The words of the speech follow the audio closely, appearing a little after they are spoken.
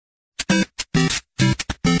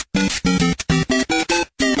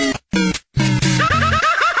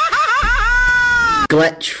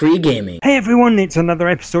Glitch Free Gaming. Hey everyone, it's another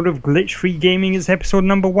episode of Glitch Free Gaming. It's episode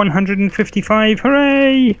number 155.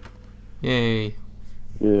 Hooray! Yay.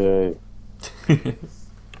 Yay.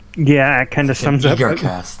 Yeah, it kind of sums up.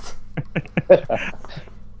 Eagercast.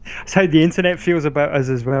 That's how the internet feels about us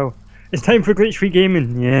as well. It's time for Glitch Free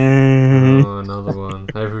Gaming. Yeah. Oh, another one.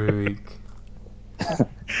 Every week.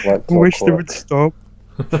 Wish they would stop.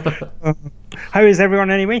 How is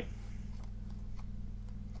everyone anyway?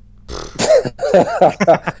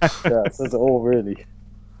 Yeah, it says it all, really.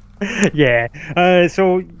 Yeah.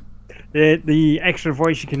 So the extra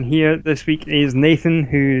voice you can hear this week is Nathan,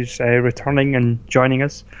 who's returning and joining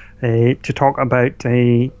us to talk about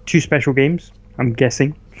two special games, I'm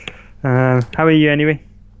guessing. How are you anyway?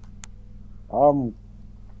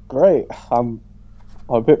 Great. I'm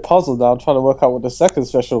a bit puzzled now. I'm trying to work out what the second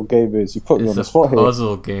special game is. You put me on the spot It's a here.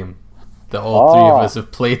 puzzle game that all three of us have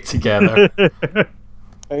played together.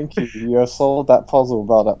 Thank you. You solved that puzzle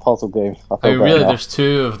about that puzzle game. I mean, really, there's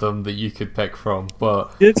two of them that you could pick from,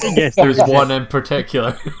 but Yes, there's one in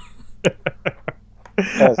particular.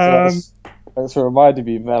 Yeah, thanks for reminding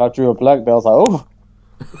me, man. I drew a blank there. I was like,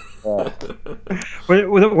 oh. Yeah.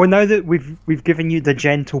 Well, now that we've given you the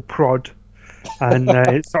gentle prod and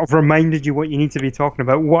it sort of reminded you what you need to be talking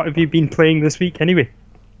about, what have you been playing this week anyway?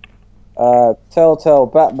 Telltale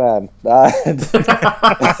Batman. That's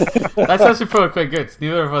actually probably quite good.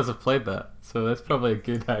 Neither of us have played that, so that's probably a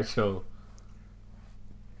good actual.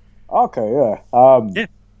 Okay, yeah. Yeah.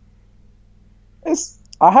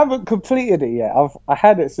 I haven't completed it yet. I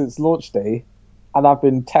had it since launch day, and I've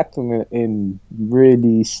been tackling it in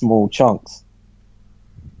really small chunks,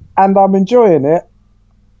 and I'm enjoying it.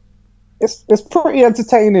 It's pretty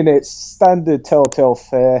entertaining. It's standard Telltale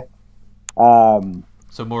fare.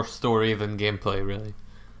 So more story than gameplay, really.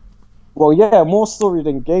 Well, yeah, more story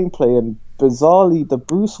than gameplay, and bizarrely, the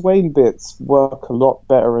Bruce Wayne bits work a lot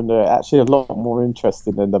better, and they're actually a lot more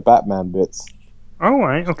interesting than the Batman bits. Oh,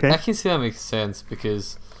 right, okay. I can see that makes sense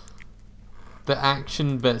because the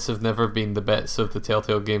action bits have never been the bits of the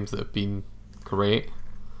Telltale games that have been great,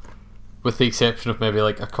 with the exception of maybe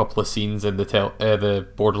like a couple of scenes in the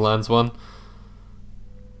Borderlands one.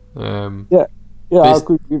 Yeah, I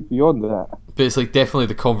agree with you on that. But it's like definitely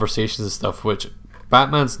the conversations and stuff, which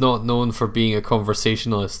Batman's not known for being a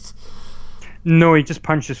conversationalist. No, he just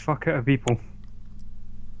punches fuck out of people.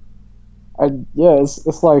 And yeah,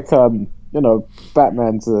 it's like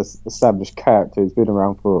Batman's an established character. He's been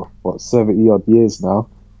around for 70 odd years now,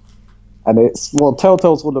 and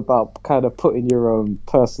Telltale's all about kind of putting your own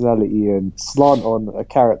personality and slant on a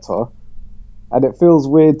character. And it feels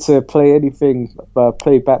weird to play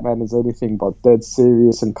Batman as anything but dead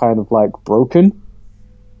serious and kind of like broken.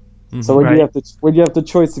 Mm-hmm. So when you have the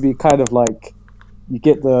choice to be kind of like, you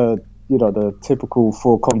get the typical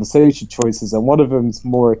 4 conversation choices, and one of them's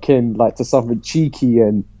more akin like to something cheeky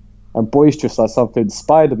and boisterous, like something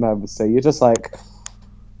Spider-Man would say. You're just like,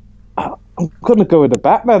 I'm gonna go with the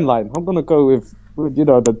Batman line. I'm gonna go with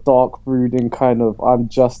the dark, brooding kind of I'm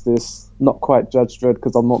justice, not quite Judge Dredd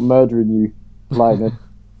because I'm not murdering you line.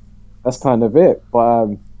 That's kind of it.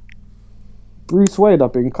 But Bruce Wayne,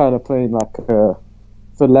 I've been kind of playing like a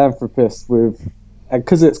philanthropist and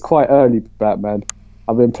because it's quite early Batman,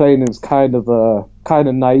 I've been playing as kind of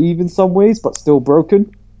naive in some ways, but still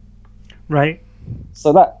broken. Right.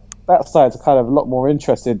 So that side's kind of a lot more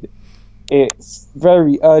interested. It's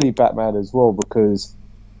very early Batman as well because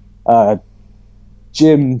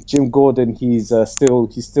Jim Gordon, he's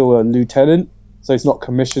still a lieutenant, so he's not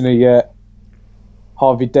commissioner yet.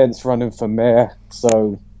 Harvey Dent's running for mayor,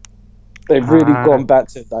 so they've really gone back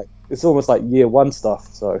to like it's almost like year one stuff.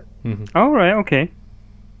 So, all right, okay.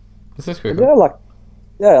 This is cool.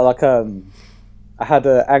 I had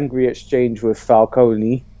an angry exchange with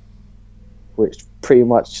Falcone, which pretty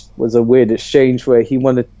much was a weird exchange where he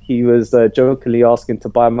was jokingly asking to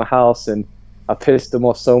buy my house, and I pissed him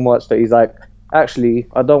off so much that he's like, actually,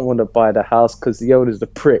 I don't want to buy the house because the owner's the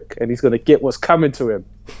prick and he's going to get what's coming to him.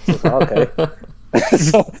 So I was like, okay.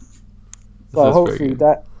 so hopefully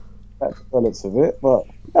that develops a bit, but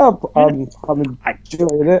yeah, I'm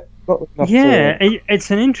enjoying it.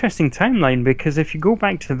 It's an interesting timeline because if you go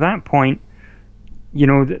back to that point,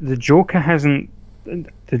 the Joker hasn't.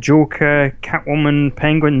 The Joker, Catwoman,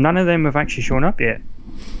 Penguin, none of them have actually shown up yet.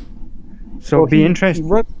 So it'll be interesting.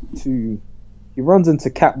 He runs into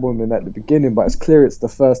Catwoman at the beginning, but it's clear it's the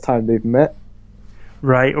first time they've met.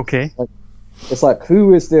 Right. Okay. It's like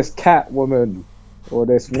who is this Catwoman? Or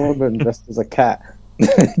this woman dressed as a cat.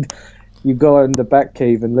 You go in the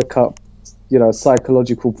Batcave and look up,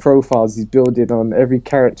 psychological profiles he's building on every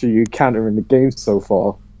character you encounter in the game so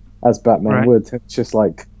far, as Batman would. It's just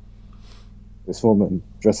like, this woman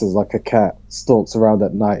dresses like a cat, stalks around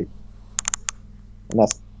at night, and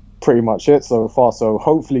that's pretty much it so far. So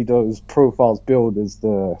hopefully those profiles build as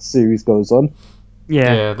the series goes on.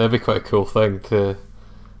 Yeah. that'd be quite a cool thing to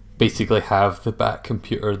basically have the Bat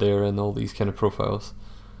computer there and all these kind of profiles.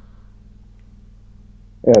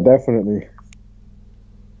 Yeah, definitely.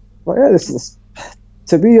 But yeah, this is,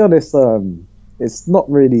 to be honest, it's not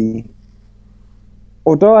really.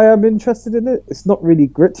 Although I am interested in it, it's not really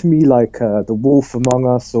gripped me like The Wolf Among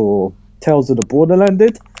Us or Tales of the Borderland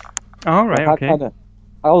did. All right. Like, Okay.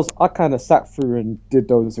 I kind of sat through and did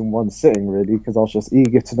those in one sitting, really, because I was just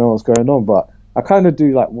eager to know what's going on. But I kind of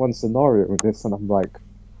do like one scenario with this, and I'm like,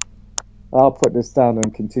 I'll put this down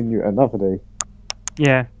and continue another day.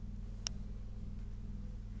 Yeah.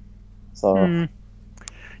 So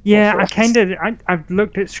Yeah, Not sure. I've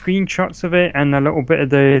looked at screenshots of it and a little bit of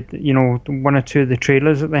the one or two of the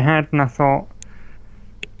trailers that they had, and I thought,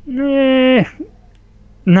 I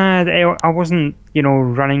wasn't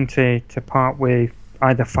running to part with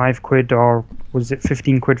either £5 or was it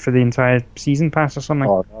 £15 for the entire season pass or something.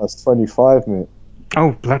 oh, that's 25, mate.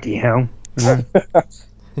 Oh bloody hell!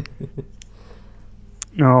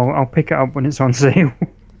 No, I'll pick it up when it's on sale.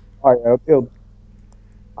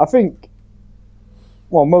 I think.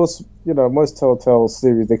 Well, most Telltale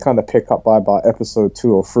series they kind of pick up by about episode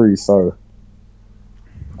 2 or 3, so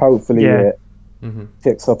hopefully Yeah. it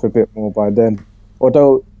picks up a bit more by then.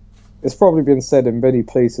 Although it's probably been said in many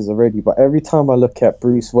places already, but every time I look at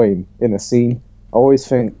Bruce Wayne in a scene, I always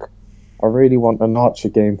think I really want an Archer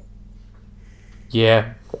game.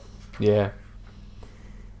 Yeah.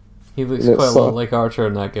 He looks It's quite a so- lot like Archer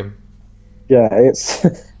in that game. Yeah, it's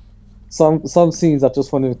some scenes I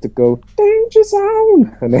just wanted to go danger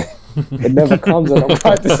zone, and it never comes, and I'm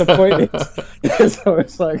quite disappointed. So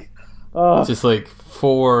it's like, Just like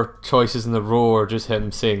 4 choices in a row are just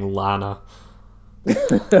him saying Lana.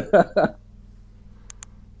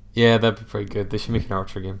 Yeah, that'd be pretty good. They should make an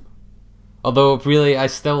Archer game. Although, really, I'm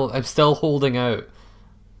still holding out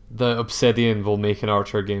that Obsidian will make an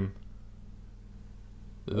Archer game.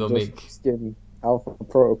 They'll just make... skin Alpha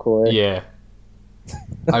Protocol. Eh? Yeah.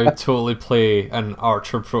 I would totally play an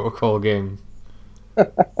Archer Protocol game.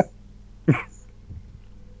 And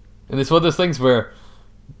it's one of those things where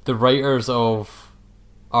the writers of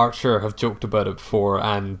Archer have joked about it before,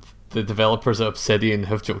 and the developers at Obsidian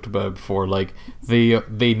have joked about it before. Like,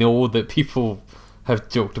 they know that people have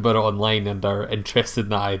joked about it online and are interested in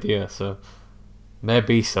that idea, so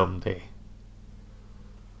maybe someday.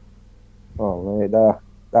 Oh mate,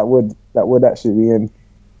 that would actually be an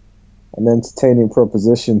entertaining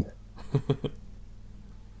proposition.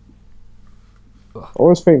 I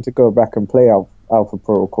always think to go back and play Alpha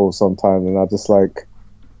Protocol sometime, and I just like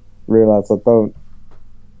realize I don't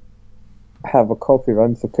have a copy. I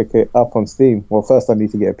need to pick it up on Steam. Well, first I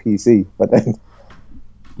need to get a PC, but then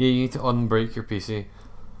Yeah, you need to unbreak your PC.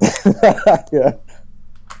 yeah.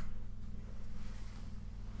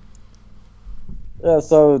 Yeah,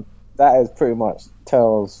 so that is pretty much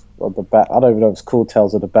Tales of the Bat. I don't even know if it's called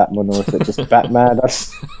Tales of the Batman or if it's just Batman.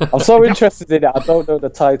 I'm so interested in it. I don't know the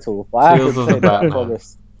title, but I Tales haven't of the played it, I Batman.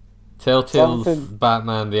 promise. Telltale's Something-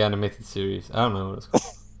 Batman the Animated Series. I don't know what it's called.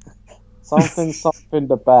 Something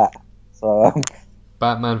the Bat. So,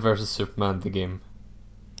 Batman vs Superman the game.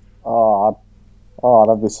 oh,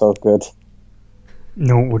 that'd be so good.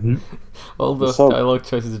 No, it wouldn't. All the So- dialogue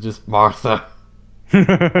choices are just Martha.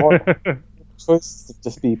 Choice to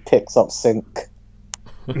just be picks up sync.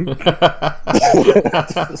 Picks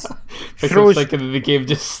Throws- up thinking that the game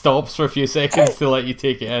just stops for a few seconds to let you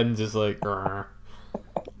take it in, just like. "Grr."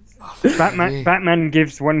 Batman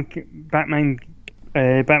gives Batman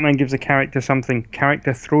gives a character something.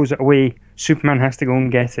 Character throws it away. Superman has to go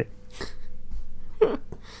and get it.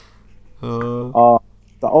 Uh,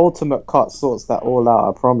 The ultimate cut sorts that all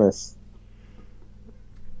out. I promise.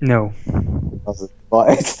 No. It doesn't,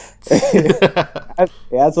 but it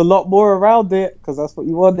has a lot more around it because that's what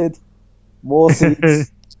you wanted. More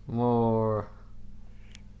scenes. More.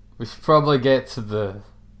 We should probably get to the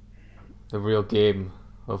real game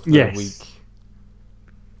of the Yes. week.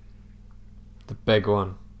 The big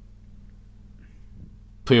one.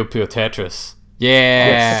 Puyo Puyo Tetris.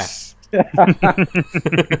 Yeah!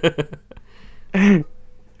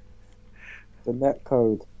 The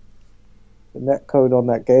netcode. The netcode on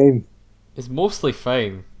that game. It's mostly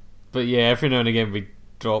fine, but yeah, every now and again we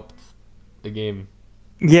dropped the game.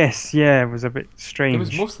 Yes, yeah, it was a bit It strange.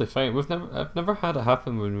 was mostly fine. I've never had it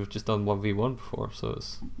happen when we've just done 1v1 before, so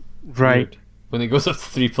it's right. weird. When it goes up to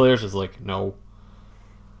 3 players, it's like no.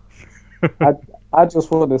 I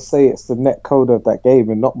just want to say it's the netcode of that game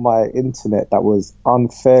and not my internet that was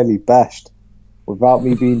unfairly bashed. without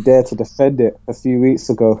me being there to defend it a few weeks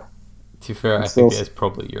ago. To be fair, I think it is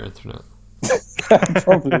probably your internet.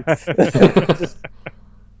 Probably.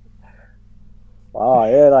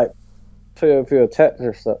 Yeah, like Puyo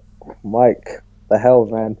Tetris. Mike, the hell,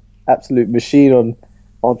 man, absolute machine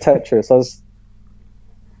on Tetris. I was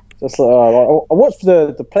just like, I watched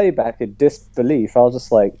the playback in disbelief. I was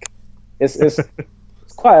just like, it's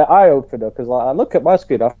quite an eye opener because like, I look at my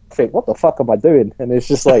screen, I think, what the fuck am I doing? And it's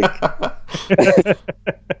just like,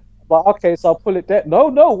 like, okay, so I'll pull it there. No,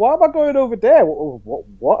 why am I going over there?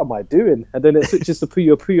 What am I doing? And then it switches to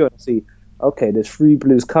Puyo and see, okay, there's 3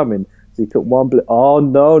 blues coming. So you put 1 blue. Oh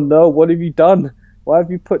no, what have you done? Why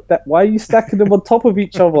have you put that? Why are you stacking them on top of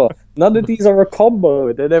each other? None of these are a combo.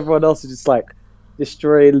 And then everyone else is just like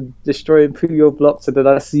destroying Puyo blocks. And then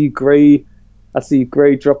I see grey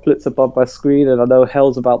droplets above my screen, and I know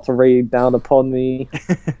hell's about to rain down upon me.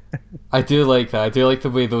 I do like that. I do like the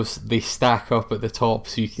way they stack up at the top,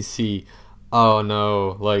 so you can see. Oh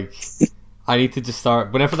no! Like, I need to just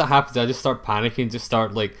start. Whenever that happens, I just start panicking. Just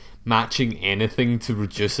start like matching anything to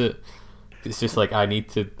reduce it. It's just like I need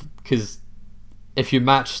to, because if you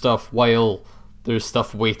match stuff while there's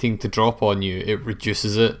stuff waiting to drop on you, it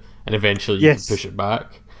reduces it, and eventually you can push it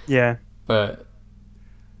back. Yeah. But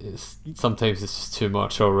sometimes it's just too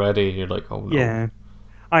much already, and you're like, oh no. Yeah.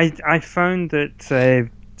 I found that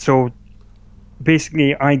so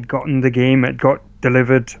basically I'd gotten the game, it got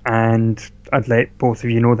delivered, and I'd let both of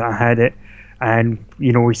you know that I had it, and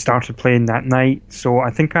we started playing that night. So I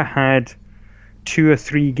think I had 2 or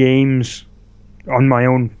 3 games on my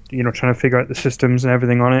own, trying to figure out the systems and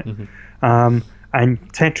everything on it. Mm-hmm.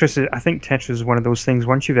 And Tetris, I think Tetris is one of those things,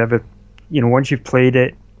 once you've played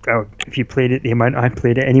it, or if you played it the amount I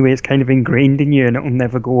played it anyway, it's kind of ingrained in you and it'll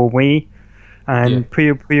never go away. And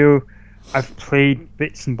Puyo, I've played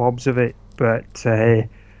bits and bobs of it, but so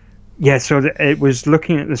it was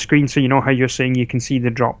looking at the screen, so how you're saying you can see the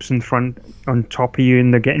drops in front on top of you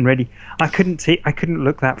and they're getting ready. I couldn't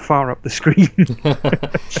look that far up the screen.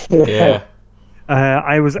 Yeah.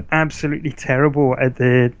 I was absolutely terrible at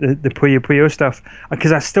the Puyo stuff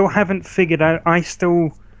because I still haven't figured out. I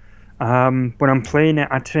still, when I'm playing it,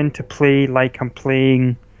 I tend to play like I'm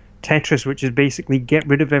playing Tetris, which is basically get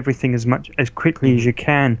rid of everything as quickly as you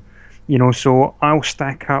can. So I'll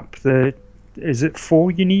stack up the. Is it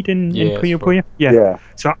 4 you need in Puyo? Yeah.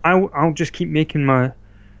 So I'll just keep making my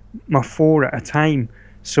 4 at a time.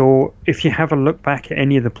 So if you have a look back at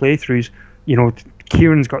any of the playthroughs,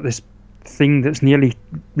 Kieran's got this thing that's nearly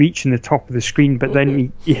reaching the top of the screen, but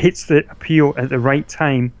then he hits the Puyo at the right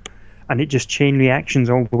time, and it just chain reactions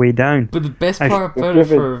all the way down. But the best part about it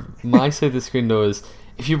for my side of the screen though is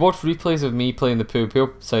if you watch replays of me playing the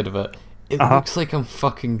Puyo side of it, it looks like I'm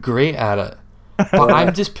fucking great at it. But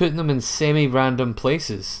I'm just putting them in semi-random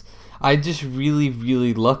places. I'm just really,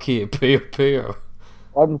 really lucky at Puyo.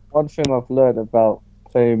 One thing I've learned about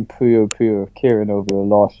playing Puyo with Kieran over the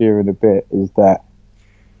last year and a bit is that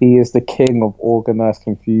he is the king of organized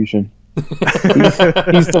confusion.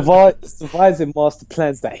 he's devising master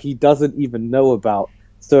plans that he doesn't even know about.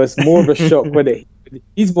 So it's more of a shock when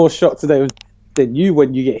he's more shocked than you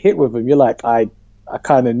when you get hit with him. You're like, I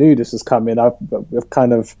kind of knew this was coming. We've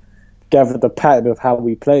kind of gathered the pattern of how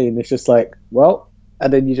we play, and it's just like, well,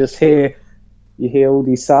 and then you just hear all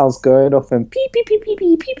these sounds going off and beep beep beep beep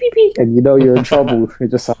beep beep beep beep, and you're in trouble. You're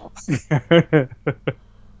just like,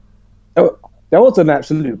 that was an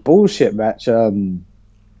absolute bullshit match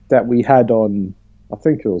that we had on, I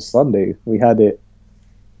think it was Sunday. We had it,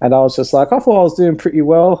 and I was just like, I thought I was doing pretty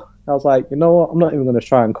well. I was like, you know what? I'm not even going to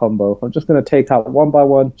try and combo. I'm just going to take out one by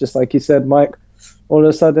one, just like you said, Mike. All of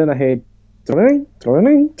a sudden, I heard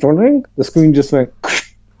the screen just went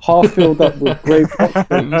half filled up with grey blocks.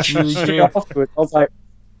 Afterwards, I was like,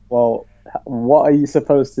 well, what are you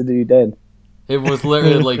supposed to do then? It was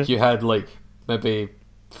literally like you had like maybe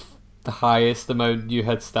the highest amount you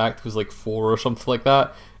had stacked was like 4 or something like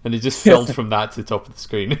that, and it just filled from that to the top of the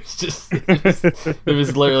screen. It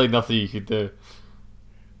was literally nothing you could do.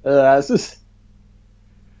 It's just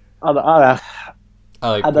I don't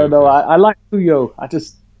know. I like Puyo.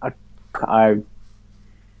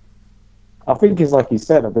 I think it's like you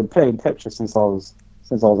said. I've been playing Tetris since I was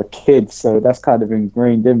a kid, so that's kind of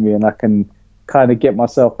ingrained in me, and I can kind of get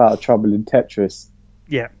myself out of trouble in Tetris.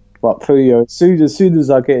 Yeah. But Puyo, as soon as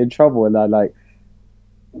I get in trouble and I like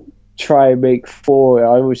try and make 4, I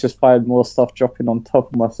always just find more stuff dropping on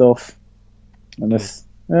top of myself, and it's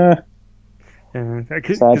what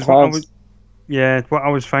I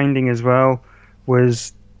was finding as well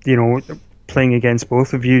was playing against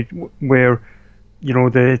both of you, where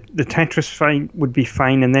the Tetris fight would be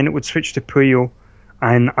fine, and then it would switch to Puyo,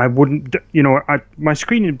 and I wouldn't, my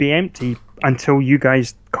screen would be empty until you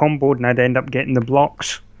guys comboed, and I'd end up getting the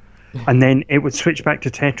blocks, and then it would switch back to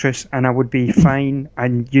Tetris, and I would be fine,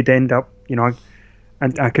 and you'd end up, and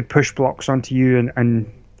I could push blocks onto you and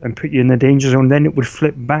put you in the danger zone. Then it would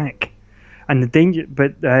flip back, and the danger.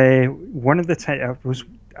 But one of the times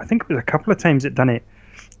I think it was a couple of times it done it,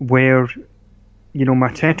 where my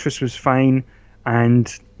Tetris was fine,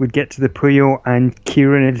 and we'd get to the Puyo, and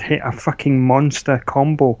Kieran had hit a fucking monster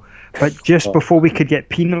combo, but just before we could get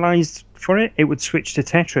penalised for it, it would switch to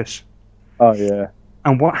Tetris. Oh yeah.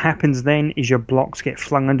 And what happens then is your blocks get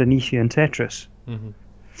flung underneath you in Tetris. Mm-hmm.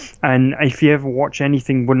 And if you ever watch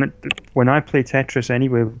anything, when I play Tetris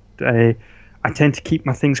anyway, I tend to keep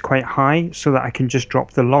my things quite high so that I can just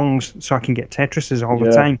drop the longs so I can get Tetrises all the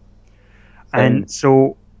time. And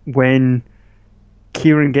so when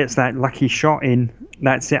Kieran gets that lucky shot in,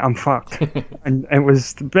 that's it, I'm fucked. And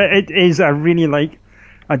it is, I really like,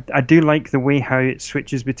 I do like the way how it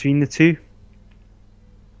switches between the two.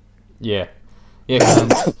 Yeah. Yeah,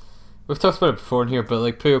 we've talked about it before in here, but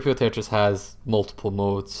like Puyo Puyo Tetris has multiple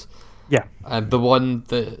modes. Yeah. And the one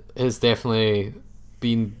that has definitely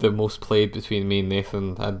been the most played between me and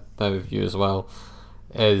Nathan, and now you as well,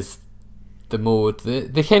 is the mode.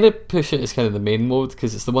 They kind of push it as kind of the main mode,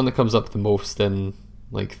 because it's the one that comes up the most in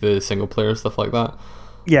like the single player and stuff like that.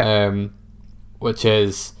 Yeah. Which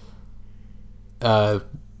is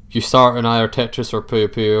you start on either Tetris or Puyo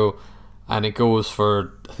Puyo, and it goes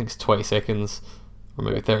for, I think it's 20 seconds or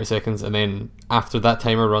maybe 30 seconds, and then after that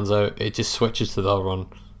timer runs out, it just switches to the other one,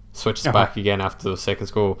 switches back again after those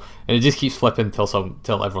seconds go, and it just keeps flipping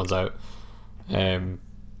till everyone's out. And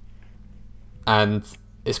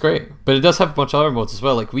it's great, but it does have a bunch of other modes as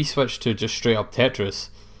well. Like we switched to just straight up Tetris.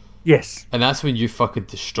 Yes. And that's when you fucking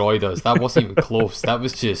destroyed us. That wasn't even close. That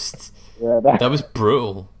was just that was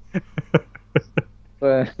brutal.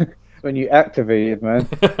 When you activated, man.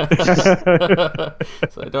 So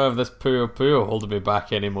I don't have this Puyo Puyo holding me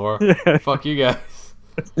back anymore. Fuck you guys.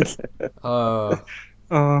 Because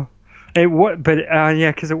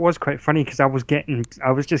it was quite funny, because I was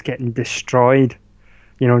just getting destroyed,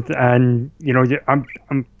 and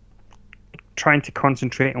I'm trying to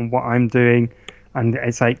concentrate on what I'm doing, and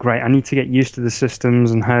it's like, right, I need to get used to the systems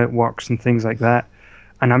and how it works and things like that.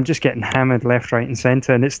 And I'm just getting hammered left, right, and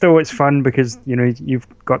center. And it's fun because, you've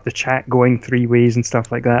got the chat going 3 ways and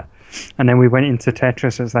stuff like that. And then we went into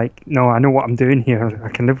Tetris. It's like, no, I know what I'm doing here. I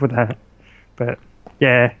can live with that. But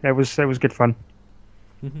yeah, it was good fun.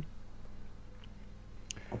 Mm-hmm.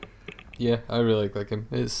 Yeah, I really like that game.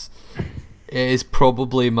 It is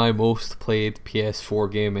probably my most played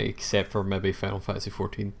PS4 game, except for maybe Final Fantasy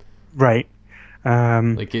 14. Right.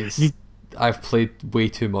 I've played way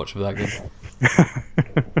too much of that game.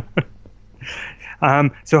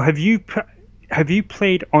 So have you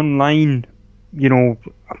played online,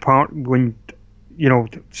 apart when,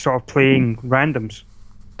 sort of playing randoms?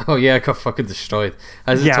 Oh yeah, I got fucking destroyed.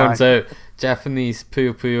 As it turns out, Japanese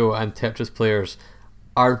Puyo Puyo and Tetris players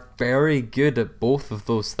are very good at both of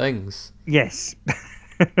those things. Yes.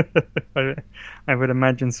 I would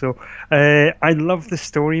imagine so. I love the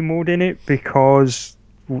story mode in it because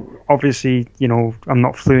obviously, I'm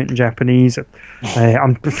not fluent in Japanese.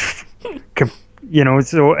 I'm, so you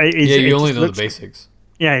only know the basics.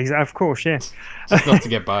 Yeah, of course, yeah. Just enough to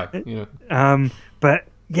get by, But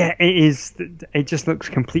yeah, it is. It just looks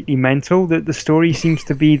completely mental. That the story seems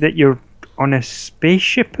to be that you're on a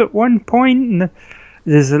spaceship at one point, and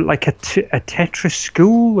there's a Tetris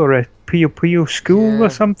school or a Puyo Puyo school or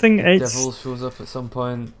something. Devil shows up at some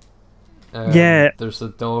point. There's a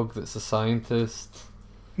dog that's a scientist.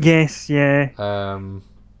 Yes, yeah.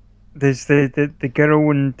 There's the girl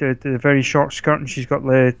in the very short skirt, and she's got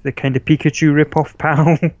the kind of Pikachu rip-off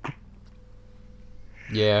pal.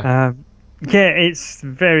 Yeah. It's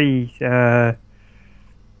very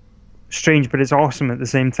strange, but it's awesome at the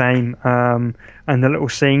same time. And the little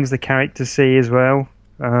sayings the characters say as well.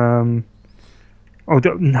 I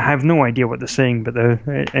have no idea what they're saying, but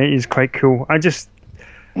it is quite cool.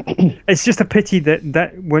 It's just a pity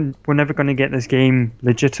that we're never going to get this game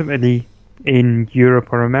legitimately in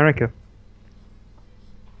Europe or America.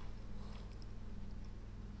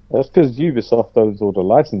 That's because Ubisoft owns all the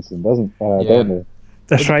licensing, don't they?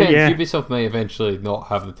 That's right, yeah. Ubisoft may eventually not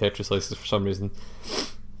have the Tetris license for some reason.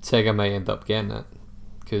 Sega may end up getting it,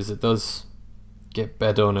 because it does get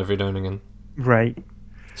bid on every now and again. Right.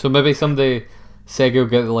 So maybe someday Sega will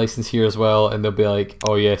get the license here as well, and they'll be like,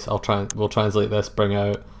 "Oh yes, we'll translate this, bring it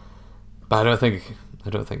out." But I don't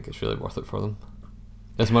think it's really worth it for them.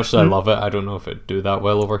 As much as I love it, I don't know if it'd do that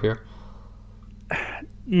well over here.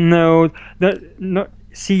 No,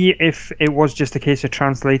 see if it was just a case of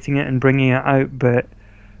translating it and bringing it out, but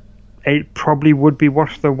it probably would be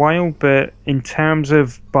worth the while. But in terms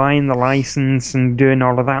of buying the license and doing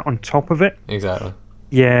all of that on top of it, Exactly.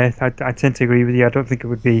 yeah, I tend to agree with you. I don't think it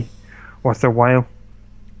would be worth the while.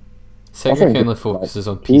 Sega think kind of it's focuses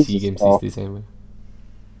on like PC Yakuza games style. these days anyway.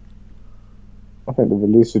 I think the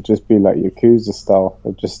release would just be like Yakuza style.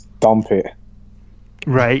 They'd just dump it.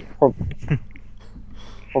 Right. Probably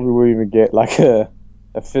wouldn't even get like a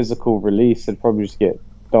physical release. It'd probably just get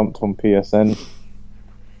dumped on PSN.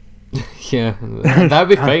 Yeah, that'd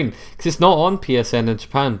be fine because it's not on PSN in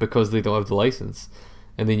Japan because they don't have the license,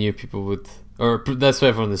 and they knew people would, or that's what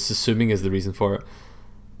everyone is assuming is the reason for it.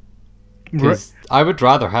 Because I would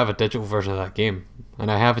rather have a digital version of that game, and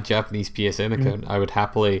I have a Japanese PSN account. I would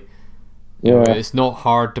happily. You know, it's not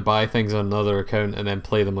hard to buy things on another account and then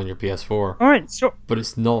play them on your PS4. All right. So But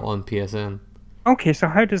it's not on PSN. okay. So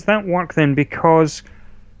how does that work then? Because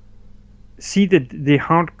see the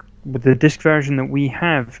disc version that we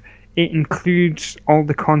have, it includes all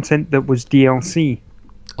the content that was DLC.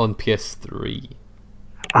 On PS3.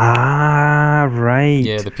 Ah, right.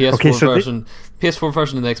 Yeah, the PS4 Okay, so version, PS4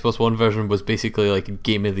 version and the Xbox One version was basically like a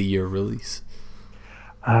Game of the Year release.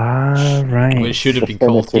 Ah, right. Which should have been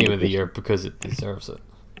called Game of the Year because it deserves it.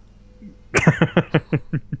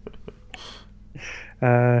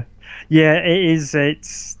 Yeah, it is.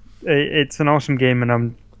 It's an awesome game, and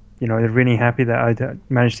I'm, really happy that I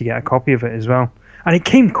managed to get a copy of it as well. And it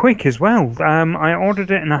came quick as well. I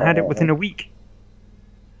ordered it and I had it within a week.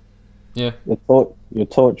 Yeah. You're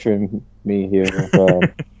torturing me here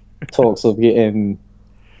with talks of getting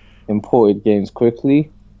imported games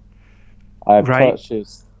quickly. I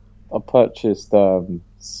purchased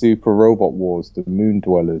Super Robot Wars: The Moon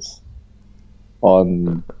Dwellers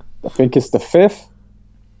on, I think it's the 5th,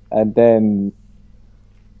 and then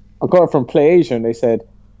I got it from PlayAsia, and they said,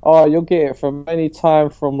 "Oh, you'll get it from any time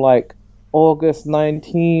from like August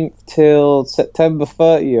 19th till September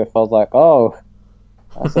 30th." I was like, "Oh,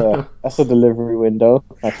 that's a delivery window.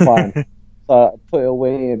 That's fine." So I put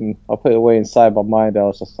it away inside my mind. I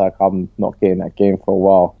was just like, I'm not getting that game for a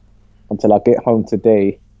while until I get home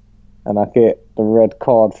today, and I get the red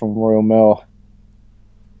card from Royal Mail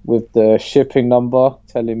with the shipping number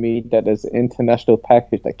telling me that there's an international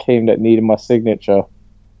package that came that needed my signature,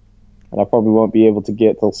 and I probably won't be able to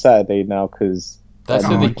get it till Saturday now because that's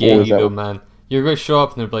how they get you though, man. You're going to show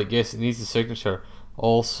up and they're like, "Yes, it needs a signature.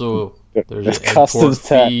 Also, there's an import customs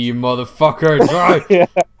tax. fee, you motherfucker." Right?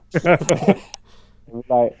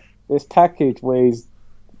 Like, this package weighs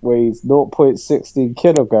 0.16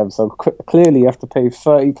 kilograms, so clearly you have to pay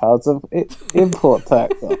 £30 of import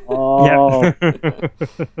tax.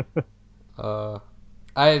 Oh,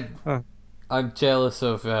 I'm jealous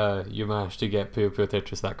of you managed to get Puyo Puyo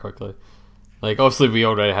Tetris that quickly. Like, obviously we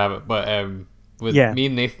already have it, but me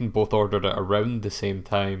and Nathan both ordered it around the same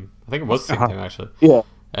time. I think it was the same time actually. Yeah.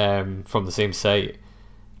 From the same site,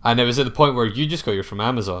 and it was at the point where you just got yours from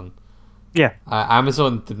Amazon. Yeah.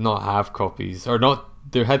 Amazon did not have copies, or not.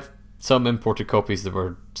 They had some imported copies that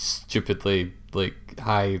were stupidly like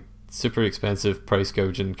high, super expensive, price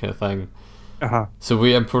gouging kind of thing. So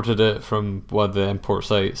we imported it from one of the import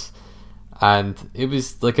sites, and it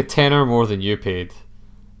was like a tenner more than you paid.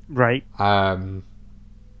 Right. But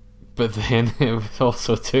then it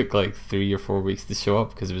also took like 3 or 4 weeks to show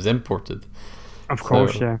up because it was imported. Of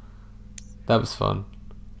course, yeah. That was fun.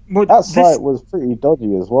 Well, that site was pretty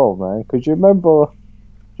dodgy as well, man. Because you remember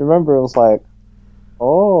it was like,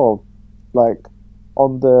 like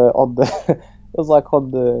on the it was like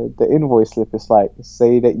on the invoice slip. It's like,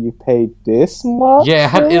 say that you paid this much. Yeah,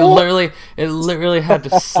 it literally had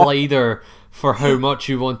a slider for how much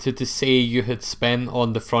you wanted to say you had spent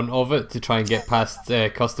on the front of it to try and get past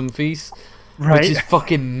custom fees, right? Which is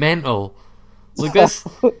fucking mental. Like this.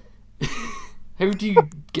 How do you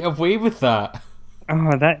get away with that?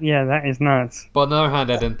 Oh, that is nuts. But on the other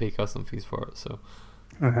hand, I didn't pay custom fees for it, so.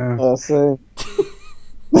 But I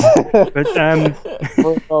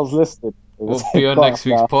was listed. We'll be on next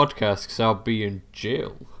week's podcast because I'll be in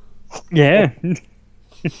jail. Yeah.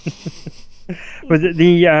 But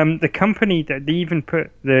the company that they even put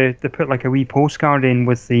like a wee postcard in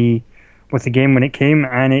with the game when it came,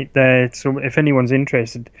 and it so if anyone's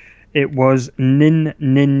interested, it was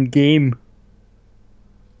Nin Game.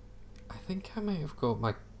 I think I might have got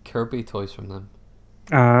my Kirby toys from them.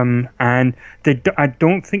 And I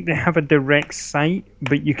don't think they have a direct site,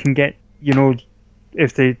 but you can get,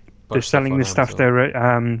 if they're selling the stuff,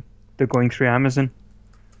 they're going through Amazon.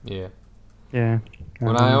 Yeah. Yeah.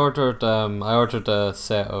 When I ordered a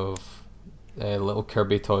set of little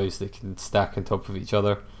Kirby toys that can stack on top of each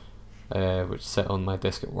other. which sit on my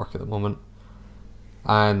desk at work at the moment.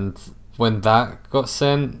 And when that got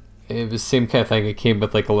sent, it was the same kind of thing. It came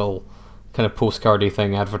with like a little kind of postcardy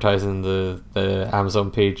thing advertising the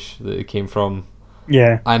Amazon page that it came from.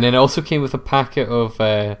 Yeah. And then it also came with a packet of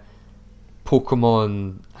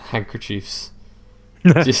Pokemon handkerchiefs.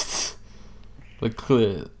 Just like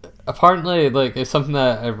apparently, like, it's something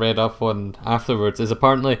that I read up on afterwards, is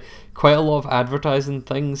apparently quite a lot of advertising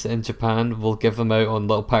things in Japan will give them out on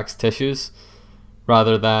little packs of tissues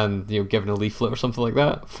rather than, you know, giving a leaflet or something like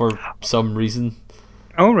that for some reason.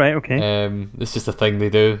 Oh, right, okay. It's just a thing they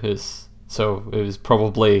do. So it was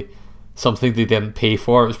probably something they didn't pay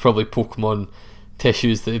for. It was probably Pokemon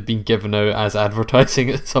tissues that had been given out as advertising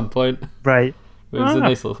at some point. Right. It was a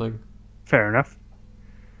nice little thing. Fair enough.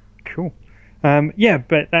 Cool. Yeah,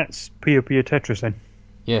 but that's Puyo Puyo Tetris then.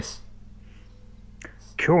 Yes.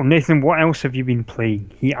 Cool. Nathan, what else have you been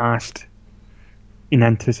playing? He asked in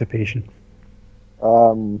anticipation.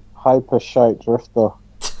 Hyper Shite Drifter.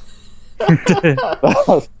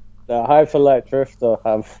 The Hyper Light Drifter.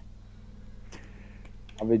 I'm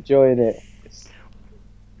enjoying it.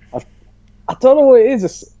 I don't know what it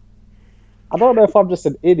is. I don't know if I'm just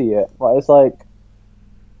an idiot, but it's like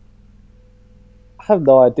I have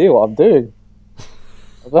no idea what I'm doing.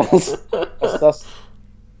 That's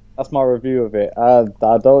my review of it. I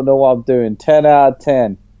don't know what I'm doing. 10 out of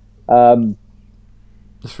 10.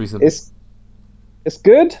 Just reasonable. It's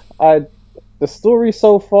good. The story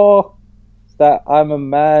so far is that I'm a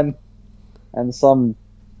man and some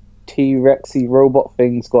T-Rexy robot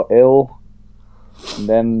things got ill, and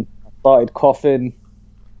then I started coughing.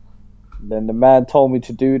 And then the man told me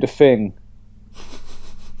to do the thing,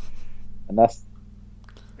 and that's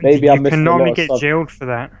maybe I missed a lot of You cannot get stuff. jailed for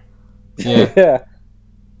that. Yeah. Yeah.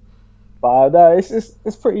 But no,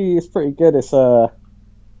 it's pretty good. It's kind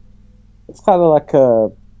of like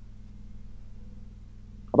a,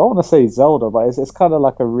 I don't want to say Zelda, but it's kind of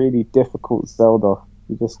like a really difficult Zelda.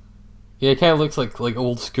 You just Yeah, it kind of looks like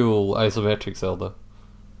old school isometric Zelda.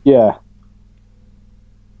 yeah.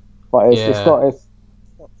 But it's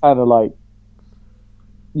kind of like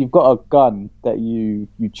you've got a gun that you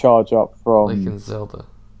charge up from. Like in Zelda.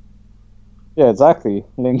 Yeah, exactly.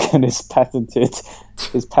 Lincoln is patented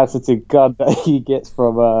gun that he gets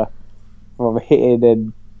from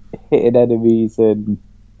hitting enemies and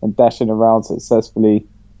dashing around successfully.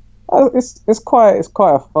 It's quite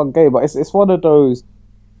a fun game, but it's one of those.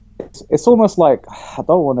 It's almost like, I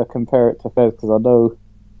don't want to compare it to Fez because I know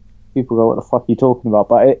people go, "What the fuck are you talking about?"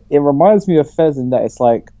 But it reminds me of Fez in that it's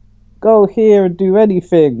like, go here and do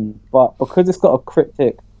anything, but because it's got a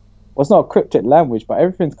cryptic. Well, it's not a cryptic language, but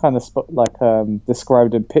everything's kind of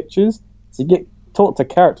described in pictures. So you talk to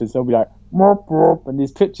characters, they'll be like, "Mop, mop," and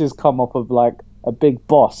these pictures come up of like a big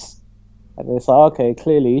boss, and it's like, okay,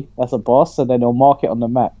 clearly that's a boss, and then they'll mark it on the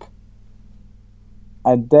map,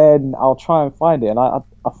 and then I'll try and find it, and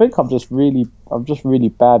I think I'm just really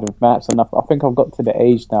bad with maps, and I think I've got to the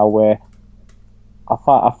age now where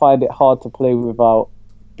I find it hard to play without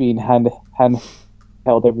being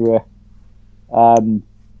handheld everywhere.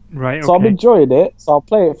 Right. Okay. So I'm enjoying it. So I'll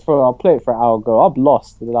play it for an hour. Go. I'm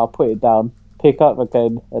lost, and then I'll put it down, pick up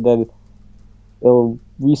again, and then it'll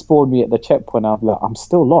respawn me at the checkpoint. I'm like, I'm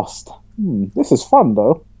still lost. This is fun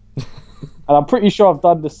though. And I'm pretty sure I've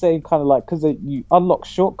done the same kind of like, because you unlock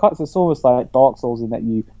shortcuts. It's almost like Dark Souls in that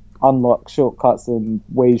you unlock shortcuts and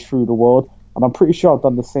ways through the world. And I'm pretty sure I've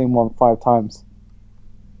done the same one 5 times.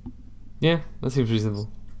 Yeah, that seems reasonable.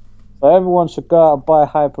 So everyone should go out and buy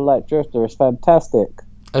Hyper Light Drifter. It's fantastic.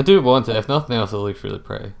 I do want it. If nothing else, it looks really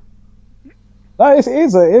pretty. No, it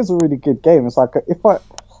is a really good game. It's like if I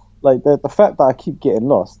like the fact that I keep getting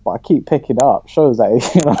lost, but I keep picking it up shows that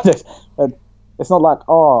it's not like,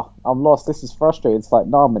 oh, I'm lost. This is frustrating. It's like,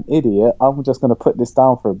 no, I'm an idiot. I'm just gonna put this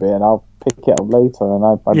down for a bit and I'll pick it up later. And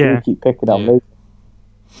I do keep picking it up later.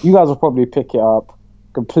 You guys will probably pick it up,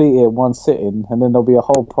 complete it in one sitting, and then there'll be a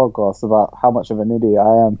whole podcast about how much of an idiot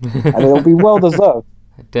I am, and it'll be well deserved.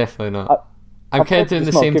 Definitely not. I'm kind of doing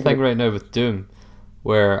the same thing right now with Doom,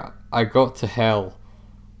 where I got to hell,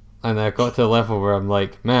 and I got to the level where I'm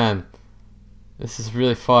like, man, this is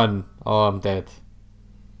really fun. Oh, I'm dead.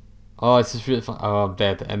 Oh, this is really fun. Oh, I'm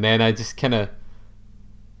dead. And then I just kind of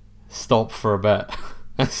stop for a bit.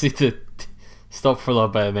 I just need to stop for a little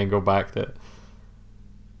bit and then go back to it.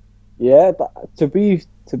 Yeah, to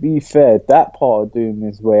be fair, that part of Doom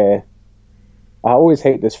is where I always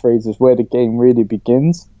hate this phrase, is where the game really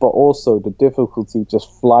begins, but also the difficulty just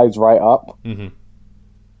flies right up. Mm-hmm.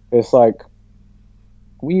 It's like,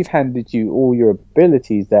 we've handed you all your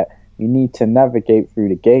abilities that you need to navigate through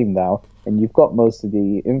the game now, and you've got most of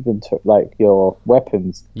the inventory, like your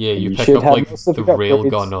weapons. Yeah, and you pick should up have like most of the upgrades.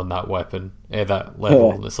 railgun on that weapon, that level,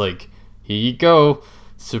 Yeah. and it's like, here you go,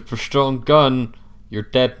 super strong gun. You're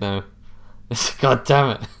dead now. God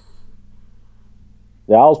damn it.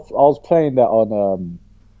 Yeah, I was playing that on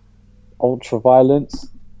Ultraviolence.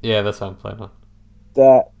 Yeah, that's how I'm playing on.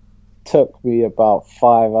 That took me about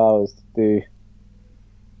 5 hours to do.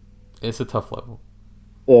 It's a tough level.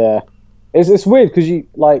 Yeah, it's weird because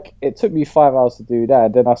it took me 5 hours to do that,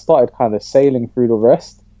 and then I started kind of sailing through the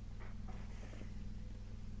rest.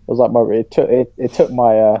 It was like it took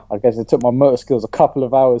my I guess it took my motor skills a couple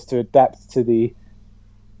of hours to adapt to the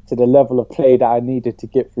level of play that I needed to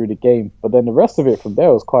get through the game. But then the rest of it from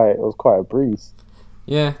there was quite a breeze.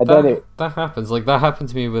 Yeah, And that happens. Like, that happened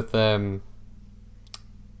to me with Hotline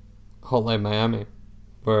Miami,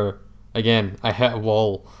 where, again, I hit a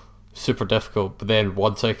wall, super difficult, but then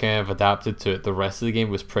once I kind of adapted to it, the rest of the game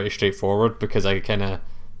was pretty straightforward because I kind of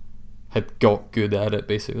had got good at it,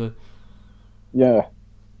 basically. Yeah,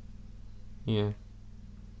 Yeah.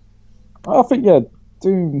 I think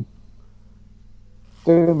Doom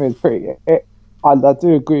is pretty. I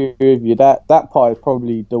do agree with you. That part is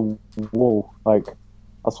probably the wall. Like,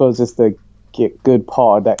 I suppose it's the good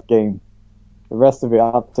part of that game. The rest of it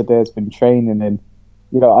up to there has been training, and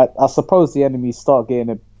I suppose the enemies start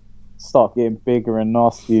getting bigger and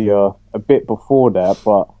nastier a bit before that,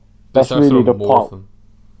 but that's really the part.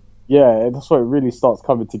 Yeah, that's where it really starts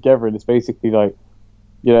coming together, and it's basically like,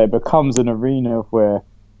 it becomes an arena where,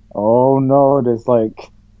 oh no, there's like,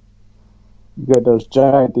 you got those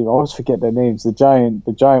giant. I always forget their names. The giant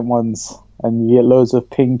ones, and you get loads of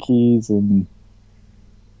pinkies and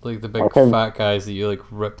like the big fat guys that you like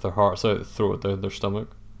rip their hearts out and throw it down their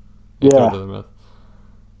stomach. Throw it down their mouth.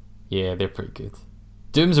 Yeah, they're pretty good.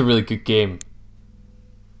 Doom's a really good game.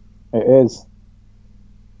 It is.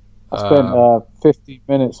 I spent 15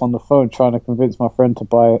 minutes on the phone trying to convince my friend to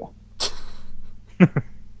buy it.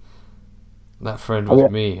 That friend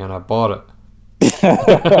was me, and I bought it.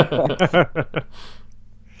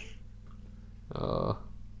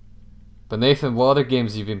 But Nathan, what other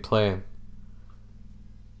games have you been playing?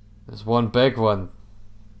 There's one big one.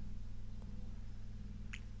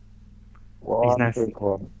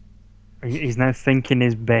 He's now thinking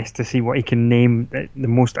his best to see what he can name the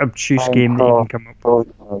most obtuse game that he can come up with.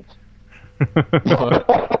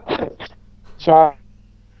 Try.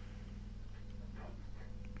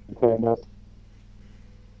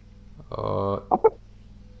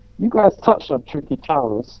 You guys touched on Tricky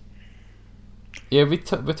Towers. Yeah, we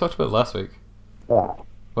talked about it last week. Yeah.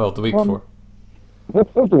 Well, the week before.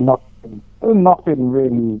 There's nothing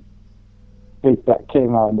really big that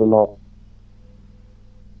came out in the lot.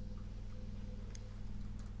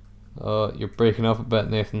 You're breaking up a bit,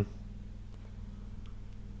 Nathan.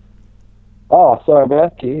 Oh, sorry,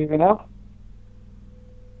 man. Can you hear me now?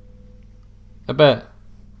 A bit.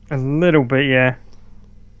 A little bit, yeah.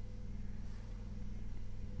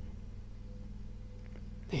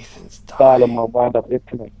 Nathan's Dialing my wind up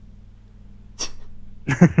internet.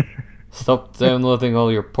 Stop downloading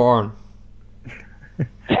all your porn.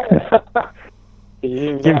 Can you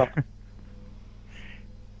hear me now?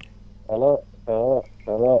 Hello.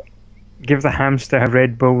 Give the hamster a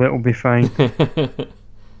Red Bull, it'll be fine.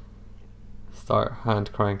 Start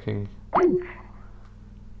hand cranking.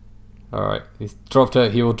 Alright, he's dropped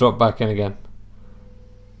out. He will drop back in again.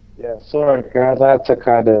 Yeah, sorry guys, I had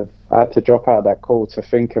to drop out of that call to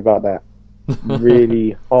think about that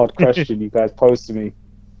really hard question you guys posed to me.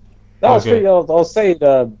 I was saying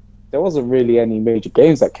there wasn't really any major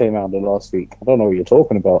games that came out in the last week. I don't know what you're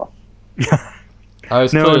talking about. I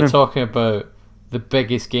was clearly talking about the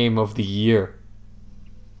biggest game of the year.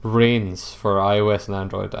 Reigns for iOS and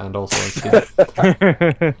Android, and also on Steam.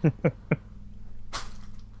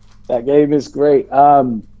 That game is great.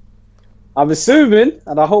 I'm assuming,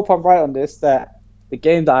 and I hope I'm right on this, that the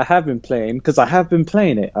game that I have been playing, because I have been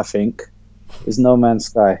playing it, I think, is No Man's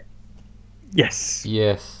Sky. Yes.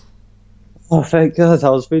 Yes. Oh, thank God! I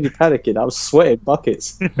was really panicking. I was sweating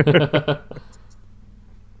buckets.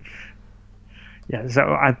 Yeah. So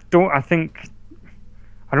I don't think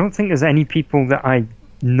there's any people that I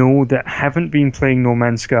know that haven't been playing No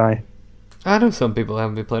Man's Sky. I know some people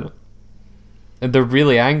haven't been playing it. And they're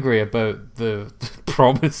really angry about the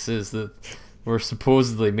promises that were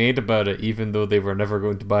supposedly made about it, even though they were never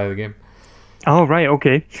going to buy the game. Oh, right,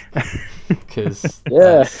 okay. Because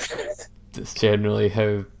yeah, that's generally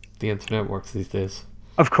how the internet works these days.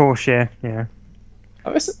 Of course, yeah.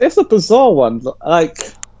 It's a bizarre one. Like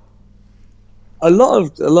a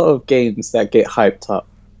lot of games that get hyped up,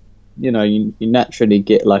 you naturally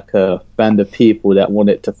get like a band of people that want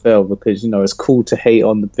it to fail because it's cool to hate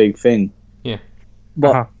on the big thing. Yeah.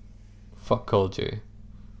 But Uh-huh. Fuck Call of Duty.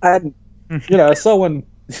 and as someone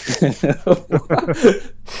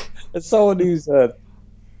as someone who's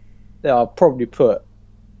I'll probably put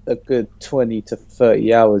a good 20 to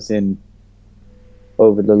 30 hours in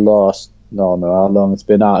over the last no how long it's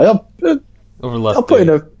been out. Over the last I'll put in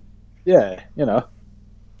day.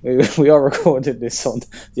 we are recording this on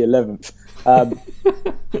the 11th.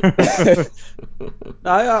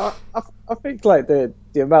 I think like the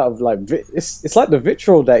amount of like it's like the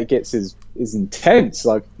vitriol that it gets is intense.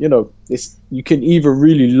 Like you can either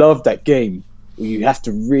really love that game or you have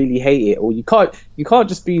to really hate it, or you can't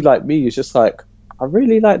just be like me. It's just like I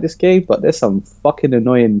really like this game, but there's some fucking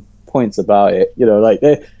annoying points about it. Like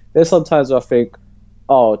there's sometimes where I think,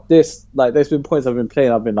 oh, there's been points I've been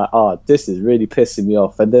playing, I've been like, oh, this is really pissing me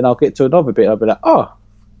off, and then I'll get to another bit, I'll be like, oh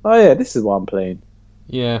yeah, this is what I'm playing.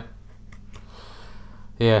 Yeah.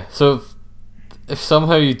 So if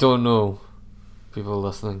somehow you don't know, people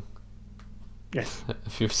listening, Yes.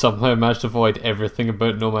 if you've somehow managed to avoid everything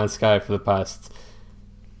about No Man's Sky for the past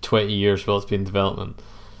 20 years while it's been in development,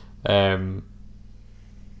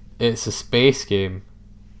 it's a space game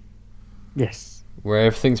Yes. where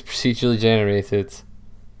everything's procedurally generated,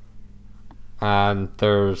 and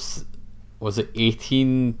there's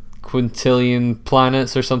 18 quintillion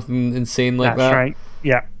planets or something insane like That's that. right.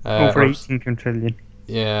 Yeah. Over or- 18 quintillion.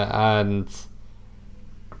 Yeah, and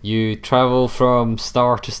you travel from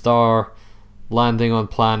star to star, landing on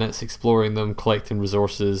planets, exploring them, collecting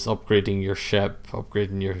resources, upgrading your ship,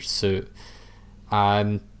 upgrading your suit,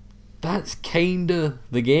 and that's kinda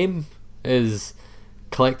the game, is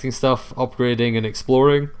collecting stuff, upgrading and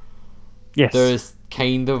exploring. Yes. There's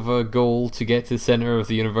kind of a goal to get to the center of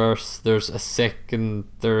the universe. There's a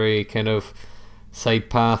secondary kind of side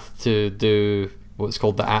path to do what's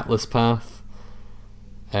called the Atlas path.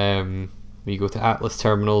 You go to Atlas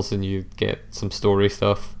terminals and you get some story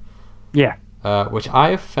stuff, Yeah. which I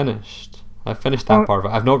have finished. I've finished that Oh. part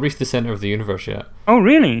of it. I've not reached the center of the universe yet. Oh,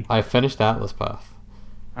 really? I've finished the Atlas path,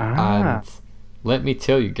 Ah. and let me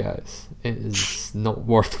tell you guys, it is not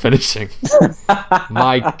worth finishing.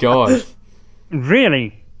 My God.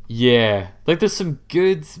 Really? Yeah, like there's some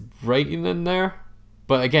good writing in there,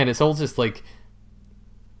 but again, it's all just like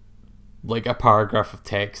a paragraph of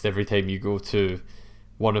text every time you go to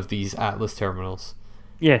one of these Atlas terminals.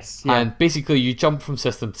 Yes. Yeah. And basically you jump from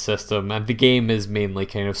system to system, and the game is mainly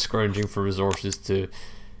kind of scrounging for resources to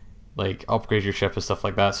like upgrade your ship and stuff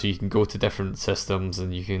like that, so you can go to different systems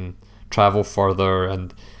and you can travel further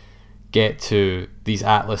and get to these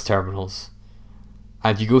Atlas terminals.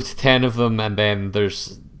 And you go to 10 of them, and then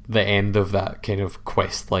there's the end of that kind of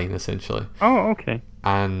quest line, essentially. Oh, okay.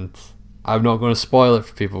 And I'm not going to spoil it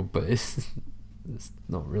for people, but it's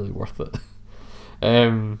not really worth it.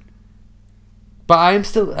 But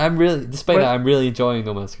I'm really, despite that, I'm really enjoying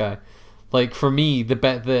No Man's Sky. Like, for me, the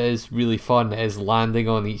bit that is really fun is landing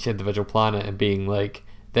on each individual planet and being like,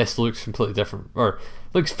 this looks completely different, or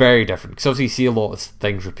looks very different, because obviously you see a lot of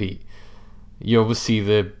things repeat. You always see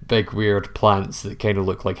the big weird plants that kind of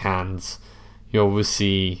look like hands. You always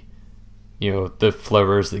see, the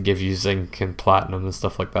flowers that give you zinc and platinum and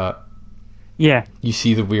stuff like that. Yeah. You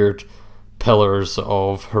see the weird pillars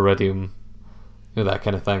of Heridium, that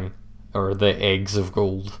kind of thing, or the eggs of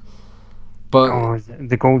gold. But Oh,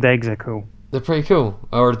 the gold eggs are cool. they're pretty cool.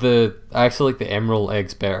 Or I actually like the emerald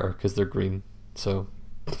eggs better because they're green, so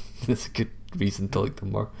that's a good reason to like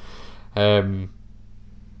them more.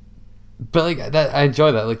 But like that, I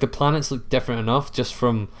enjoy that. Like the planets look different enough just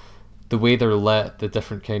from the way they're lit, the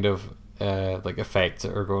different kind of like effects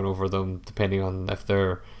that are going over them, depending on if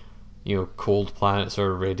they're cold planets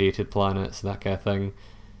or radiated planets and that kind of thing.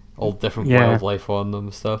 All different wildlife on them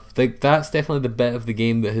and stuff. Like that's definitely the bit of the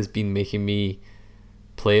game that has been making me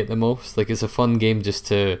play it the most. Like it's a fun game just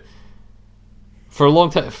to, for a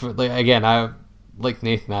long time. Again, I like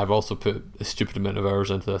Nathan. I've also put a stupid amount of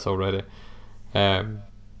hours into this already.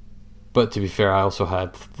 But to be fair, I also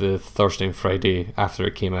had the Thursday and Friday after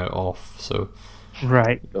it came out off, so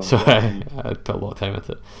Right. so I put a lot of time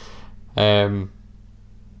into it.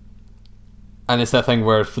 And it's that thing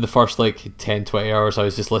where for the first 10-20 hours I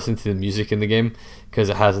was just listening to the music in the game because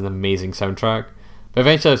it has an amazing soundtrack. But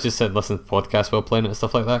eventually I was just sitting listening to podcasts while playing it and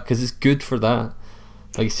stuff like that because it's good for that.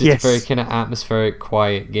 Like it's just a very kind of atmospheric,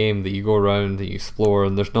 quiet game that you go around, that you explore,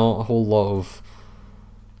 and there's not a whole lot of...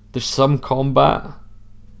 There's some combat.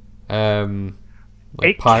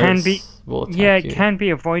 It pirates can be... will attack Yeah, it you. can be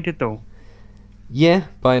avoided though. Yeah,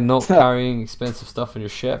 by not carrying expensive stuff on your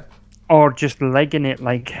ship. or just legging it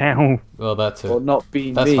like hell. Well, that's Or it. not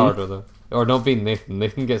being That's me. harder though. Or not being Nathan.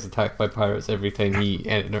 Nathan gets attacked by pirates every time he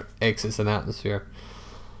exits an atmosphere.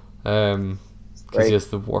 Because Great. he has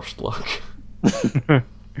the worst luck.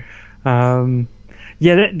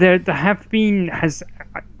 Yeah, there have been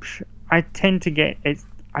I tend to get it.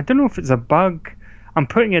 I don't know if it's a bug. I'm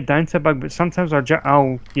putting it down to a bug, but sometimes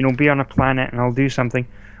I'll be on a planet and I'll do something,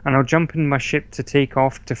 and I'll jump in my ship to take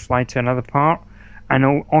off to fly to another part, and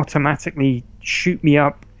it'll automatically shoot me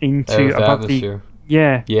up into The above the atmosphere.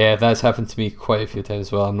 yeah. Yeah, that's happened to me quite a few times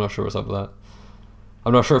as well. I'm not sure what's up with that.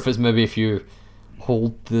 I'm not sure if it's maybe if you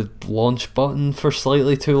hold the launch button for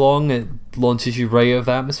slightly too long, it launches you right out of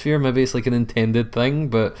the atmosphere. Maybe it's like an intended thing,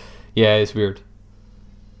 but yeah, it's weird.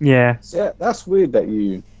 Yeah. Yeah, that's weird that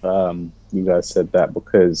you guys said that,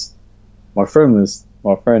 because my friend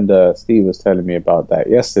Steve was telling me about that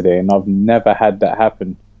yesterday, and I've never had that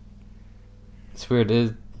happen. It's weird.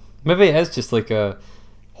 Maybe it is just like a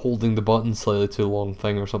holding the button slightly too long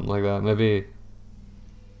thing or something like that. Maybe,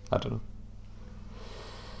 I don't know.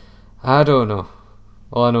 I don't know.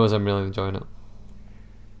 All I know is I'm really enjoying it.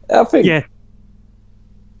 I think Yeah.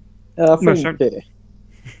 I No, think sorry.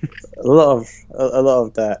 a lot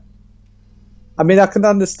of that. I mean, I can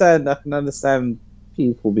understand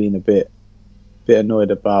people being a bit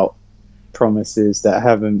annoyed about promises that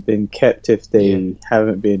haven't been kept if they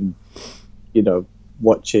haven't been,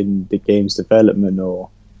 watching the game's development or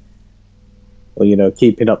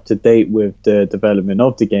keeping up to date with the development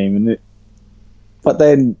of the game. But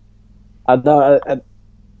then I know,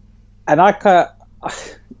 and I can't,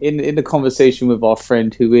 in the conversation with our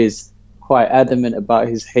friend who is quite adamant about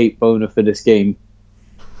his hate boner for this game,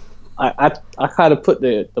 I kind of put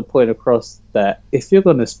the point across that if you're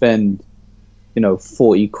going to spend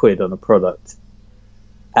 40 quid on a product,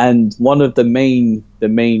 and one of the main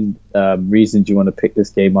reasons you want to pick this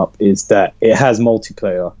game up is that it has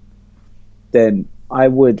multiplayer, then I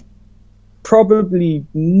would probably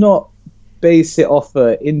not base it off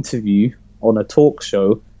an interview on a talk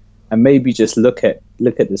show, and maybe just look at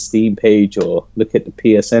the Steam page or look at the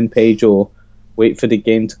PSN page, or wait for the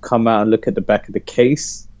game to come out and look at the back of the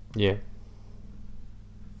case. Yeah.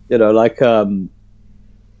 To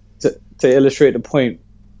illustrate the point,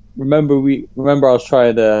 remember I was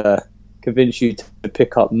trying to convince you to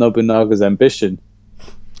pick up Nobunaga's Ambition.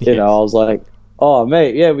 I was like, oh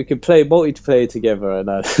mate, yeah, we could play multiplayer together, and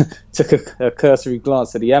I took a cursory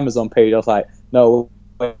glance at the Amazon page. I was like, no,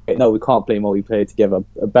 we can't play multiplayer together.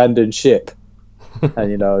 Abandon ship.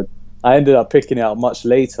 And I ended up picking it up much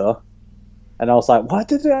later, and I was like, why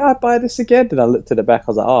did I buy this again? And I looked at the back, I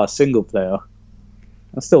was like, oh, single player.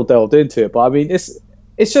 I still delved into it, but I mean, it's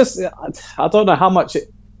just, I don't know how much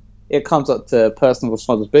it comes up to personal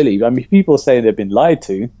responsibility. I mean, people say they've been lied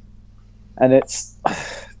to, and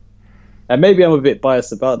and maybe I'm a bit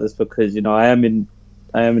biased about this because I am in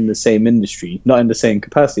the same industry, not in the same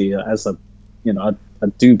capacity as I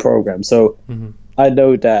do program. So I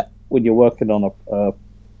know that when you're working on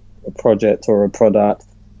a project or a product,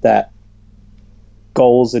 that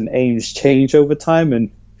goals and aims change over time,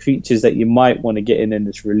 and features that you might want to get in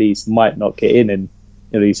this release might not get in, and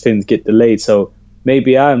these things get delayed. So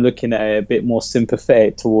maybe I'm looking at it a bit more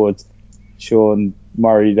sympathetic towards Sean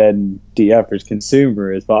Murray than the average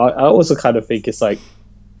consumer is. But I also kind of think it's like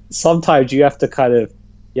sometimes you have to kind of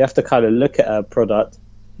look at a product,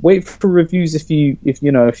 wait for reviews if you're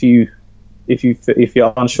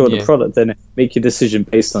unsure of the product, then make your decision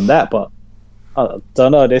based on that. But I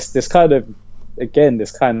don't know, this kind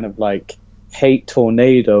of like hate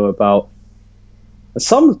tornado about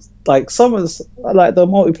some of like the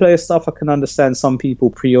multiplayer stuff. I can understand some people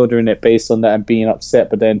pre-ordering it based on that and being upset,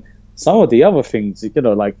 but then some of the other things,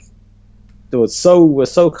 like they were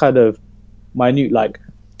so kind of minute, like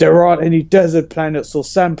there aren't any desert planets or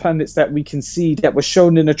sand planets that we can see that were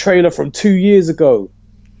shown in a trailer from 2 years ago.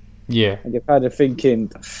 Yeah. And you're kind of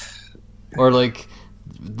thinking, or like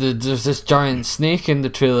there's this giant snake in the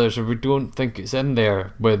trailers, or we don't think it's in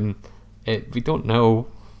there when we don't know,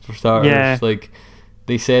 for starters. Yeah. Like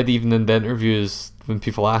they said even in the interviews when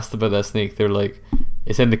people asked about that snake, they're like,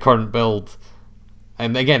 it's in the current build.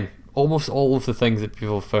 And again, almost all of the things that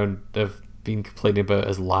people found have been complaining about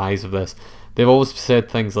as lies of this, they've always said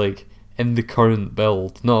things like in the current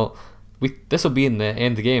build, not this will be in the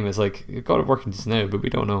end of the game. It's like you've got it working just now, but we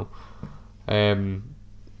don't know.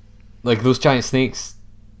 Like those giant snakes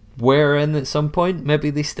were in at some point, maybe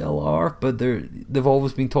they still are, but they've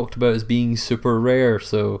always been talked about as being super rare,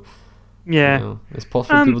 so yeah, it's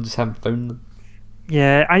possible people just haven't found them.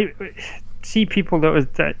 Yeah, I see people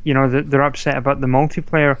that they're upset about the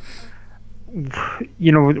multiplayer.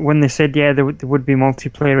 you know, when they said there would be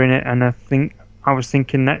multiplayer in it, and I was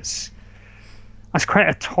thinking that's quite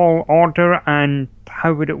a tall order, and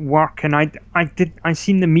how would it work? And I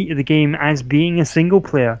seen the meat of the game as being a single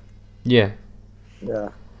player. Yeah. Yeah.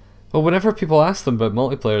 Well, whenever people asked them about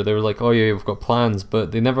multiplayer, they were like, "Oh yeah, we've got plans,"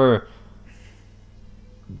 but they never.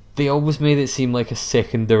 They always made it seem like a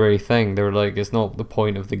secondary thing. They were like, "It's not the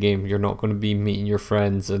point of the game. You're not going to be meeting your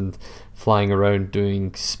friends and flying around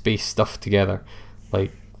doing space stuff together.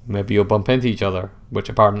 Like maybe you'll bump into each other, which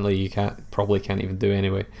apparently you probably can't even do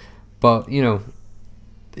anyway." But you know,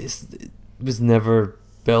 it was never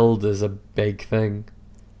billed as a big thing.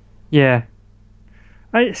 Yeah,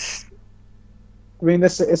 I mean,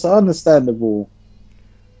 it's an understandable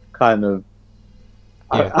kind of.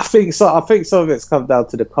 Yeah. I think so. I think some of it's come down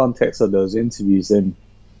to the context of those interviews, and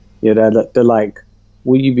you know, they're like,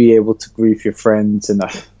 "Will you be able to grief your friends?" And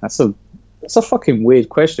that's a fucking weird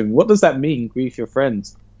question. What does that mean, grief your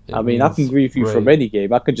friends? I mean, I can grief you from any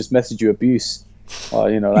game. I could just message you abuse,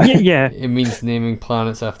 or you know, like, yeah. It means naming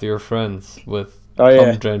planets after your friends with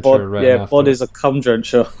Cumdrencher Cumdrencher right after. Bod is a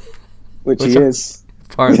Cumdrencher, which he is.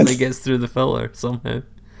 Apparently gets through the filter somehow.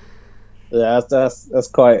 Yeah, that's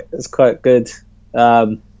quite good.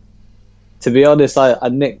 To be honest, I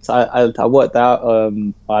worked out.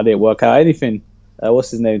 I didn't work out anything.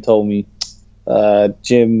 What's his name told me?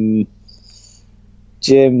 Jim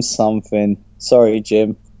something. Sorry,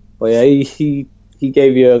 Jim. But yeah, he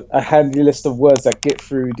gave you a handy list of words that get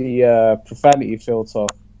through the profanity filter.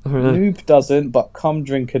 Really? Noob doesn't, but cum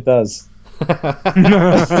drinker does.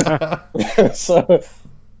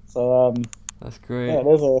 So that's great. yeah,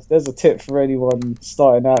 there's a tip for anyone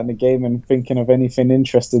starting out in the game and thinking of anything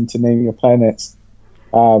interesting to name your planets.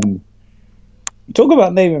 Talk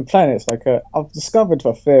about naming planets. Like I've discovered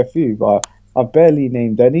a fair few, but I've barely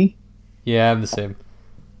named any. Yeah, I'm the same.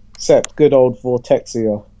 Except good old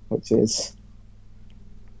Vortexia, which is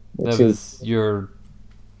your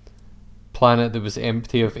planet that was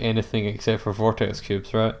empty of anything except for vortex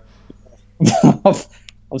cubes, right?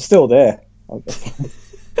 I'm still there. I'm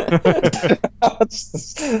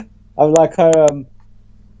like I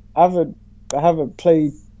haven't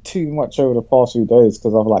played too much over the past few days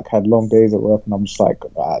because I've like had long days at work and I'm just like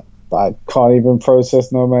I can't even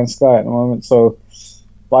process No Man's Sky at the moment. So,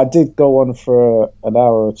 but I did go on for an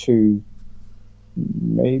hour or two.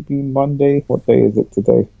 Maybe Monday. What day is it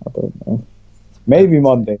today? I don't know. Maybe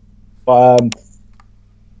Monday. But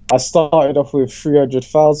I started off with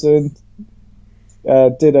 300,000.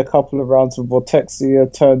 Did a couple of rounds of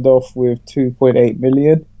Vortexia, turned off with 2.8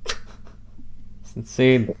 million. It's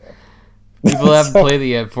insane. People haven't played it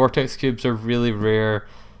yet. Vortex cubes are really rare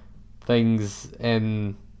things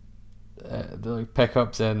in like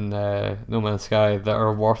pickups in No Man's Sky that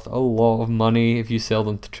are worth a lot of money if you sell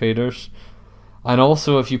them to traders. And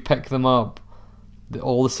also, if you pick them up,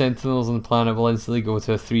 all the sentinels on the planet will instantly go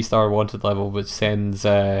to a 3-star wanted level, which sends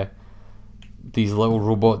these little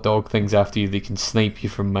robot dog things after you. They can snipe you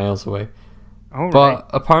from miles away. Oh, But right.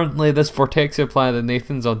 apparently this Vortexia planet that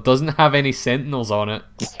Nathan's on doesn't have any sentinels on it.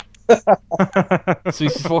 So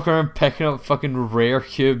he's just walking around picking up fucking rare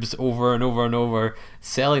cubes over and over and over,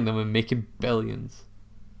 selling them and making billions.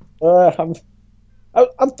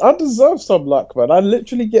 I deserve some luck, man. I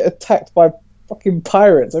literally get attacked by fucking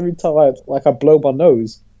pirates every time I blow my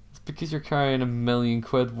nose. It's because you're carrying £1 million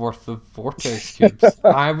worth of vortex cubes.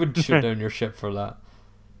 I would shoot down your ship for that.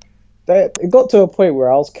 It got to a point where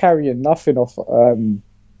I was carrying nothing off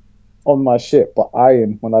on my ship but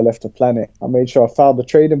iron when I left the planet. I made sure I found the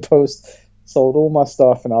trading post, sold all my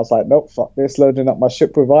stuff, and I was like, nope, fuck this, loading up my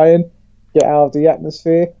ship with iron, get out of the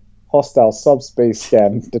atmosphere, hostile subspace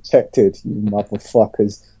scan detected, you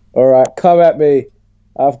motherfuckers. Alright, come at me.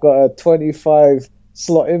 I've got a 25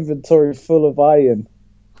 slot inventory full of iron.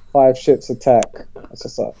 5 ships attack. It's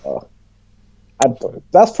just like, oh.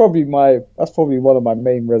 That's probably one of my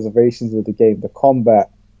main reservations with the game. The combat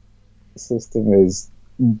system is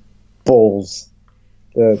balls,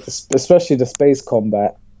 especially the space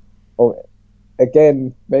combat.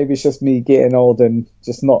 Again, maybe it's just me getting old and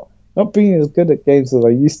just not being as good at games as I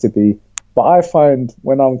used to be. But I find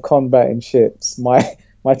when I'm combating ships, my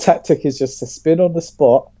tactic is just to spin on the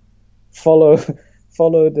spot, follow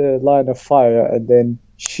the line of fire, and then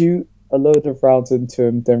shoot a load of rounds into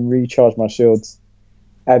him, then recharge my shields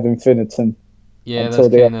ad infinitum. Yeah, that's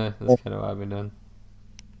kind of what I've been doing.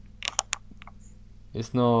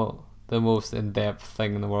 It's not the most in-depth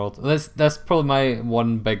thing in the world. That's probably my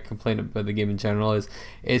one big complaint about the game in general is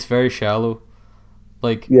it's very shallow.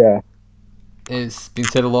 Like, yeah, it's been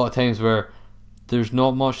said a lot of times where there's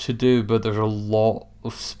not much to do, but there's a lot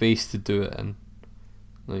of space to do it in.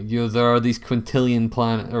 Like, there are these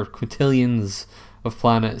quintillions of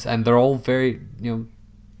planets, and they're all very,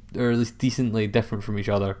 or at least decently different from each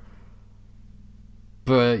other.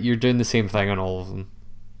 But you're doing the same thing on all of them.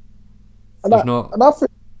 And I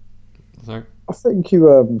think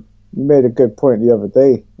you made a good point the other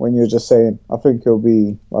day when you were just saying, I think it'll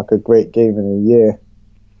be like a great game in a year.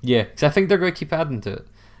 Yeah, because I think they're going to keep adding to it.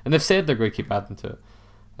 And they've said they're going to keep adding to it.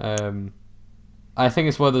 I think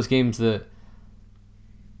it's one of those games that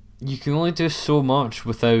you can only do so much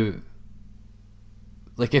without...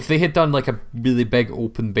 Like, if they had done like a really big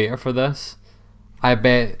open beta for this, I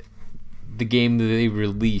bet the game that they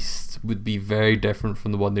released would be very different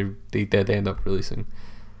from the one they did end up releasing.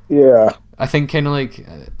 Yeah. I think kind of like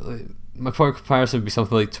my point of comparison would be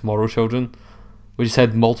something like Tomorrow Children, which has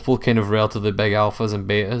had multiple kind of relatively big alphas and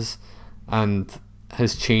betas, and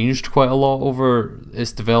has changed quite a lot over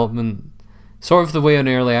its development, sort of the way an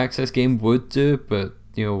early access game would do, but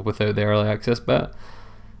without the early access bit.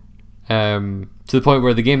 To the point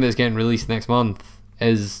where the game that's getting released next month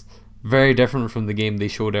is very different from the game they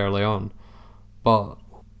showed early on, but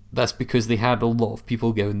that's because they had a lot of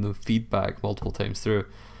people giving them feedback multiple times through.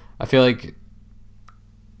 I feel like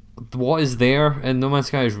what is there in No Man's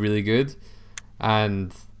Sky is really good,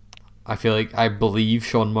 and I feel like I believe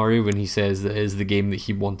Sean Murray when he says that it is the game that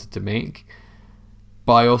he wanted to make,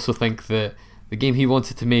 but I also think that the game he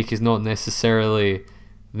wanted to make is not necessarily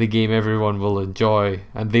the game everyone will enjoy,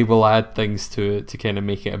 and they will add things to it to kind of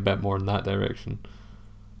make it a bit more in that direction.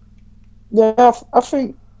 Yeah, I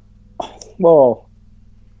think, well,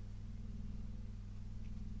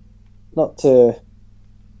 not to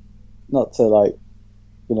like,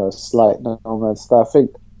 slight No Man's Sky.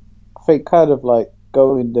 I think kind of like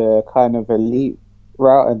going the kind of elite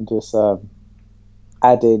route and just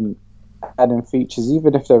adding features,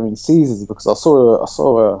 even if they're in seasons. Because I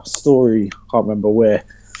saw a story, can't remember where,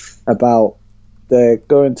 about they're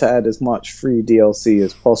going to add as much free DLC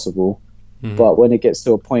as possible. Mm-hmm. But when it gets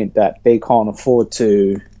to a point that they can't afford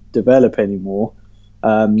to develop anymore,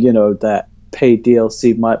 that paid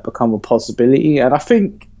DLC might become a possibility. And I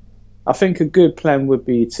think a good plan would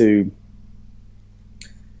be to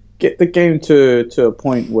get the game to a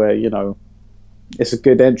point where, it's a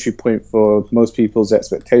good entry point for most people's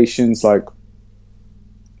expectations. Like,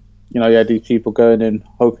 you had these people going in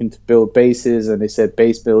hoping to build bases, and they said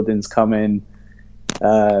base building's coming.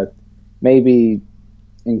 Maybe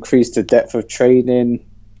increase the depth of trading,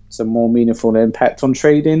 some more meaningful impact on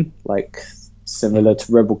trading, like similar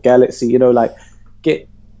to Rebel Galaxy. Like get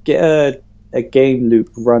a game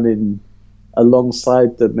loop running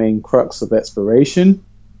alongside the main crux of exploration,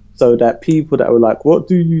 so that people that were like, what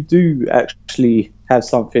do you do, actually have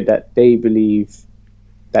something that they believe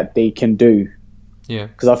that they can do. Yeah.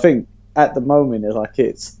 Because I think at the moment, I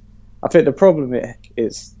think the problem it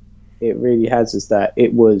really has is that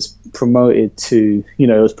it was promoted to, it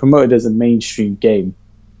was promoted as a mainstream game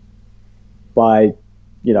by,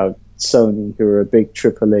 Sony, who are a big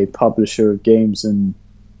AAA publisher of games, and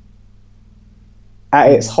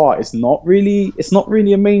at its heart, it's not really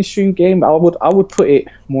a mainstream game. I would put it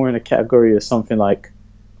more in a category of something like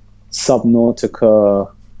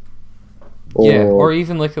Subnautica, or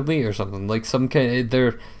even like Elite or something, like some kind.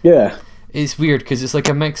 It's weird because it's like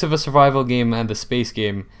a mix of a survival game and a space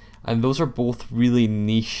game, and those are both really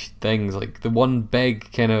niche things. Like the one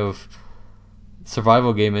big kind of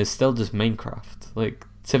survival game is still just Minecraft. Like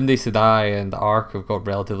 7 Days to Die and Ark have got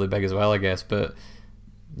relatively big as well, I guess, but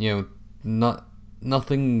not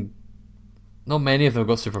many of them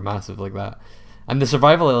got super massive like that. And the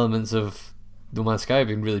survival elements of No Man's Sky have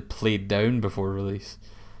been really played down before release.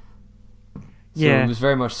 So it was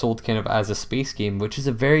very much sold kind of as a space game, which is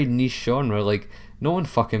a very niche genre. Like, no one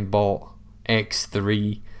fucking bought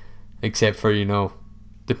X3 except for,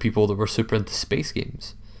 the people that were super into space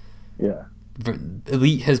games. Yeah.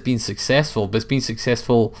 Elite has been successful, but it's been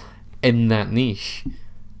successful in that niche.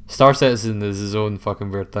 Star Citizen is his own fucking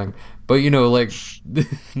weird thing. But, like,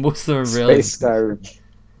 most of them are really... Space Skyrim.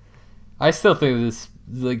 I still think this,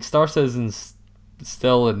 like, Star Citizen's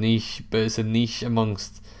still a niche, but it's a niche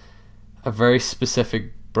amongst a very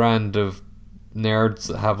specific brand of nerds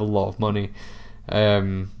that have a lot of money,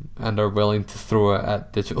 and are willing to throw it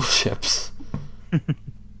at digital ships.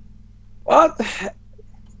 What?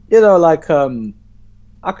 Like,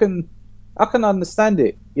 I can understand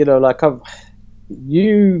it. Like,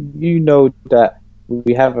 you know that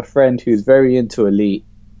we have a friend who's very into Elite,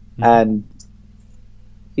 and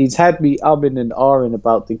he's had me umming and ahhing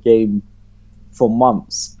about the game for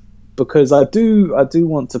months, because I do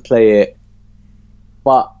want to play it,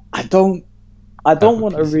 but I don't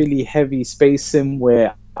want a really heavy space sim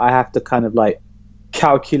where I have to kind of like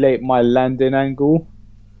calculate my landing angle.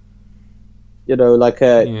 You know, like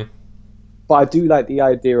a. Yeah. But I do like the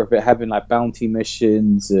idea of it having like bounty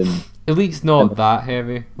missions and. Elite's not that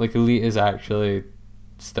heavy. Like Elite is actually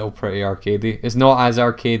still pretty arcadey. It's not as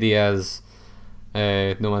arcadey as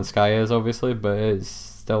No Man's Sky is, obviously, but it's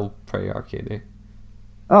still pretty arcadey.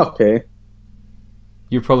 Okay.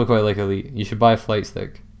 You're probably quite like Elite. You should buy a flight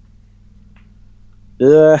stick.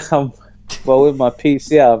 Yeah. Well, with my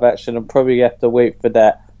PC out of action, I'm probably gonna have to wait for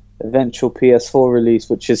that eventual PS4 release,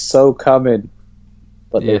 which is so coming,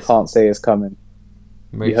 but they Yes. can't say it's coming.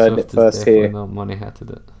 Microsoft heard it is first definitely here. not money-hatted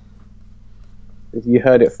it. If you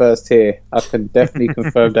heard it first here, I can definitely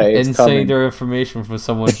confirm that it's Insider information from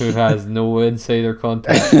someone who has no insider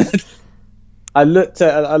contact. coming. I looked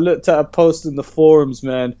at a post in the forums,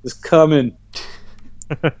 man. It's coming.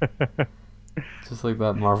 Just like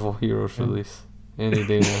that Marvel Heroes release. Any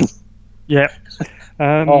day now. Yeah.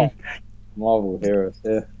 Oh, Marvel Heroes,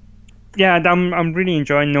 yeah. Yeah, I'm really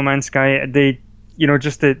enjoying No Man's Sky.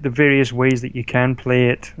 Just the various ways that you can play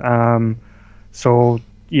it. So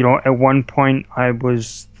at one point I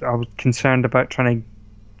was concerned about trying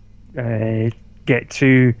to get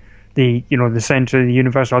to the center of the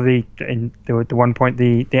universe, or the one point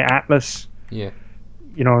the Atlas. Yeah.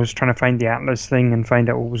 I was trying to find the Atlas thing and find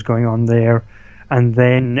out what was going on there, and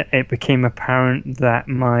then it became apparent that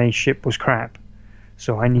my ship was crap.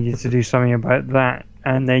 So I needed to do something about that.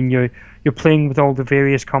 And then you're playing with all the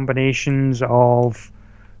various combinations of,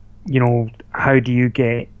 how do you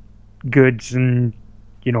get goods, and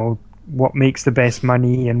what makes the best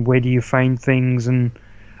money, and where do you find things, and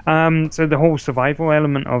so the whole survival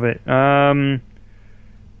element of it. And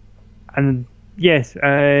yes,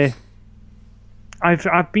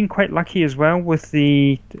 I've been quite lucky as well with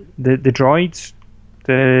the droids,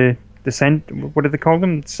 what do they call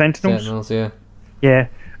them? Sentinels. Sentinels, yeah. Yeah.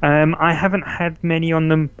 I haven't had many of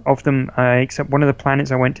them, except one of the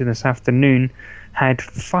planets I went to this afternoon had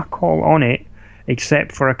fuck all on it,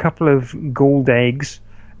 except for a couple of gold eggs,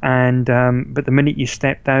 and but the minute you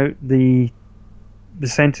stepped out, the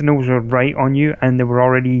Sentinels were right on you, and they were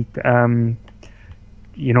already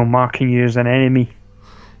marking you as an enemy.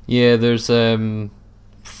 Yeah, there's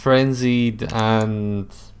Frenzied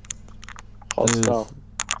and Hostile.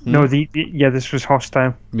 No, this was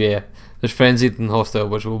Hostile. yeah, there's Frenzied and Hostile,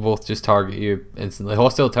 which will both just target you instantly.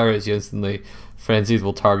 Hostile targets you instantly. Frenzied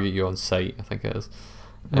will target you on sight, I think it is.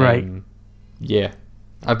 Right. Yeah,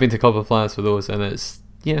 I've been to a couple of planets with those, and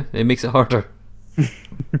it makes it harder.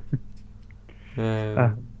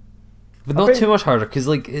 But not too much harder, because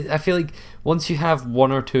I feel like once you have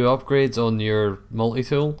one or two upgrades on your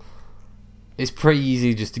multi-tool, it's pretty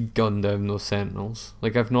easy just to gun down those Sentinels.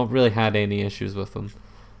 Like, I've not really had any issues with them.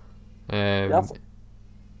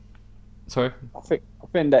 Sorry? I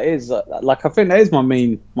think that is my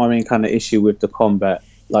main kind of issue with the combat,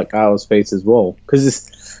 like outer space as well,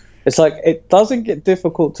 because it's like it doesn't get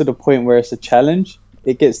difficult to the point where it's a challenge.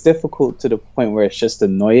 It gets difficult to the point where it's just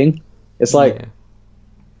annoying. It's like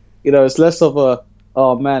it's less of a,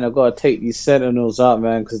 oh man, I've got to take these Sentinels out,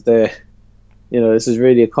 man, because they're this is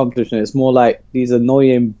really accomplishment. It's more like these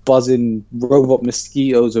annoying buzzing robot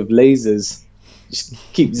mosquitoes with lasers just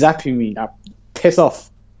keep zapping me. Now, piss off.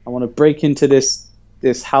 I want to break into this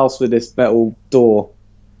house with this metal door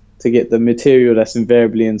to get the material that's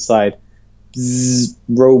invariably inside. Bzzz,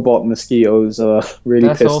 robot mosquitoes are really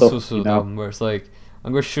That's pissed also off. so dumb, where it's like,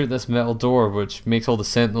 I'm going to shoot this metal door, which makes all the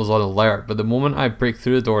Sentinels on alert, but the moment I break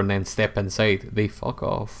through the door and then step inside, they fuck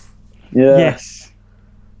off. Yeah. Yes.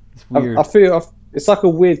 It's weird. I feel it's like a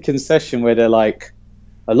weird concession where they're like,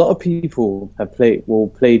 a lot of people will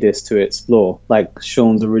play this to explore, like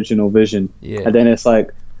Sean's original vision, Yeah. and then it's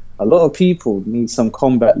like a lot of people need some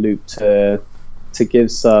combat loop to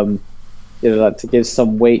give some, to give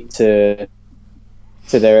some weight to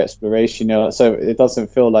their exploration, so it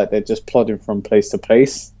doesn't feel like they're just plodding from place to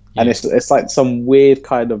place. And it's like some weird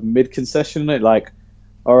kind of mid concession. Like,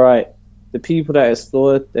 all right, the people that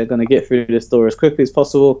explore, they're going to get through this door as quickly as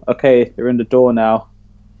possible. Okay, they're in the door now,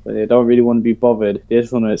 but they don't really want to be bothered. They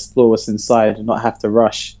just want to explore what's inside and not have to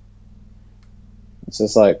rush. It's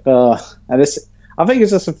just like, and I think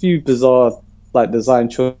it's just a few bizarre design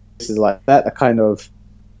choices like that kind of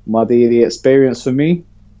muddy the experience for me.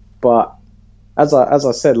 But as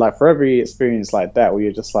I said, for every experience like that where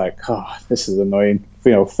you're just like, oh, this is annoying,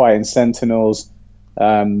 fighting Sentinels,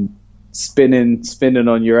 spinning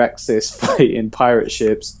on your axis, fighting pirate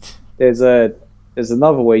ships. There's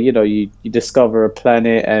another way, you discover a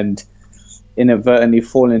planet and inadvertently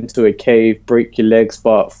fall into a cave, break your legs,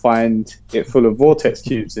 but find it full of vortex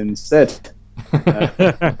cubes instead.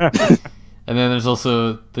 And then there's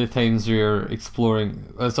also the times where you're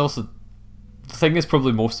exploring. It's also the thing that's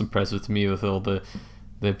probably most impressive to me with all the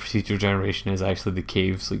procedural generation is actually the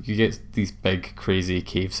caves. Like you get these big crazy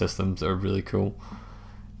cave systems that are really cool.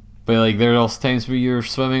 But like there are also times where you're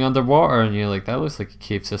swimming underwater and you're like, that looks like a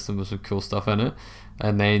cave system with some cool stuff in it,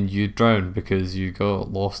 and then you drown because you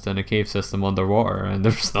got lost in a cave system underwater and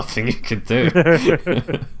there's nothing you can do.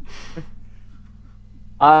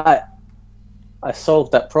 I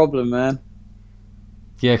solved that problem, man.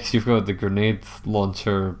 Yeah, because you've got the grenade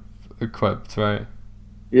launcher equipped, right?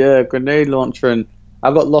 Yeah, grenade launcher, and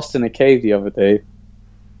I got lost in a cave the other day.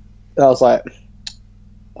 I was like,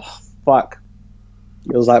 oh, fuck.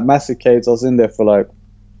 It was like massive caves. I was in there for like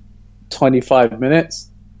 25 minutes.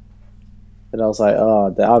 And I was like,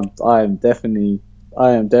 oh, I am definitely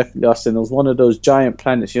lost. And it was one of those giant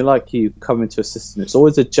planets. You like you come into a system. It's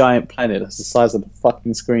always a giant planet that's the size of the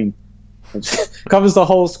fucking screen. It covers the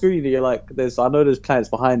whole screen. And you're like, I know there's planets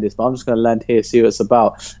behind this, but I'm just going to land here, see what it's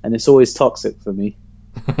about. And it's always toxic for me.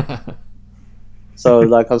 So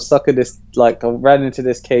like I'm stuck in this, like I ran into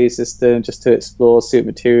this cave system just to explore, see what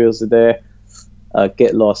materials are there.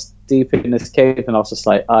 Get lost deep in this cave, and I was just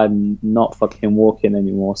like, I'm not fucking walking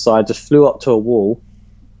anymore. So I just flew up to a wall.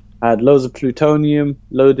 I had loads of plutonium,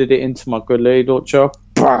 loaded it into my grenade launcher.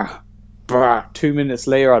 Bah, bah. 2 minutes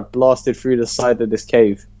later, I'd blasted through the side of this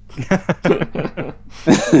cave. I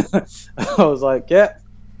was like, yeah,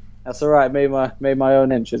 that's all right. Made my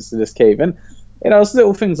own entrance to this cave, and you know, it's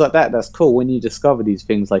little things like that. That's cool when you discover these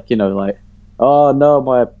things. Like, you know, like, oh no,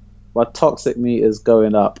 my toxic meter's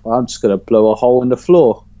going up. I'm just gonna blow a hole in the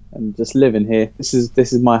floor and just live in here. This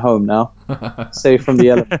is my home now, safe from the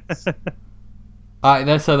elements.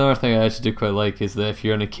 That's another thing I actually do quite like, is that if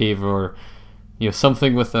you're in a cave or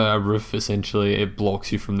something with a roof, essentially it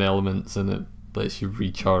blocks you from the elements and it lets you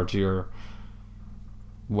recharge your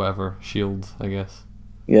whatever shield, I guess.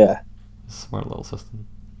 Yeah, Smart little system.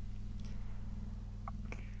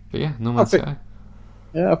 But yeah, No Man's Sky.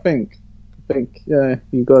 Yeah, I think yeah,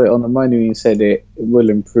 you got it on the money when you said it will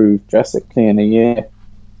improve drastically in a year.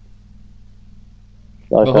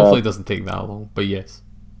 Like, well, hopefully it doesn't take that long, but yes.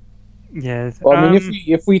 Yeah. Well, I mean,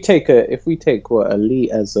 if we take what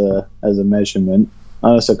Elite as a measurement, I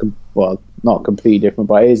know it's not completely different,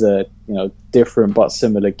 but it is a different but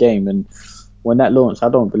similar game. And when that launched, I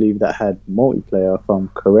don't believe that had multiplayer, if I'm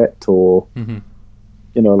correct, or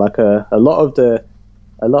like a lot of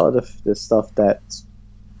the stuff that's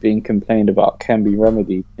being complained about can be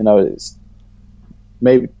remedied. It's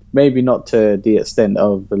maybe not to the extent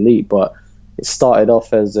of Elite, but it started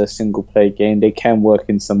off as a single player game. They can work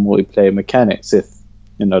in some multiplayer mechanics if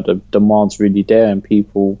the demand's really there and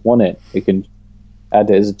people want it. They can add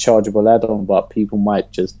it as a chargeable add-on, but people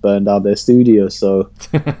might just burn down their studio. So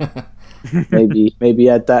maybe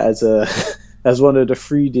add that as one of the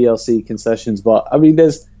free DLC concessions. But I mean,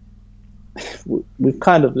 we've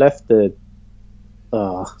kind of left the.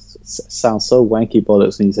 Sounds so wanky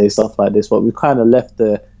bollocks when you say stuff like this, but we've kind of left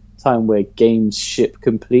the time where games ship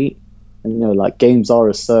complete, and like games are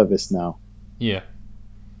a service now. Yeah.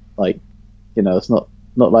 Like, it's not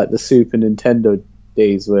like the Super Nintendo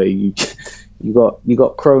days where you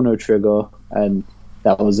got Chrono Trigger and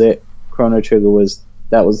that was it. Chrono Trigger was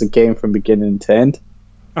the game from beginning to end.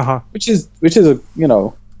 Which is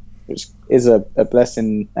a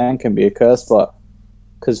blessing and can be a curse, but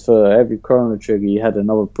because for every Chrono Trigger you had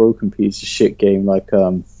another broken piece of shit game. Like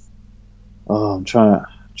I'm trying to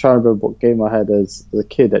remember what game I had as a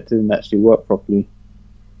kid that didn't actually work properly.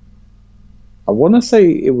 I want to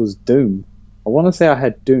say it was Doom. I want to say I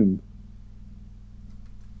had Doom,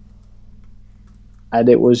 and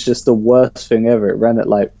it was just the worst thing ever. It ran at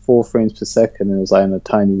like 4 frames per second, and it was like in a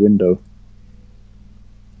tiny window.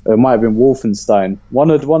 It might have been Wolfenstein,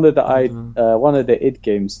 one of the id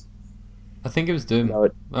games. I think it was Doom.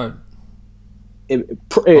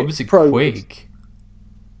 Obviously Quake.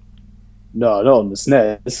 No, not on the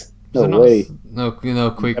SNES. No way. No,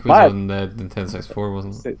 Quake was on the Nintendo 64,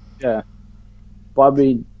 wasn't it? Yeah. But I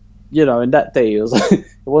mean, in that day, it was like, it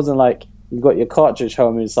wasn't like you got your cartridge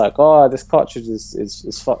home and it's like, oh, this cartridge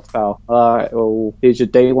is fucked now. Alright, well, here's your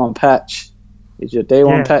day one patch. Here's your day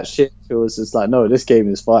one patch shit. It was just like, no, this game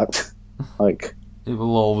is fucked. Like, it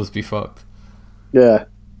will always be fucked. Yeah.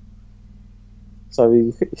 So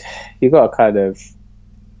you got to kind of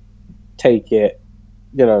take it,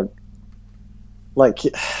 like,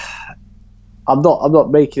 I'm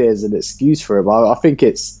not making it as an excuse for it, but I think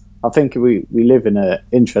we live in an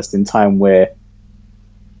interesting time where,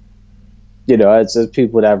 as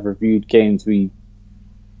people that have reviewed games, we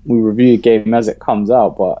review a game as it comes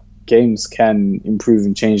out, but games can improve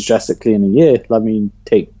and change drastically in a year. I mean,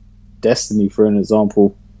 take Destiny, for an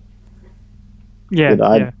example. Yeah, You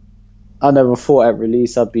know, yeah. I never thought at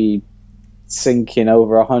release I'd be sinking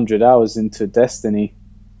over 100 hours into Destiny.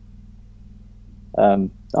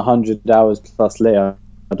 100 hours plus later,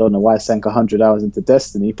 I don't know why I sank 100 hours into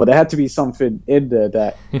Destiny, but there had to be something in there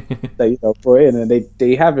that you know, put in, and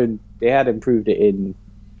they had improved it in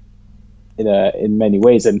many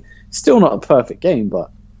ways, and still not a perfect game,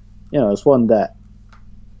 but you know, it's one that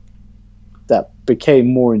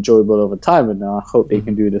became more enjoyable over time, and I hope they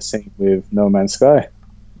can do the same with No Man's Sky.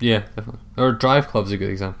 Yeah, definitely. Or Drive Club's a good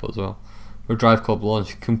example as well. Where Drive Club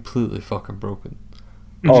launched completely fucking broken.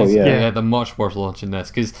 Oh yeah. They had a much worse launch than this,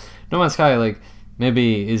 because No Man's Sky, like,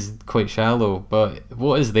 maybe is quite shallow, but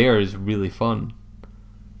what is there is really fun.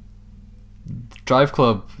 Drive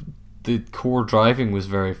Club, the core driving was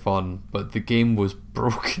very fun, but the game was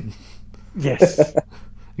broken. Yes.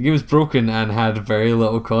 The game was broken and had very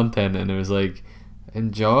little content, and it was like,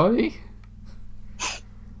 enjoy?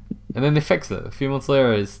 And then they fixed it. A few months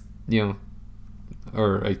later, it's, you know,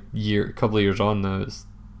 or a couple of years on now, it's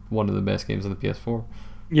one of the best games on the PS4.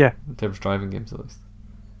 Yeah. In terms of driving games, at least.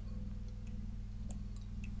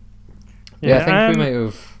 Yeah, I think we might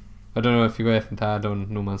have. I don't know if you got anything to add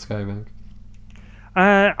on No Man's Sky, Meg.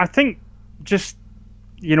 I think just,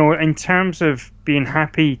 you know, in terms of being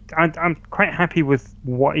happy, I'm quite happy with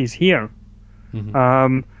what is here.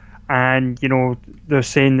 Mhm. And, you know, they're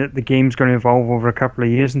saying that the game's going to evolve over a couple of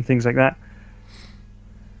years and things like that.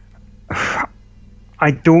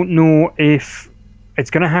 I don't know if it's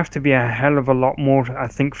going to have to be a hell of a lot more, I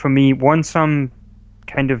think, for me. Once I'm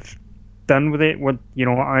kind of done with it, you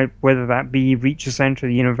know, whether that be reach the center of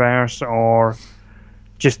the universe or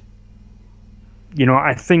just, you know,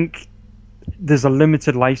 I think there's a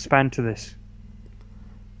limited lifespan to this.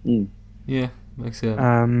 Yeah, makes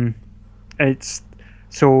sense. It's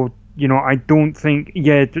so, you know, I don't think,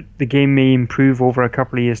 the game may improve over a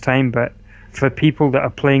couple of years' time, but for people that are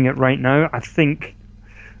playing it right now,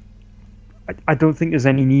 I don't think there's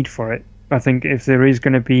any need for it. I think if there is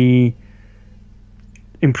going to be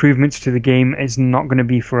improvements to the game, it's not going to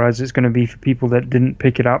be for us. It's going to be for people that didn't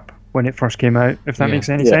pick it up when it first came out, if that Yeah. makes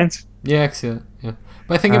any sense. Yeah, I can see that. Yeah,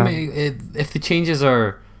 but I think if the changes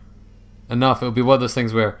are enough, it'll be one of those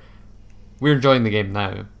things where we're enjoying the game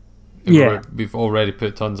now. We've already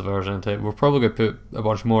put tons of hours into it. We're probably going to put a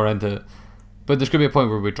bunch more into it, but there's going to be a point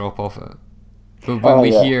where we drop off it. But when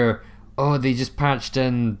we hear, oh, they just patched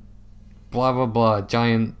in blah blah blah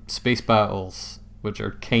giant space battles, which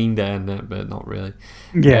are kinda in it but not really.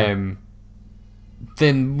 Yeah.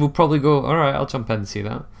 Then we'll probably go, alright, I'll jump in and see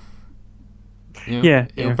that. You know,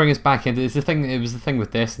 it'll bring us back into it was the thing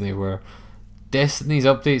with Destiny, where Destiny's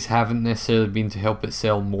updates haven't necessarily been to help it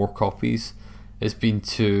sell more copies. It's been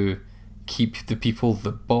to keep the people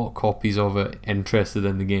that bought copies of it interested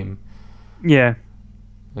in the game. Yeah.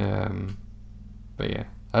 But yeah,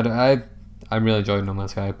 I'm really enjoying No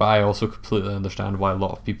Man's Sky, but I also completely understand why a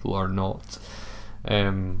lot of people are not,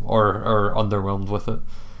 or underwhelmed with it,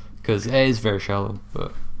 because it is very shallow.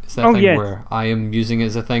 But it's that thing where I am using it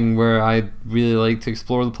as a thing where I really like to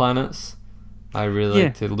explore the planets. I really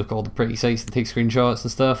like to look at all the pretty sights and take screenshots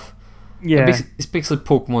and stuff. Yeah, it's basically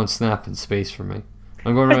Pokemon Snap in space for me.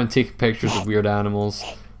 I'm going around taking pictures of weird animals,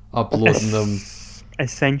 uploading them.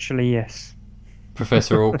 Essentially, yes.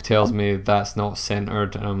 Professor Oak tells me that's not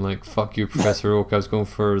centered, and I'm like, "Fuck you, Professor Oak." I was going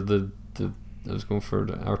for the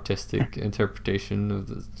artistic interpretation of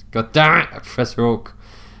the. God damn it, Professor Oak.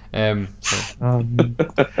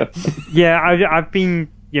 Yeah, I've been,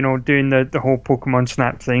 you know, doing the whole Pokemon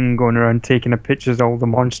Snap thing, going around taking pictures of all the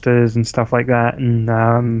monsters and stuff like that,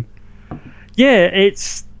 and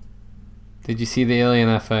it's. Did you see the alien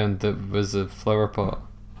I found that was a flower pot?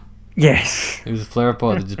 Yes. It was a flower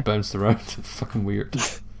pot that just bounced around. Fucking weird.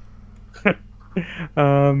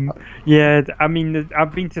 Yeah, I mean,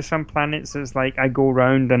 I've been to some planets that's like I go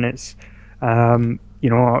around and it's, you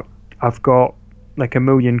know, I've got like 1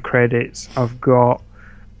 million credits. I've got,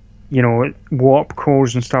 you know, warp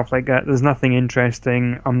cores and stuff like that. There's nothing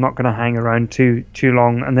interesting. I'm not going to hang around too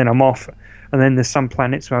long, and then I'm off. And then there's some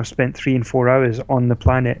planets where I've spent 3 and 4 hours on the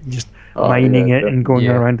planet just mining it and going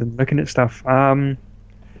around and looking at stuff.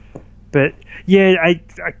 But yeah, I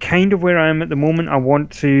kind of where I am at the moment. I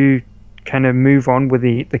want to kind of move on with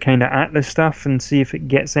the kind of Atlas stuff and see if it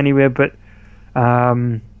gets anywhere. But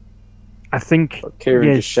I think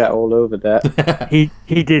Kieran just shat all over that. he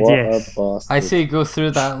did. What Yes, a bastard. I say go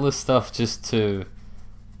through the Atlas stuff just to.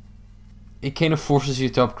 It kind of forces you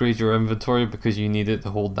to upgrade your inventory because you need it to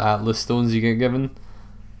hold the Atlas stones you get given.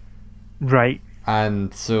 right.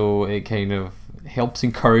 And so it kind of helps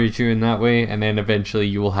encourage you in that way, and then eventually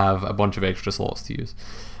you will have a bunch of extra slots to use.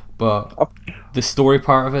 but the story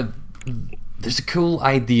part of it, there's a cool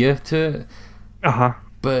idea to it,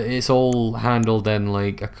 but it's all handled in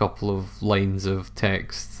like a couple of lines of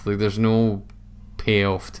text. Like there's no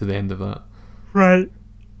payoff to the end of that. Right.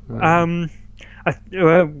 One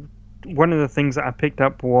of the things that I picked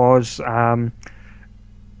up was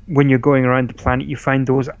when you're going around the planet, you find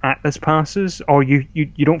those Atlas passes, or you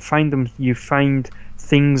don't find them. You find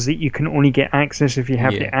things that you can only get access if you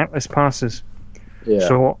have the Atlas passes. Yeah.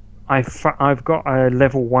 So I've got a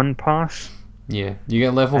level 1 pass. Yeah, you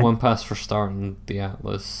get level 1 pass for starting the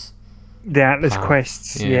Atlas. The Atlas path.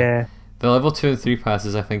 quests, yeah. The level 2 and 3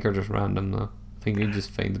 passes, I think, are just random though. I think you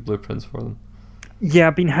just find the blueprints for them. Yeah,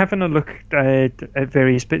 I've been having a look at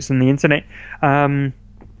various bits on the internet, and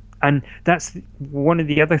that's one of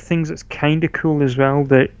the other things that's kind of cool as well.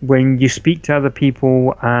 That when you speak to other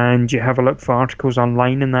people and you have a look for articles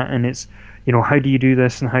online and that, and it's, you know, how do you do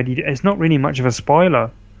this and how do you? It's not really much of a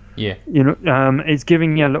spoiler. Yeah. You know, it's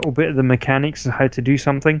giving you a little bit of the mechanics of how to do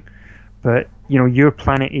something, but you know, your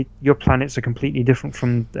planets are completely different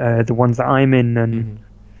from the ones that I'm in, and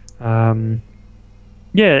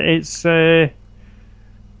yeah, it's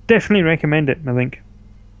definitely recommend it. I think.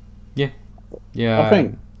 Yeah. I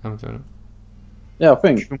think I'm doing it. Yeah, I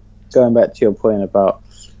think going back to your point about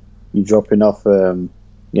you dropping off, you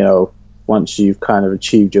know, once you've kind of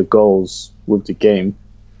achieved your goals with the game,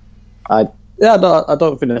 I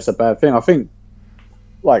don't think that's a bad thing. I think,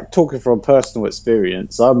 like, talking from personal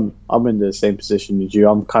experience, I'm in the same position as you.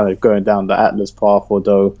 I'm kind of going down the Atlas path,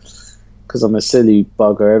 although because I'm a silly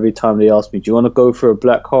bugger, every time they ask me, do you want to go through a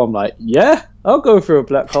black hole? I'm like, yeah, I'll go through a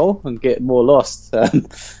black hole and get more lost.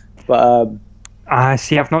 But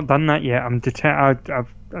see, I've not done that yet.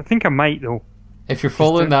 I think I might though. If you're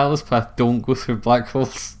following the Atlas path, don't go through black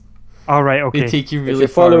holes. All right, okay. They take you if really you're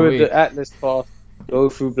far following away. the Atlas path, go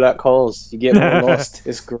through black holes. You get more lost.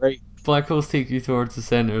 It's great. Black holes take you towards the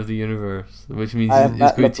center of the universe, which means I am it's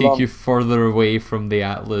Matt going to take LeBlanc. you further away from the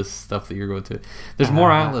Atlas stuff that you're going to. There's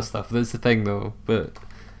more Atlas stuff. That's the thing, though. But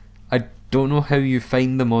I don't know how you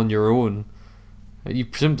find them on your own. You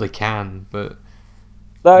presumably can, but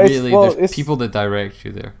No, really, there's people that direct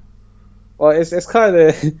you there. Well, it's kind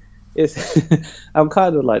of I'm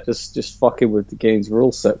kind of like just fucking with the game's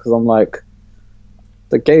rule set, because I'm like,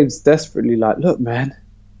 the game's desperately like, look, man,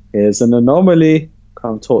 here's an anomaly.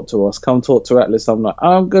 Come talk to us. Come talk to Atlas. I'm like,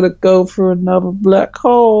 I'm gonna go through another black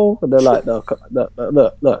hole, and they're like, no,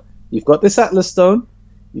 look. You've got this Atlas stone.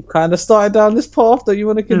 You've kind of started down this path. Don't you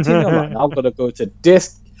want to continue? I'm like, no, I'm gonna go to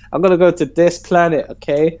this. I'm gonna go to this planet,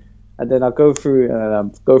 okay? And then I go through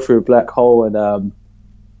a black hole, and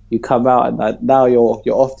you come out, and now you're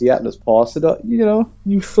off the Atlas path. So that, you know,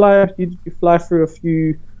 you fly through a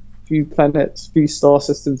few planets, few star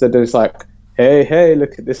systems, and there's like, hey,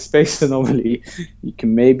 look at this space anomaly. You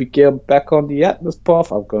can maybe get back on the Atlas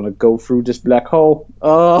path. I'm gonna go through this black hole.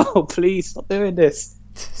 Oh, please stop doing this.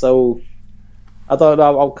 So I don't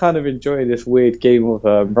know. I'm kind of enjoying this weird game of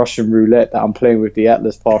Russian roulette that I'm playing with the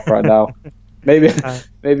Atlas path right now. Maybe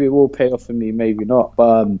it will pay off for me, maybe not.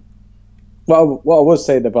 But what I was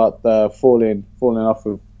saying about falling off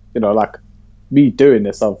of, you know, like me doing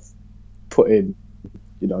this, I've put in,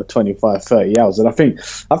 you know, 25, 30 hours, and I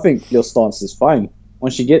think your stance is fine.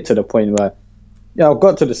 Once you get to the point where, yeah, I've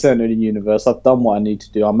got to the center of the universe, I've done what I need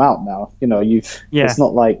to do, I'm out now. You know, it's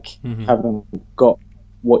not like haven't got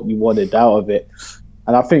what you wanted out of it.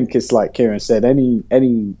 And I think it's like Kieran said,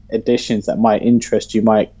 any additions that might interest you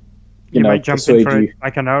might, you know, might jump in for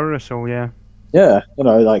like an hour or so, yeah. Yeah, you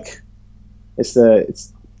know, like it's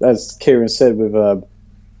as Kieran said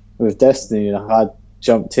with Destiny, you know, I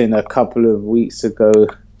jumped in a couple of weeks ago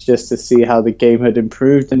just to see how the game had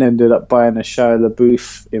improved, and ended up buying a Shia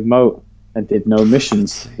LaBeouf emote and did no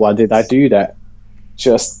missions. Why did I do that?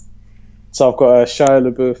 So I've got a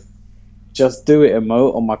Shia LaBeouf just do it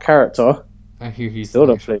emote on my character. I hear he's still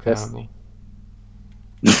the don't play cannibal.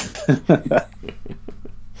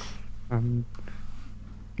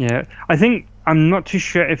 Yeah, I think, I'm not too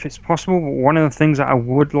sure if it's possible, but one of the things that I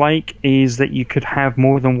would like is that you could have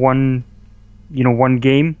more than one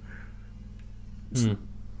game.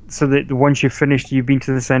 So that once you've finished, you've been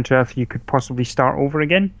to the center Earth, you could possibly start over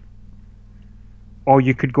again. Or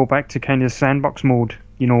you could go back to kind of sandbox mode,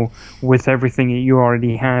 you know, with everything that you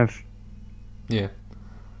already have. Yeah.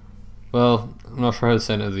 Well, I'm not sure how the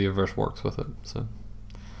center of the universe works with it, so.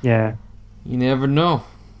 Yeah. You never know.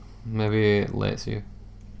 Maybe it lets you.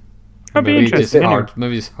 That'd be interesting.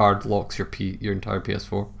 Maybe just hard locks your entire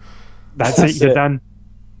PS4. That's it. You're done.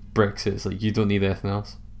 Brexit. It's like, you don't need anything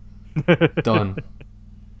else. Done.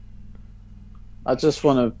 I just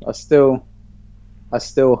want to. I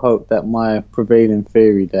still hope that my prevailing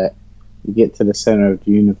theory that you get to the center of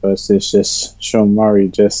the universe is just Sean Murray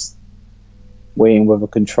just waiting with a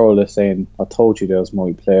controller saying, "I told you there was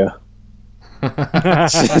multiplayer."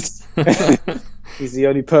 He's the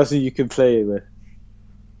only person you can play it with.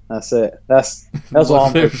 That's it. That's what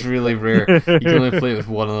I'm It's hoping. really rare. You can only play it with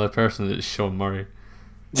one other person. It's Sean Murray.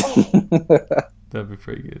 That'd be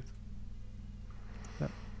pretty good.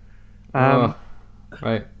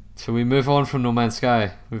 Right. Shall we move on from No Man's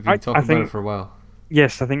Sky? We've been talking about it for a while.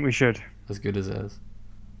 Yes, I think we should. As good as it is.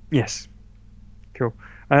 Yes. Cool.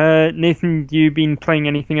 Nathan, you been playing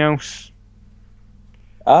anything else?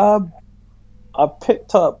 I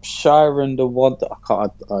picked up Shiren the Wonder.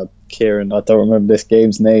 Kieran, I don't remember this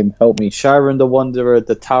game's name. Help me. Shiren the Wanderer,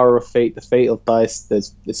 The Tower of Fate, The Fate of Dice.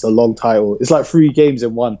 It's a long title. It's like 3 games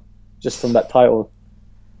in one, just from that title.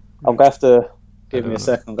 I'm gonna have to give me a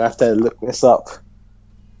second. I'm gonna have to look this up.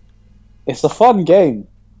 It's a fun game.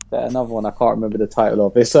 Another one I can't remember the title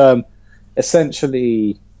of. It's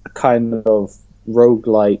essentially a kind of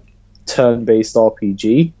roguelike turn-based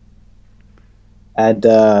RPG, and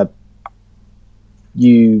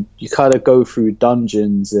you kind of go through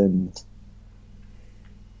dungeons, and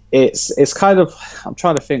it's kind of, I'm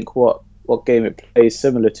trying to think what game it plays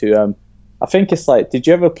similar to. I think it's like, did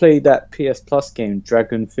you ever play that PS Plus game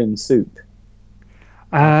Dragon Fin Soup?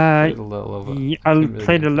 I played a little of it. I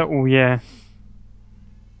played a little, yeah.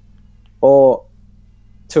 Or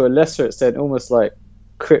to a lesser extent, almost like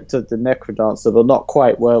Crypt of the Necrodancer, but not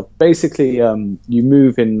quite. Well, basically, you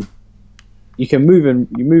move in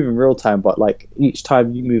real time, but like each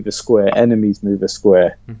time you move a square, enemies move a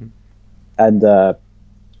square, and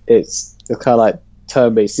it's kind of like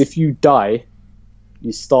turn-based. If you die,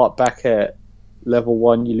 you start back at level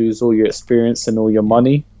 1. You lose all your experience and all your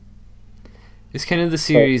money. It's kind of the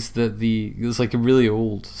series it's like a really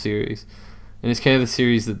old series, and it's kind of the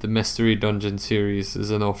series that the Mystery Dungeon series is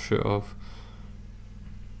an offshoot of.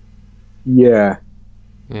 Yeah.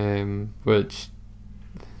 Which,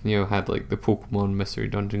 had like the Pokemon Mystery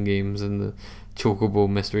Dungeon games and the Chocobo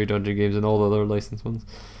Mystery Dungeon games and all the other licensed ones.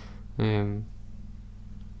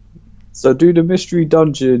 So do the Mystery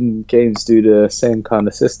Dungeon games do the same kind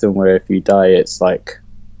of system where if you die, it's like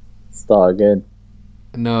start again?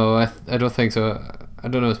 No, I don't think so. I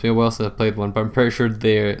don't know. It's been a while since I played one, but I'm pretty sure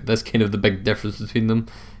that's kind of the big difference between them.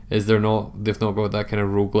 Is they've not got that kind of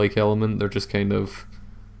roguelike element. They're just kind of,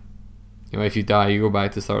 if you die, you go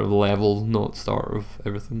back to start of the level, not start of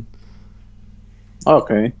everything.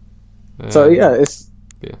 Okay. So yeah,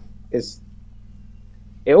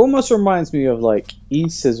 it almost reminds me of like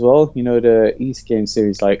East as well. The East game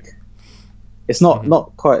series. Like, it's not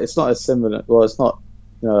it's not as similar. Well, it's not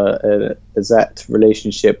an exact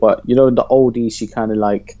relationship, but in the old East, you kind of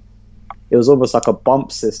like, it was almost like a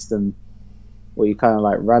bump system where you kind of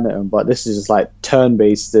like ran at them. But this is just like turn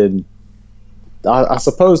based, and I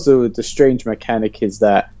suppose the strange mechanic is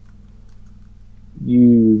that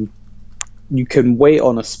you can wait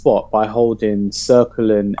on a spot by holding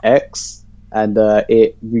circle and X, and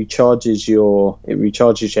it recharges your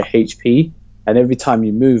HP, and every time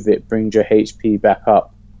you move, it brings your HP back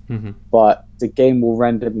up. But the game will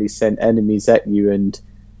randomly send enemies at you, and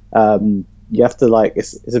you have to like,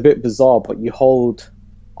 it's a bit bizarre, but you hold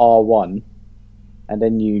R1, and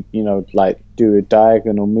then you like do a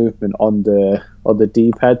diagonal movement on the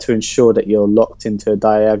D-pad to ensure that you're locked into a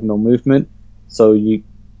diagonal movement. So you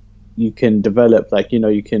can develop, like,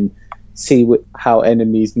 you can see how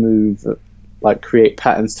enemies move, like create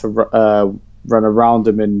patterns to run around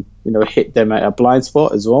them and hit them at a blind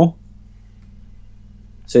spot as well.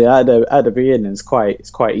 So yeah, at the beginning, it's quite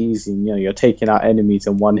easy. You're taking out enemies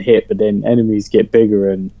in one hit, but then enemies get bigger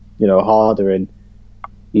and harder, and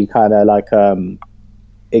you kind of like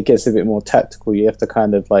it gets a bit more tactical. You have to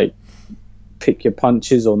kind of like pick your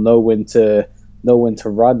punches, or know when to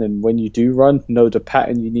run, and when you do run, know the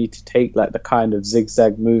pattern you need to take, like the kind of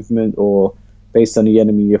zigzag movement, or based on the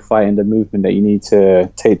enemy you're fighting, the movement that you need to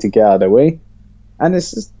take to get out of their way. And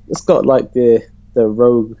it's got like the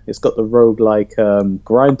rogue like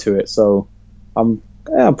grind to it. So I'm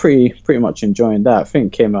pretty much enjoying that. I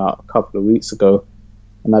think it came out a couple of weeks ago,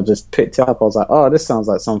 and I just picked it up. I was like, oh, this sounds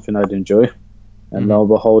like something I'd enjoy, and lo and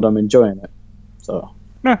behold, I'm enjoying it. So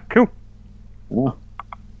cool. Yeah.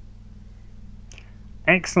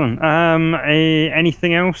 Excellent.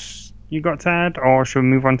 Anything else you got to add, or should we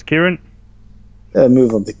move on to Kieran? Yeah,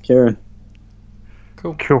 move on to Kieran.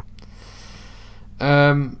 Cool.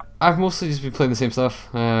 I've mostly just been playing the same stuff.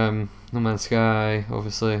 No Man's Sky,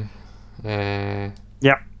 obviously. Yeah.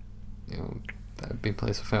 I've been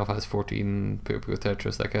playing some Final Fantasy 14, Puyo Puyo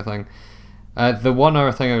Tetris, that kind of thing. The one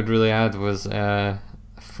other thing I would really add was a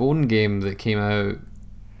phone game that came out.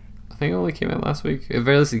 I think it only came out last week. At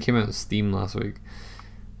very least, it came out on Steam last week,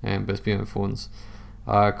 but it's been on phones.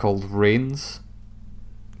 Called Reigns,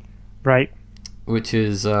 Right. which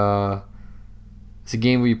is it's a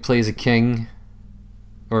game where you play as a king,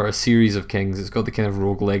 or a series of kings. It's got the kind of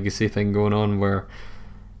rogue legacy thing going on where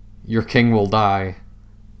your king will die,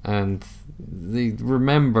 and they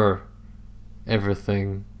remember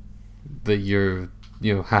everything that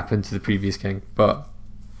happened to the previous king, but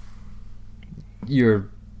you're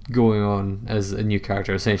going on as a new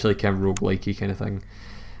character, essentially kind of roguelike-y kind of thing.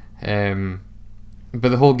 But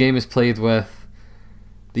the whole game is played with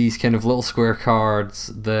these kind of little square cards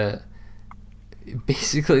that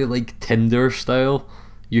basically like Tinder style.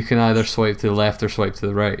 You can either swipe to the left or swipe to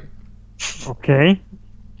the right. Okay.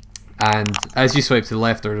 And as you swipe to the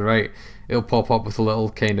left or the right, it'll pop up with a little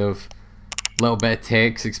bit of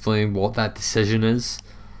text explaining what that decision is.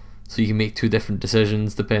 So you can make two different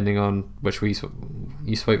decisions depending on which way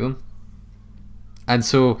you swipe them. And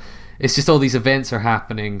so it's just all these events are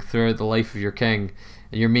happening throughout the life of your king,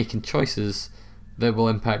 and you're making choices that will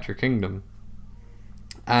impact your kingdom.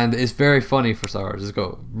 And it's very funny for starters. It's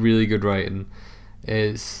got really good writing.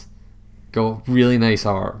 It's got really nice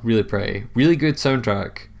art, really pretty, really good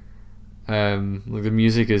soundtrack. Like the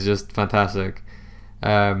music is just fantastic.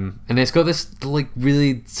 And it's got this like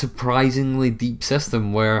really surprisingly deep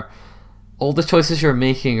system where all the choices you're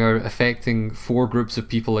making are affecting 4 groups of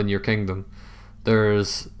people in your kingdom.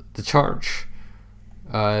 There's the church,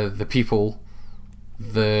 the people,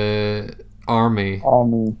 the army,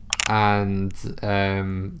 and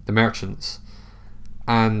the merchants.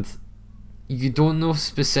 And you don't know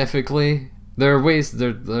specifically. There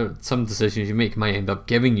are some decisions you make might end up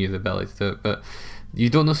giving you the ability to do it, but you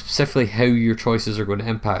don't know specifically how your choices are going to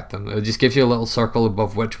impact them. It just gives you a little circle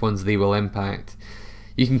above which ones they will impact.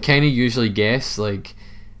 You can kind of usually guess, like,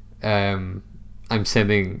 I'm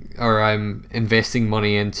investing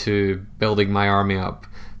money into building my army up.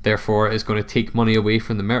 Therefore, it's going to take money away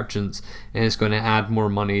from the merchants, and it's going to add more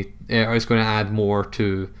money, or it's going to add more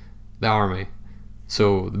to the army.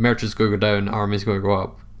 So the merchants going to go down, army's going to go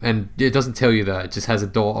up. And it doesn't tell you that. It just has a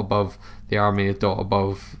dot above the army, a dot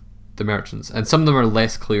above the merchants. And some of them are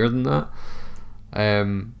less clear than that.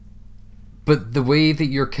 But the way that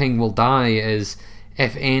your king will die is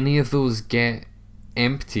if any of those get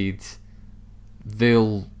emptied,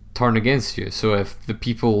 they'll turn against you. So if the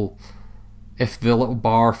little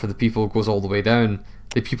bar for the people goes all the way down,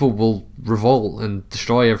 the people will revolt and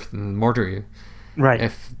destroy everything and murder you. Right.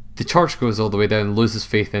 If the church goes all the way down and loses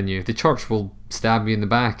faith in you, the church will stab you in the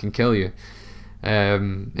back and kill you.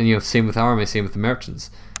 And same with the army, same with the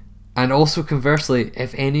merchants. And also conversely,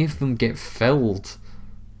 if any of them get filled,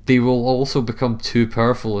 they will also become too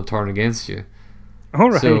powerful and turn against you.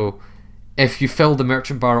 Alright. So if you fill the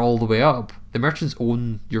merchant bar all the way up, the merchants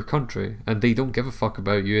own your country and they don't give a fuck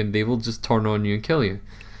about you, and they will just turn on you and kill you.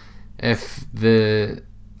 If the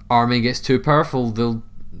army gets too powerful, they'll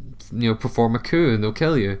perform a coup and they'll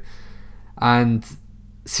kill you. And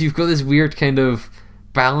so you've got this weird kind of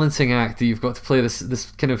balancing act that you've got to play,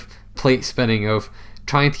 this kind of plate spinning of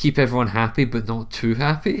trying to keep everyone happy but not too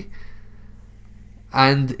happy.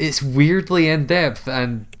 And it's weirdly in depth,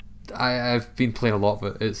 and I've been playing a lot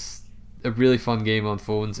of it. It's a really fun game on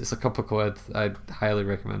phones. It's a couple of quid. I'd highly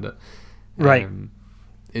recommend it. Right.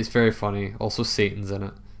 It's very funny. Also, Satan's in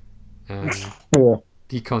it. Yeah.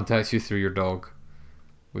 He contacts you through your dog,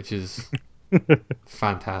 which is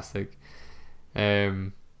fantastic.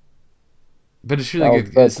 But it's really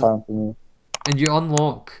good. Bedtime for me. And you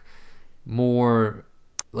unlock more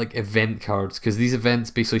like event cards, because these events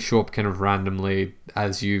basically show up kind of randomly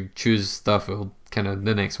as you choose stuff. It'll kind of,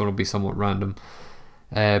 the next one will be somewhat random,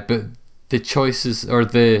 but the choices, or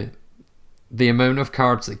the amount of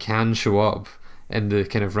cards that can show up in the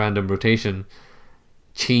kind of random rotation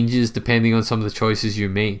changes depending on some of the choices you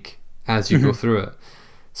make as you go through it.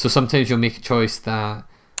 So sometimes you'll make a choice that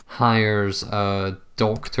hires a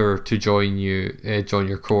doctor to join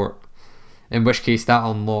your court, in which case that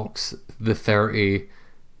unlocks the 30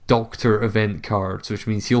 doctor event cards, which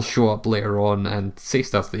means he'll show up later on and say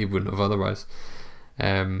stuff that he wouldn't have otherwise.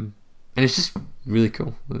 And it's just really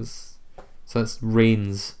cool. So that's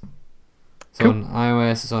Reigns. It's Cool. on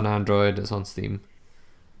iOS, it's on Android, it's on Steam.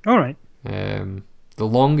 Alright. The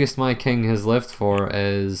longest my king has lived for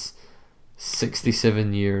is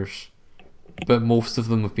 67 years, but most of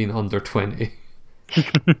them have been under 20.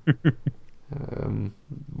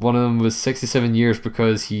 One of them was 67 years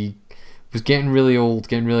because he was getting really old,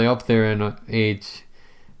 getting really up there in age,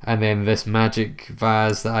 and then this magic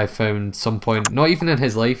vase that I found some point, not even in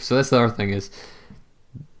his life. So that's the other thing is,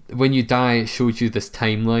 when you die, it shows you this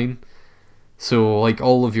timeline. So like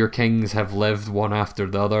all of your kings have lived one after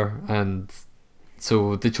the other, and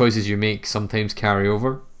so the choices you make sometimes carry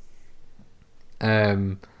over.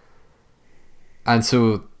 And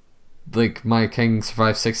so like my king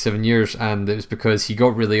survived 6-7 years, and it was because he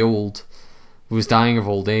got really old, was dying of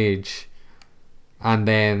old age, and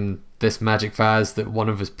then this magic vase that one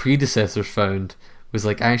of his predecessors found was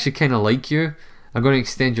like, I actually kind of like you, I'm going to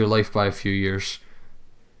extend your life by a few years.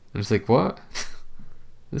 And it's like, what?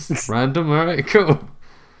 This is random. Alright, cool.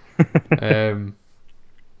 But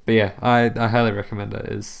yeah, I highly recommend it.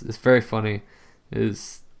 It's very funny.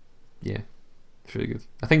 It's really good.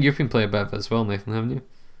 I think you've been playing a bit of it as well, Nathan, haven't you?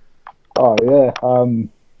 Oh yeah.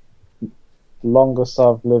 Longest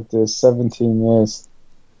I've lived is 17 years.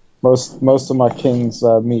 Most of my kings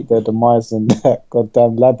meet their demise in that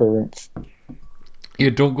goddamn labyrinth.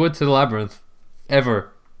 You don't go into the labyrinth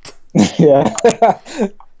ever. Yeah.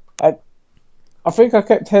 I think I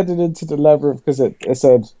kept heading into the labyrinth because it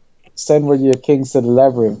said send one of your kings to the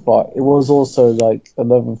labyrinth, but it was also like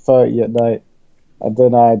 11:30 at night, and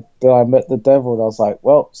then I met the devil, and I was like,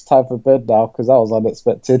 well, it's time for bed now because that was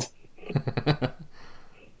unexpected.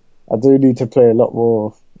 I do need to play a lot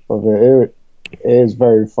more of it. It is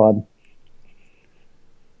very fun.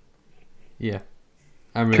 Yeah,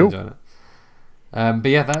 I'm really Cool. enjoying it. But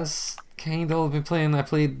yeah, that's kind of all I've been playing. I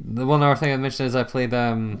played the one other thing I mentioned is I played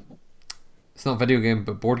it's not video game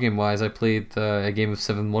but board game wise. I played a game of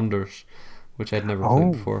Seven Wonders, which I'd never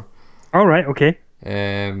played before. All right, okay.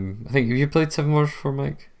 I think have you played Seven Wonders before,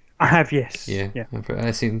 Mike? I have, yes. Yeah. Yeah.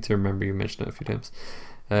 I seem to remember you mentioned it a few times.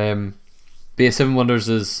 But yeah, Seven Wonders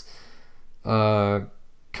is a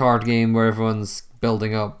card game where everyone's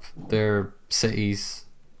building up their cities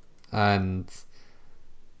and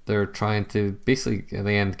they're trying to basically at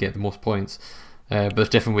the end get the most points. But there's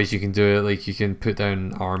different ways you can do it. Like you can put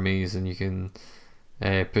down armies and you can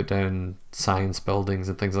put down science buildings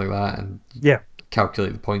and things like that, and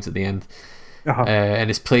calculate the points at the end. And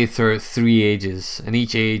it's played through 3 ages, and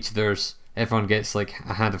each age everyone gets like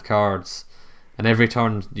a hand of cards, and every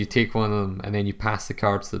turn you take one of them and then you pass the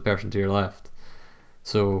cards to the person to your left.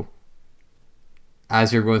 So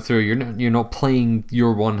as you're going through, you're not playing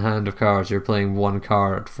your one hand of cards, you're playing one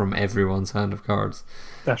card from everyone's hand of cards.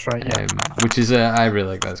 That's right, yeah. Which is I really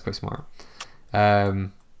like that. It's quite smart.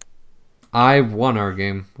 I won our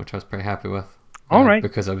game, which I was pretty happy with. All right.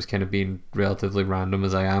 Because I was kind of being relatively random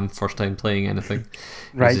as I am first time playing anything.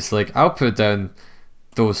 Right. It's just like, I'll put down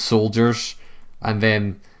those soldiers, and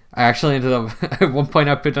then I actually ended up at one point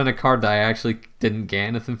I put down a card that I actually didn't get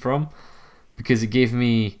anything from, because it gave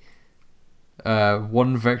me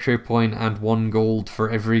 1 victory point and 1 gold for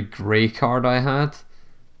every grey card I had,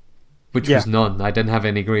 which was none. I didn't have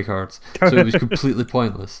any grey cards, so it was completely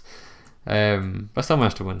pointless. But I still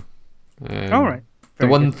managed to win. All right. The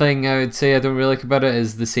one thing I would say I don't really like about it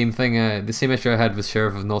is the same thing, the same issue I had with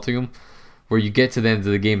Sheriff of Nottingham, where you get to the end of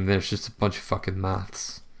the game and there's just a bunch of fucking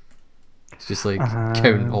maths. It's just like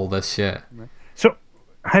count all this shit. So,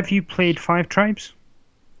 have you played Five Tribes?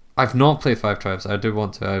 I've not played Five Tribes. I do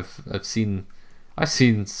want to. I've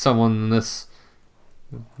seen someone in this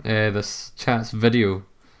chat's video.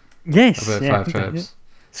 Yes, about Five Tribes.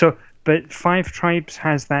 So, but Five Tribes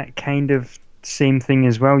has that kind of same thing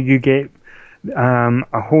as well. You get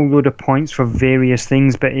a whole load of points for various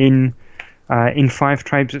things, but in Five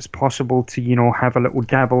Tribes it's possible to have a little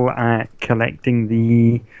dabble at collecting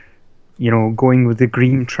the going with the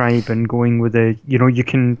green tribe and going with the you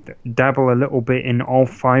can dabble a little bit in all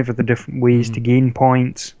 5 of the different ways to gain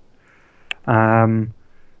points. I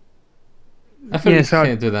think you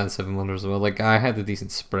can't do that in Seven Wonders as well. Like I had a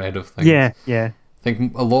decent spread of things. Yeah. I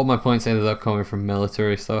think a lot of my points ended up coming from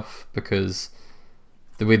military stuff, because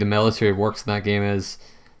the way the military works in that game is,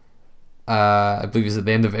 I believe it's at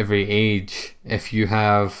the end of every age, if you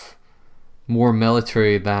have more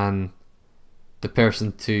military than the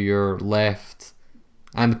person to your left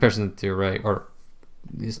and the person to your right, or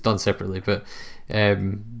it's done separately, but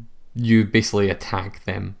you basically attack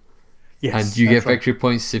them. Yes, and you get victory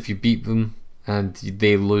points if you beat them, and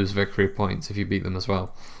they lose victory points if you beat them as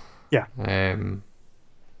well. Yeah.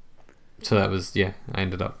 So that was, I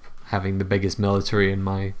ended up having the biggest military in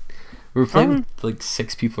my... We were playing with like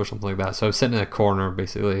 6 people or something like that, so I was sitting in a corner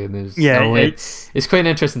basically, and it's quite an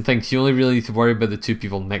interesting thing, because you only really need to worry about the 2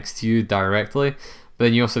 people next to you directly, but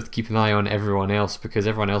then you also have to keep an eye on everyone else, because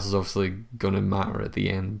everyone else is obviously going to matter at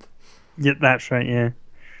the end. Yeah, that's right, yeah.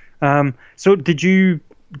 So did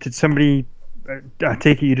somebody, I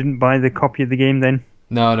take it you didn't buy the copy of the game then?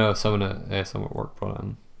 No, someone at work brought it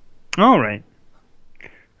in. All right.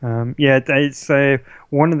 Yeah, it's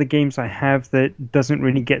one of the games I have that doesn't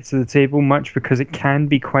really get to the table much because it can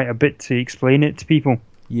be quite a bit to explain it to people.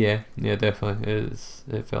 Yeah, definitely.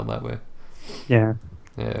 It felt that way. Yeah.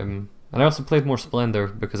 And I also played more Splendor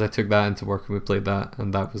because I took that into work and we played that,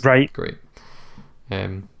 and that was Right. great.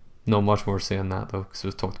 Not much more to say on that though, because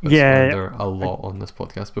we've talked about Yeah. Splendor a lot on this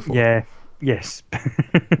podcast before. Yeah. Yes.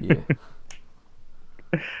 Yeah.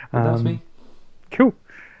 Well, that's me. Cool.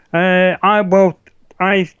 I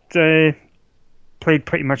played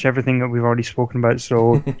pretty much everything that we've already spoken about.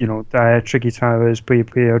 So Tricky Towers, Puyo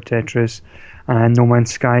Puyo, Tetris, and No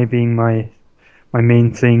Man's Sky being my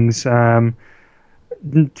main things. Still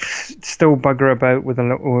bugger about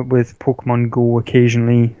with Pokemon Go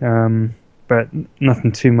occasionally, but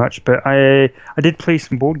nothing too much. But I did play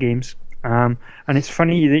some board games. And it's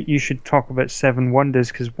funny that you should talk about Seven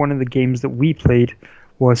Wonders because one of the games that we played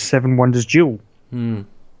was Seven Wonders Duel.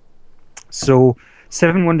 So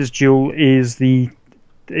Seven Wonders Duel is the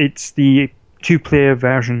 2-player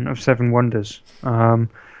version of Seven Wonders,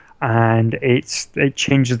 and it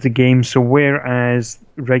changes the game. So whereas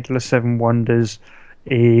regular Seven Wonders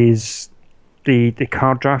is the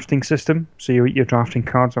card drafting system, so you're drafting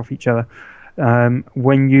cards off each other.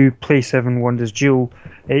 When you play Seven Wonders Duel,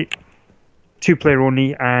 2-player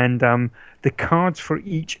only, and the cards for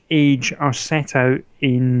each age are set out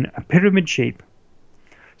in a pyramid shape.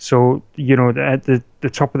 So, at the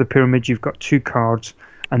top of the pyramid, you've got 2 cards,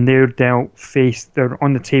 and they're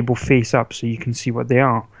on the table face up, so you can see what they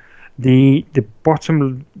are. The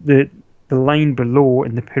bottom, the line below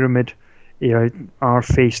in the pyramid, are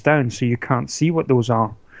face down, so you can't see what those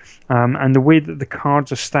are. And the way that the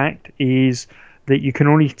cards are stacked is that you can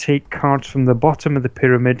only take cards from the bottom of the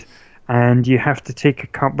pyramid, and you have to take a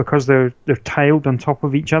card because they're tiled on top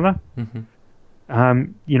of each other.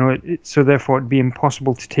 So therefore it'd be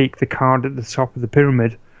impossible to take the card at the top of the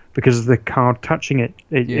pyramid because of the card touching it.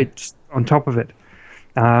 It's on top of it.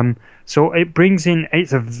 So it brings in.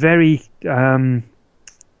 It's a very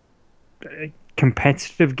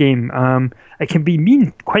competitive game. It can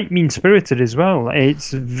be quite mean-spirited as well.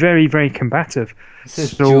 It's very, very combative. It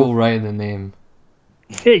says Duel right in the name.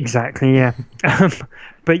 Exactly, yeah.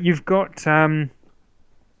 But you've got, so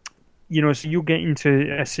you'll get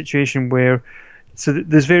into a situation where,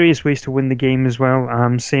 there's various ways to win the game as well,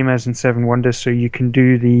 same as in Seven Wonders. So you can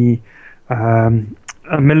do a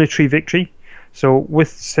military victory. So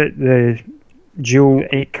with the Duel,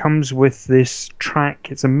 it comes with this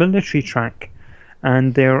track. It's a military track,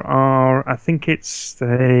 and there are, I think it's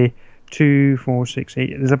 2, 4, 6,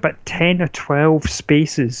 8. There's about 10 or 12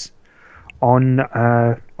 spaces on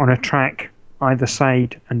a track either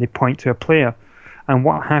side, and they point to a player. And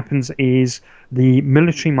what happens is the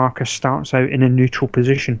military marker starts out in a neutral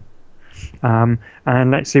position.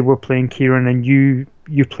 And let's say we're playing Kieran, and you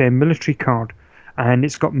play a military card, and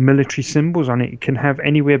it's got military symbols on it. It can have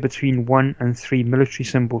anywhere between 1 and 3 military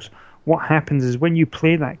symbols. What happens is when you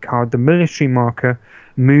play that card, the military marker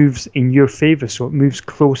moves in your favor, so it moves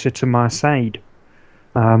closer to my side,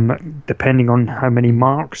 depending on how many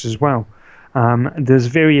marks as well. There's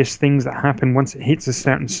various things that happen. Once it hits a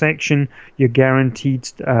certain section, you're guaranteed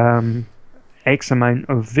X amount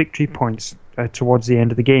of victory points towards the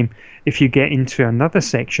end of the game. If you get into another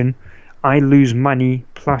section, I lose money,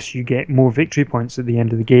 plus you get more victory points at the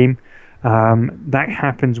end of the game. That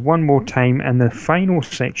happens one more time, and the final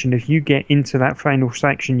section, if you get into that final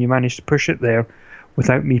section, you manage to push it there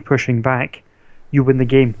without me pushing back, you win the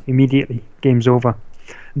game immediately. Game's over.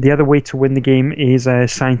 The other way to win the game is a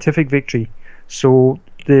scientific victory. So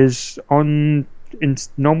there's in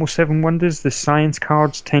normal Seven Wonders, the science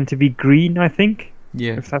cards tend to be green, I think.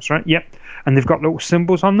 Yeah. If that's right. Yep. And they've got little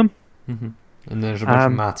symbols on them. Mm-hmm. And there's a bunch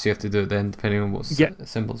of maths you have to do then, depending on what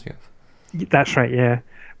symbols you have. That's right, yeah.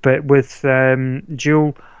 But with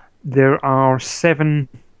Duel, there are 7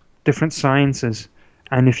 different sciences.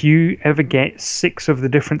 And if you ever get 6 of the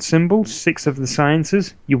different symbols, 6 of the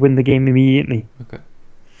sciences, you win the game immediately. Okay.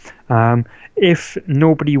 If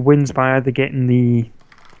nobody wins by either getting the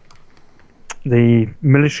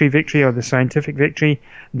military victory or the scientific victory,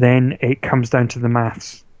 then it comes down to the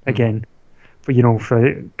maths again. For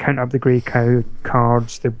count up the grey cow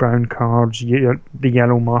cards, the brown cards, the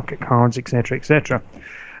yellow market cards, etc., etc.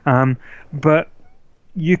 But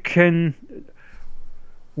you can,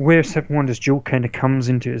 where Seven Wonders Duel kind of comes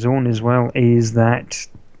into its own as well, is that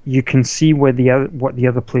you can see what the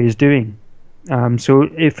other player is doing. So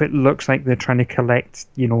if it looks like they're trying to collect,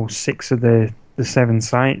 6 of the 7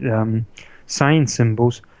 science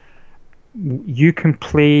symbols, you can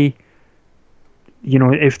play.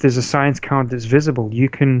 If there's a science card that's visible, you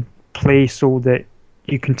can play so that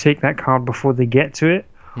you can take that card before they get to it,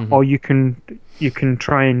 or you can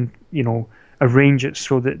try and arrange it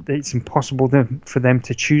so that it's impossible for them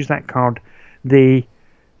to choose that card. They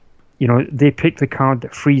pick the card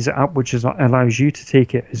that frees it up, which allows you to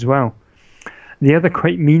take it as well. The other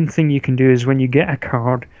quite mean thing you can do is when you get a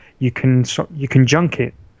card, you can junk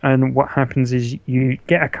it, and what happens is you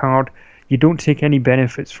get a card, you don't take any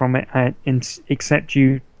benefits from it, except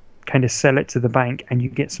you kind of sell it to the bank and you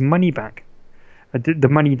get some money back. The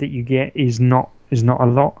money that you get is not a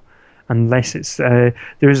lot, unless there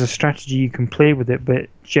is a strategy you can play with it, but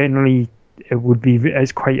generally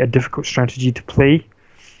it's quite a difficult strategy to play.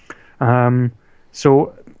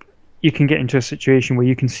 So you can get into a situation where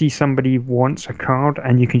you can see somebody wants a card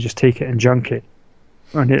and you can just take it and junk it.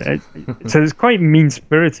 And so it's quite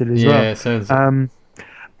mean-spirited as well. Yeah, it sounds.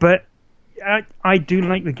 But I do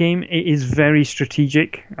like the game. It is very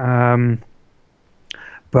strategic.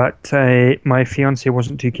 But my fiance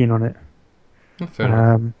wasn't too keen on it. Fair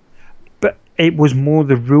enough. But it was more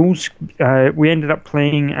the rules. We ended up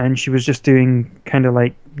playing, and she was just doing kind of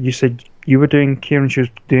like you said you were doing, Kieran. She was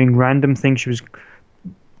doing random things. She was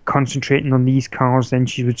concentrating on these cards, then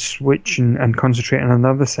she would switch and concentrate on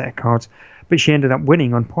another set of cards. But she ended up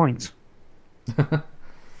winning on points.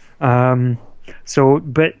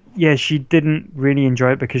 But yeah, she didn't really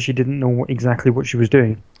enjoy it because she didn't know exactly what she was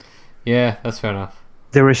doing. Yeah, that's fair enough.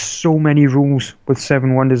 There are so many rules with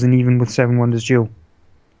Seven Wonders, and even with Seven Wonders Duel.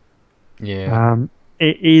 Yeah.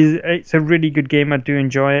 It's a really good game. I do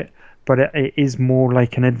enjoy it, but it is more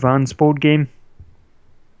like an advanced board game.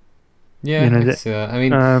 Yeah, I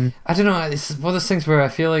mean, I don't know. It's one of those things where I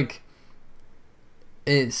feel like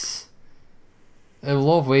it's in a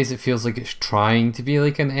lot of ways it feels like it's trying to be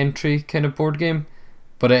like an entry kind of board game,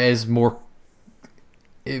 but it is more.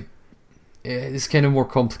 It's kind of more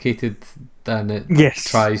complicated than it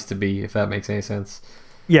tries to be, if that makes any sense.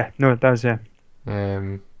 Yeah, no, it does. Yeah.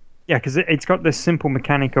 Yeah, because it's got this simple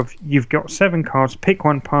mechanic of you've got 7 cards, pick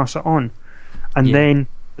one, pass it on, and then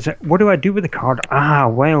what do I do with the card?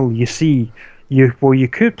 Well, you see, you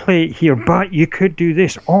could play it here, but you could do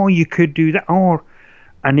this, or you could do that,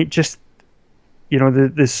 and it just,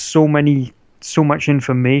 there's so much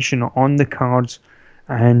information on the cards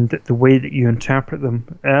and the way that you interpret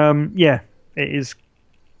them. It is.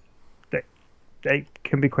 It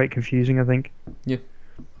can be quite confusing, I think. Yeah.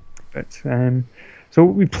 But so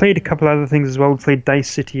we played a couple other things as well. We played Dice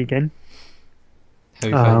City again. How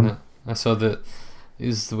you find that? I saw that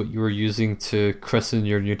is what you were using to christen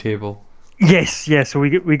your new table. Yes, yeah. So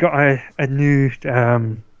we got a new.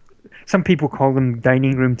 Some people call them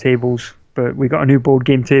dining room tables, but we got a new board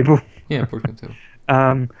game table. Yeah, board game table.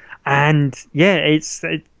 And yeah, it's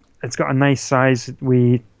got a nice size.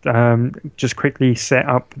 We just quickly set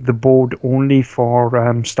up the board only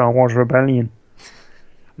for Star Wars Rebellion.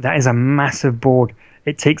 That is a massive board.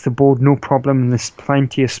 It takes the board no problem, and there's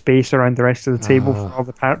plenty of space around the rest of the table for all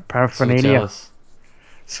the paraphernalia.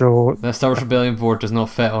 So the Star Wars Rebellion board does not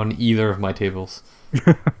fit on either of my tables.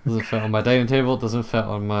 Doesn't fit on my dining table. Doesn't fit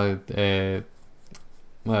on my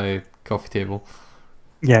my coffee table.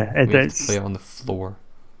 Yeah, we have to play it on the floor.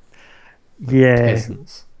 Yeah,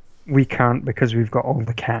 peasants. We can't because we've got all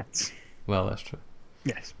the cats. Well, that's true.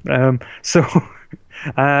 Yes. So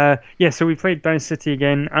we played Dice City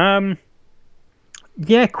again.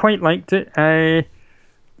 Quite liked it.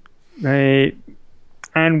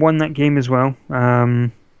 Anne won that game as well.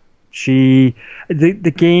 The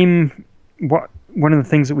game. One of the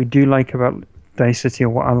things that we do like about Dice City, or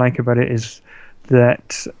what I like about it, is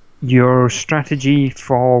that your strategy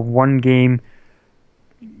for one game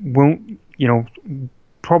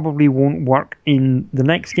probably won't work in the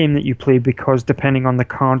next game that you play, because depending on the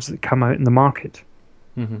cards that come out in the market.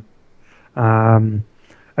 Mm-hmm.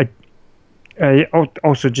 I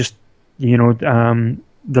also just the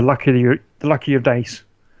luck of your dice,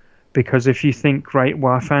 because if you think, right,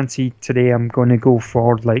 well, I fancy today I'm going to go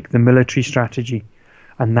for like the military strategy,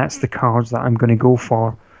 and that's the cards that I'm going to go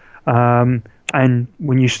for, and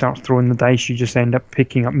when you start throwing the dice, you just end up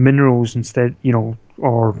picking up minerals instead,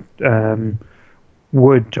 or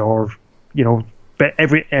wood, or but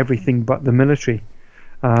everything but the military.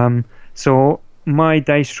 So my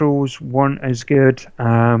dice rolls weren't as good.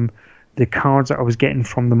 The cards that I was getting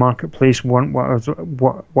from the marketplace weren't what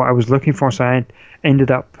I was looking for. So I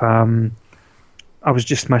ended up my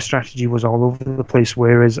strategy was all over the place.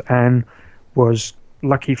 Whereas Anne was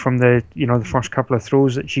lucky from the the first couple of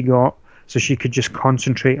throws that she got, so she could just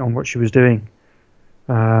concentrate on what she was doing.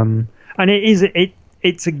 And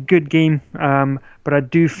it's a good game, but I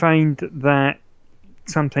do find that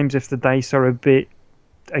sometimes if the dice are a bit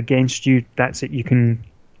against you, that's it. You can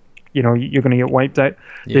you're going to get wiped out.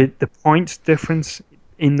 Yeah. The points difference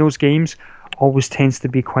in those games always tends to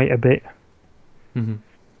be quite a bit. Mm-hmm.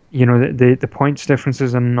 The points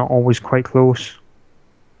differences are not always quite close.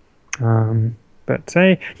 But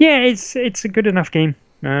yeah, it's a good enough game.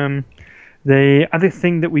 The other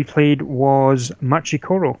thing that we played was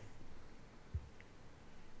Machikoro.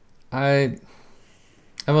 I've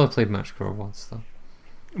only played Machikoro once though.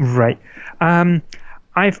 Right.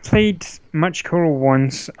 I've played Machikoro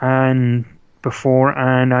once and before,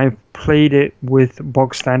 and I played it with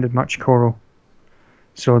bog standard Machikoro.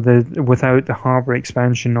 So without the Harbour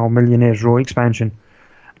expansion or Millionaire's Row expansion,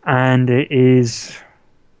 and it's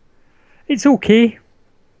okay.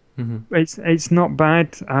 Mm-hmm. It's not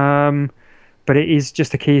bad, but it is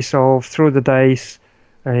just a case of throw the dice.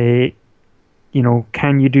 Can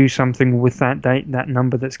you do something with that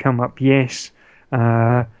number that's come up? Yes.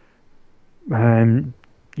 Can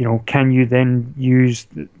you then use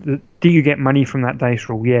do you get money from that dice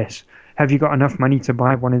roll? Yes. Have you got enough money to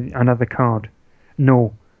buy another card?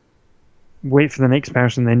 No. Wait for the next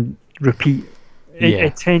person, then repeat.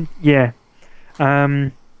 Yeah.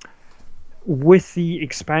 With the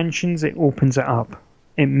expansions, it opens it up.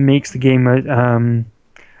 It makes the game a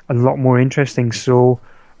lot more interesting. So,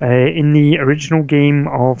 in the original game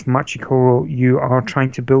of Machikoro, you are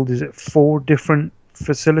trying to build, is it 4 different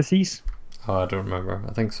facilities? Oh, I don't remember.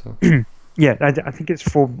 I think so. Yeah, I think it's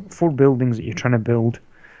four buildings that you're trying to build.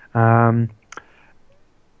 The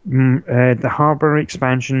Harbour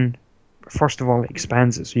expansion, first of all, it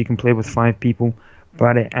expands it so you can play with 5 people,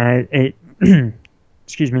 but it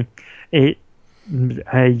excuse me, you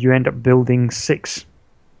end up building 6.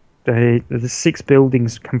 The 6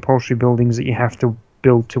 buildings, compulsory buildings that you have to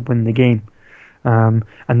build to win the game, and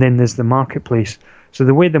then there's the marketplace. So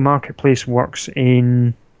the way the marketplace works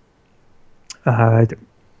in base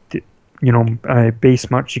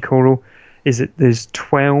Machikoro is that there's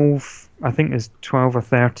 12. I think there's 12 or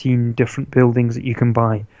 13 different buildings that you can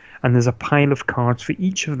buy, and there's a pile of cards for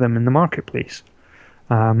each of them in the marketplace.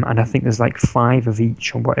 And I think there's like 5 of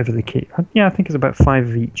each, or whatever the case. Yeah, I think it's about 5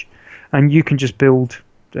 of each, and you can just build.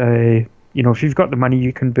 If you've got the money,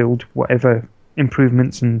 you can build whatever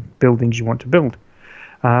improvements and buildings you want to build.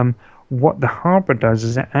 What the Harbour does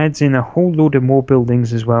is it adds in a whole load of more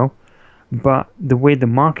buildings as well. But the way the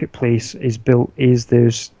marketplace is built is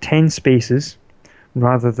there's 10 spaces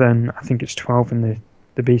rather than, I think it's 12 in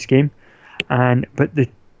the base game. But the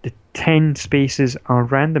 10 spaces are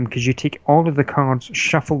random because you take all of the cards,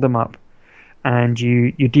 shuffle them up, and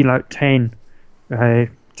you deal out 10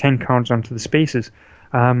 cards onto the spaces.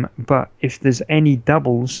 But if there's any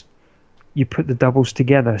doubles, you put the doubles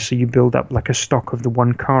together, so you build up like a stock of the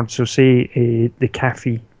one card. So say the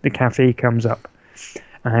cafe comes up,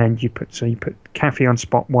 and you put cafe on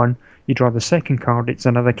spot 1. You draw the second card; it's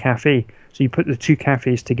another cafe. So you put the 2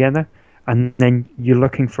 cafes together, and then you're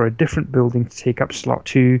looking for a different building to take up slot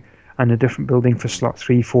 2, and a different building for slot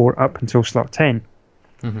 3, 4, up until slot 10.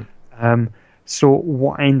 Mm-hmm. So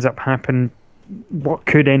what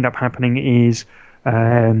could end up happening is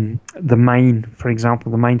the mine, for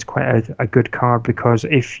example. The mine's quite a good card because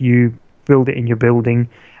if you build it in your building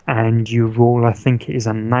and you roll, I think it is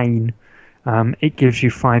a 9, it gives you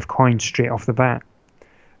 5 coins straight off the bat.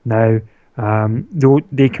 Now, though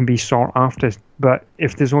they can be sought after, but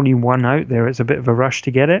if there's only one out there, it's a bit of a rush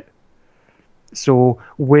to get it. So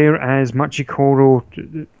whereas Machikoro,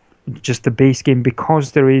 just the base game,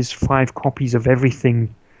 because there is 5 copies of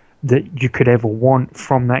everything that you could ever want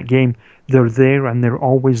from that game, they're there and they're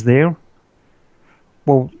always there.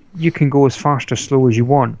 Well, you can go as fast or slow as you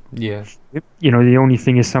want. Yeah. The only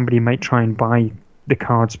thing is somebody might try and buy the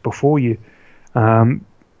cards before you. So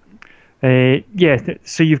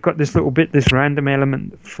you've got this random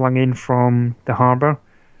element flung in from the Harbour,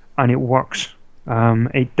 and it works.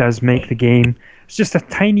 It does make the game. It's just a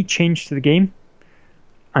tiny change to the game,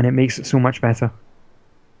 and it makes it so much better.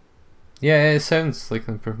 Yeah, it sounds like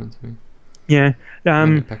an improvement to me. Yeah.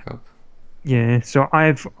 Pick up. Yeah. So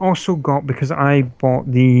I've also got, because I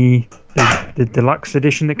bought the deluxe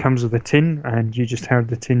edition that comes with a tin, and you just heard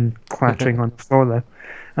the tin clattering on the floor there.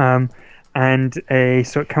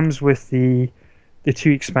 So it comes with the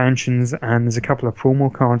 2 expansions, and there's a couple of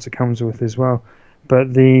promo cards it comes with as well.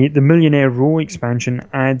 But the Millionaire Row expansion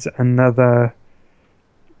adds another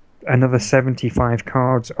 75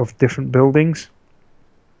 cards of different buildings.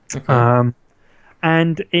 Okay.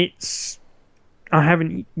 And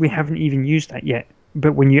we haven't even used that yet.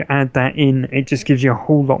 But when you add that in, it just gives you a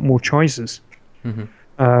whole lot more choices.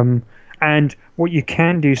 Mm-hmm. And what you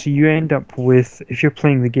can do, so you end up with, if you're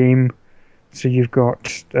playing the game, so you've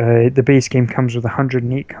got the base game comes with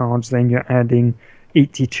 108 cards, then you're adding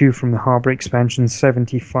 82 from the Harbour expansion,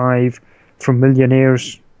 75 from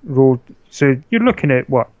Millionaires Road. So you're looking at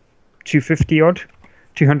what, 250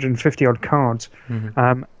 odd cards.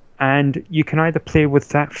 And you can either play with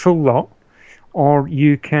that full lot, or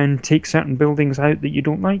you can take certain buildings out that you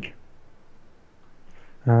don't like.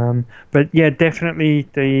 But yeah, definitely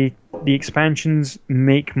the expansions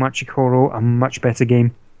make Machikoro a much better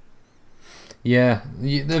game. Yeah,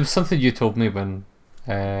 there was something you told me when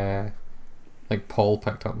like Paul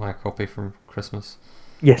picked up my copy from Christmas.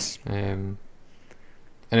 Yes. And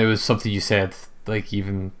it was something you said, like,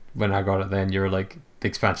 even when I got it then, you were like, the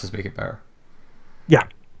expansions make it better. Yeah.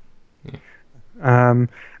 And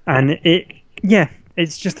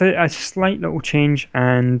it's just a slight little change,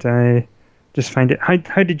 and just find it.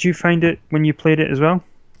 How did you find it when you played it as well?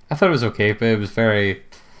 I thought it was okay, but it was very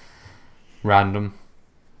random.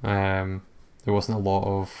 There wasn't a lot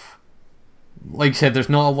of, like you said, there's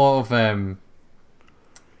not a lot of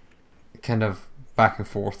kind of back and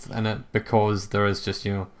forth in it, because there is just,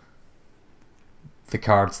 the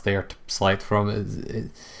cards there to select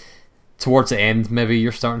from. Towards the end, maybe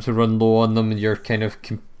you're starting to run low on them and you're kind of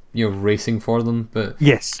racing for them, but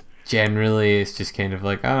yes, generally it's just kind of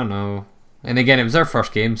like, I don't know. And again, it was our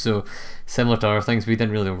first game, so similar to other things, we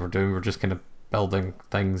didn't really know what we're doing. We're just kind of building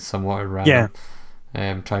things somewhat around. Yeah.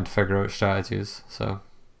 Trying to figure out strategies. So,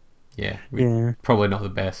 yeah. Probably not the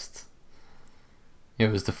best. It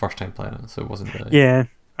was the first time playing it, so it wasn't the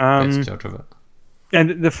best judge of it.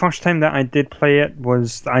 And the first time that I did play it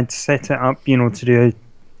was I'd set it up, to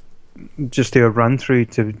do a run through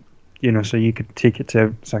to, so you could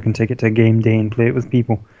so I can take it to a game day and play it with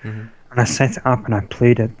people. Mm-hmm. And I set it up and I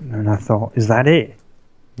played it, and I thought, is that it?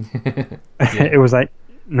 It was like,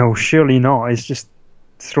 no, surely not. It's just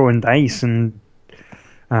throwing dice, and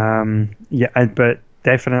but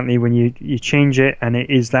definitely when you change it, and it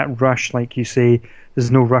is that rush, like you say,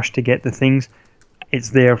 there's no rush to get the things.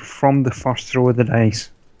 It's there from the first throw of the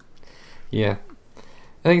dice. Yeah.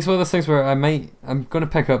 I think it's one of those things where I'm going to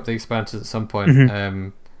pick up the expansions at some point. Mm-hmm.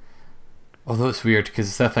 Although it's weird, because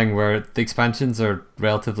it's that thing where the expansions are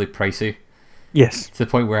relatively pricey. Yes. To the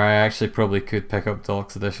point where I actually probably could pick up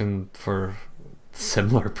Deluxe Edition for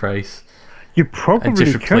similar price. You probably and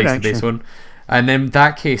just replace could, the base one. And in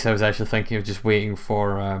that case, I was actually thinking of just waiting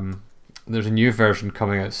for... there's a new version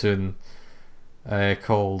coming out soon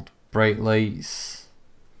called Bright Lights.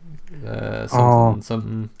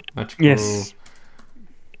 Something magical. Yes.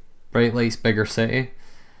 Bright Lights Bigger City.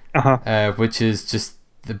 Which is just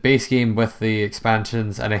the base game with the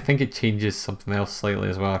expansions, and I think it changes something else slightly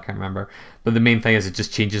as well. I can't remember, but the main thing is it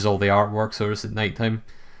just changes all the artwork, so it's at nighttime,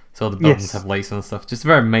 so the buildings have lights and stuff. Just a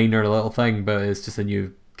very minor little thing, but it's just a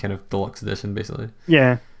new kind of deluxe edition, basically.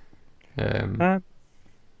 Yeah. Yeah.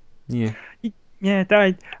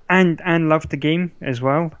 Yeah, and loved the game as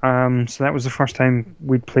well. So that was the first time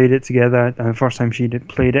we'd played it together, and the first time she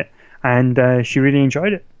played it, and she really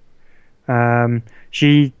enjoyed it.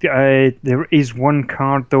 There is one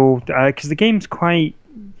card though, because the game's quite,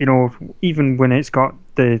 even when it's got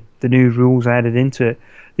the new rules added into it,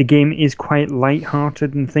 the game is quite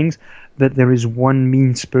light-hearted and things, but there is one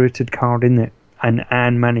mean-spirited card in it, and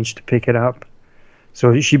Anne managed to pick it up.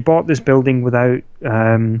 So she bought this building without,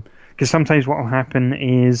 because sometimes what will happen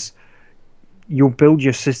is you'll build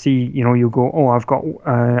your city, you'll go, I've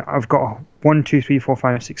got 1, 2, 3, 4,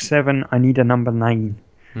 5, 6, 7, I need a number 9.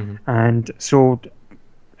 Mm-hmm. And so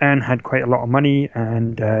Anne had quite a lot of money,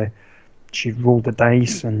 and she rolled the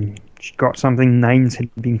dice and she got something. 9s had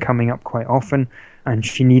been coming up quite often, and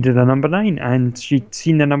she needed a number 9, and she'd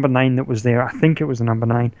seen the number 9 that was there. I think it was a number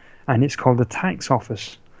 9, and it's called the tax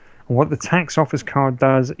office. And what the tax office card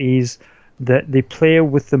does is that the player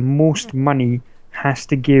with the most money has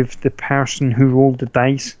to give the person who rolled the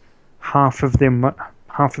dice half of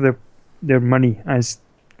their money as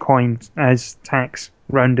coins, as tax,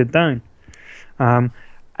 rounded down,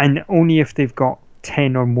 and only if they've got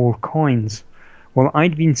 10 or more coins. Well,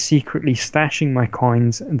 I'd been secretly stashing my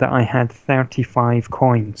coins that I had 35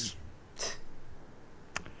 coins,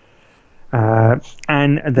 and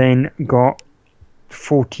then got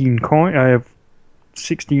 16 coins,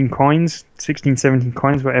 16, 17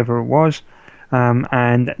 coins, whatever it was,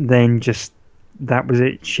 and then just that was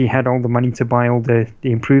it. She had all the money to buy all the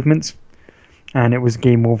improvements, and it was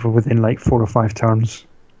game over within like 4 or 5 turns.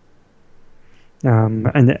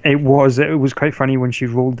 And it was quite funny when she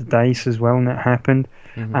rolled the dice as well, and it happened,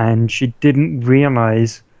 and she didn't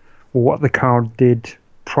realise what the card did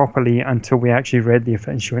properly until we actually read the effect,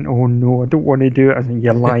 and she went, "Oh no, I don't want to do it." I think,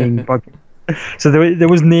 "You're lying, bug." So there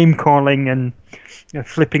was name calling and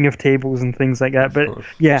flipping of tables and things like that. But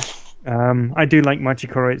yeah, I do like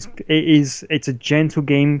Machikoro. It's a gentle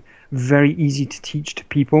game, very easy to teach to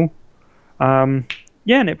people.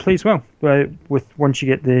 Yeah, and it plays well with once you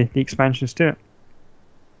get the expansions to it.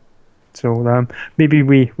 So maybe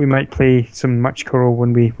we might play some Machikoro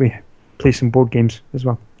when we play some board games as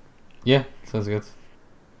well. Yeah, sounds good.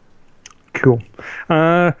 Cool.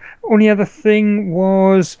 Only other thing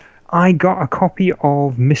was I got a copy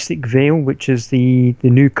of Mystic Vale, which is the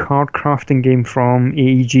new card crafting game from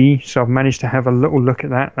AEG. So I've managed to have a little look at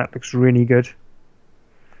that. That looks really good.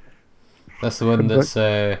 That's the one that's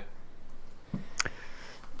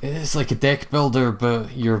it's like a deck builder,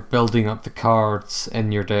 but you're building up the cards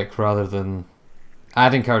in your deck rather than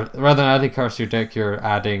adding cards. Rather than adding cards to your deck, you're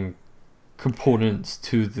adding components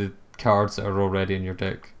to the cards that are already in your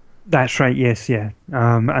deck. That's right. Yes, yeah.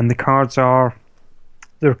 And the cards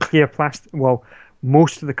they're clear plastic. Well,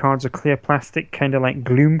 most of the cards are clear plastic, kind of like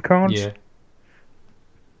Gloom cards.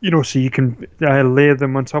 Yeah. So you can layer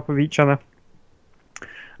them on top of each other.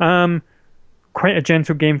 Quite a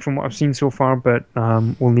gentle game from what I've seen so far, but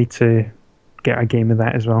we'll need to get a game of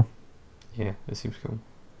that as well. Yeah, it seems cool.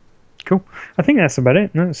 Cool. I think that's about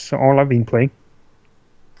it. That's all I've been playing.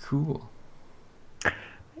 Cool.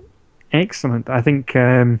 Excellent. I think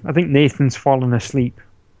Nathan's fallen asleep.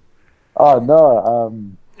 Oh no!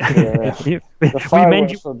 Yeah. The we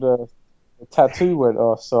fireworks from the tattoo went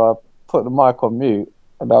off, so I put the mic on mute,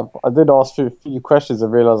 and I did ask a few questions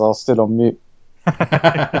and realised I was still on mute.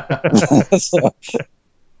 So,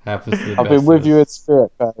 Happens to the I've best been with of you us. in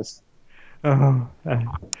spirit, guys. Oh,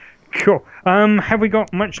 cool. Have we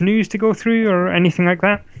got much news to go through or anything like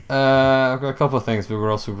that? I've got a couple of things, but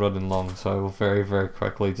we're also running long, so I will very, very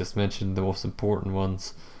quickly just mention the most important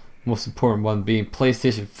ones. Most important one being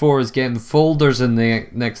PlayStation 4 is getting folders in the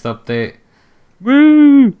next update.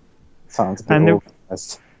 Woo! Sounds And good. the-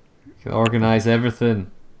 Organised. You can organise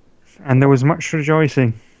everything. And there was much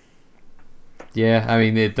rejoicing. Yeah, I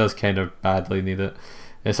mean, it does kind of badly need it.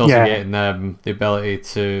 It's also Yeah. getting the ability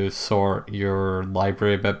to sort your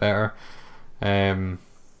library a bit better. There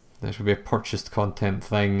should be a purchased content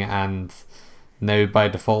thing, and now by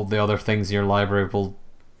default, the other things in your library will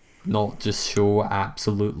not just show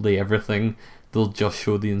absolutely everything, they'll just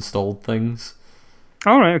show the installed things.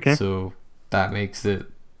 All right. Okay. So that makes it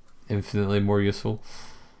infinitely more useful.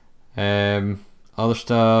 Other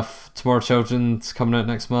stuff, Tomorrow Children's coming out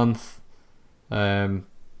next month. They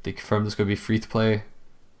confirmed it's going to be free to play.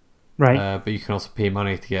 Right. But you can also pay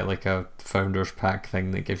money to get like a founders pack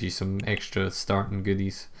thing that gives you some extra starting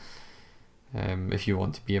goodies. If you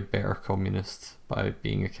want to be a better communist by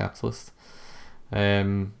being a capitalist.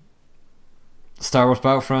 Star Wars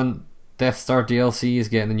Battlefront Death Star DLC is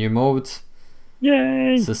getting a new mode.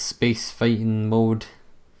 Yay! It's a space fighting mode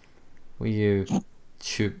where you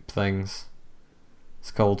shoot things. It's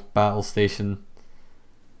called Battle Station.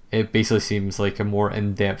 It basically seems like a more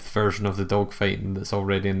in-depth version of the dogfighting that's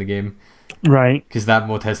already in the game. Right. Because that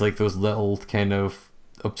mode has like those little kind of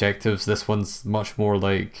objectives. This one's much more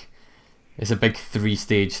like it's a big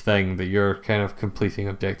 3-stage thing that you're kind of completing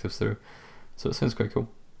objectives through. So it sounds quite cool.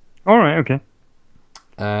 All right. Okay.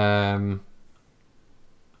 And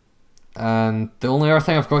the only other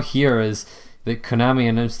thing I've got here is that Konami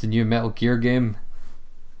announced a new Metal Gear game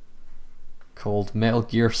called Metal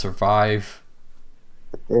Gear Survive.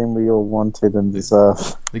 The game we all wanted and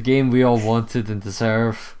deserve. The game we all wanted and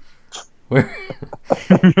deserve. Where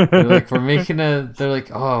they're like, we're making a. They're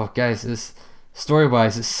like, oh, guys, this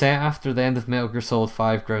story-wise, it's set after the end of Metal Gear Solid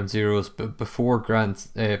 5 Ground Zeroes, but before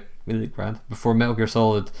before Metal Gear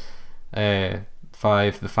Solid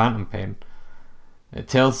 5 The Phantom Pain. It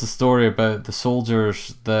tells the story about the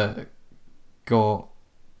soldiers that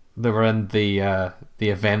were in the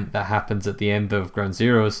event that happens at the end of Ground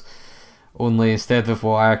Zeroes. Only instead of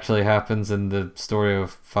what actually happens in the story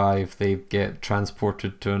of 5, they get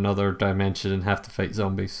transported to another dimension and have to fight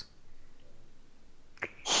zombies.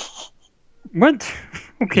 What?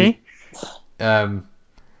 Okay.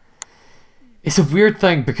 It's a weird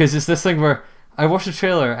thing because it's this thing where I watched the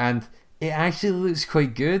trailer and it actually looks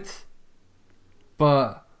quite good,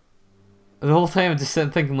 but the whole time I'm just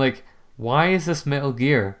sitting thinking like, why is this Metal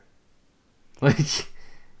Gear? Like,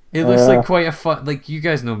 it looks like quite a fun. Like, you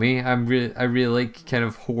guys know me. I really like kind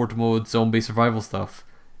of horde mode zombie survival stuff.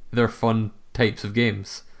 They're fun types of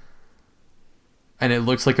games, and it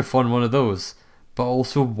looks like a fun one of those. But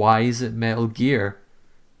also, why is it Metal Gear?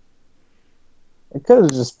 It could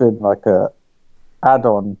have just been like a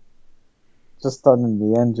add-on, just done in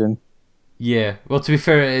the engine. Yeah. Well, to be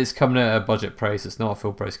fair, it is coming at a budget price. It's not a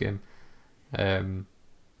full price game. Yeah,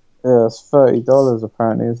 it's $30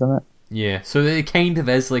 apparently, isn't it? Yeah. So it kind of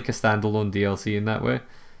is like a standalone DLC in that way.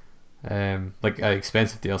 like an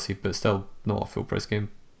expensive DLC, but still not a full price game.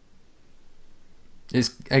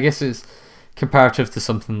 I guess it's comparative to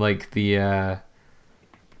something like the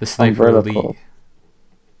Sniper Umbrella Elite. Corps.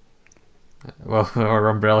 Well, or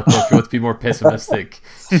Umbrella Corps, if you want to be more pessimistic.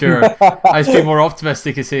 Sure. I'd be more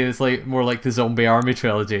optimistic and say it's like more like the Zombie Army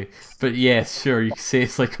trilogy. But yes, sure, you can say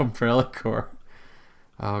it's like Umbrella Corps.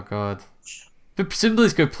 Oh god. But presumably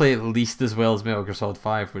it's going to play at least as well as Metal Gear Solid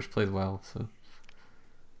 5, which played well, so.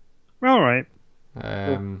 Alright.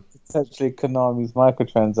 Potentially Konami's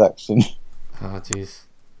microtransaction. Oh jeez.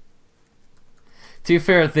 To be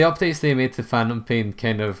fair, the updates they made to Phantom Pain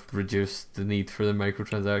kind of reduced the need for the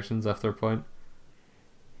microtransactions after a point.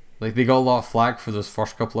 Like, they got a lot of flack for those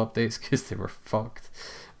first couple updates because they were fucked.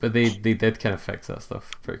 But they did kind of fix that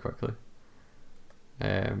stuff pretty quickly.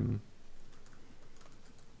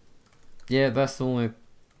 Yeah, that's the only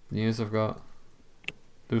news I've got.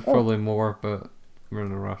 There's probably more, but we're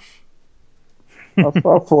in a rush. I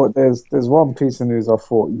thought there's one piece of news I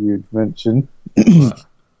thought you'd mention.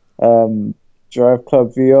 Drive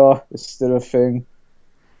Club VR is still a thing.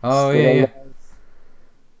 Oh, Still yeah. alive.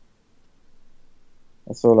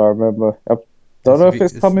 That's all I remember. I don't know if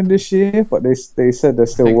it's coming this year, but they said they're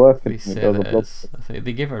still working. They said it is. I think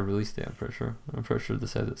they gave a release date, I'm pretty sure. I'm pretty sure they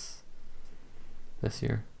said it's this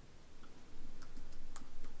year.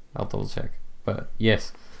 I'll double check. But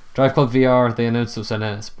yes, Drive Club VR, they announced what's in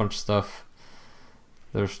it. It's a bunch of stuff.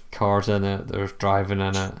 There's cars in it, there's driving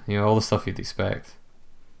in it, you know, all the stuff you'd expect.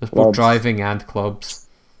 There's both driving and clubs.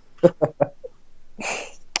 Oh,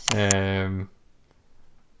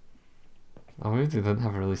 maybe they didn't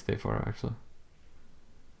have a release date for it, actually.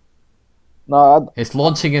 No, It's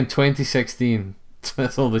launching in 2016.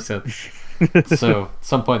 That's all they said. So,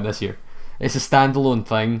 some point this year. It's a standalone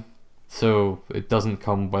thing, so it doesn't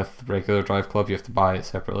come with regular Drive Club. You have to buy it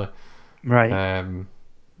separately. Right. And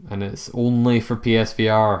it's only for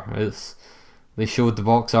PSVR. They showed the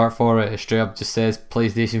box art for it. It straight up just says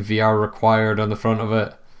PlayStation VR required on the front of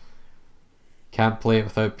it. Can't play it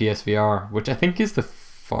without PSVR, which I think is the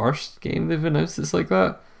first game they've announced that's like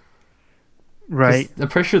that. Right. I'm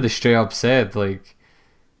pretty sure they straight up said, like,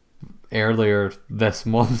 earlier this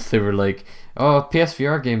month, they were like, oh,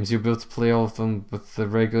 PSVR games, you'll be able to play all of them with the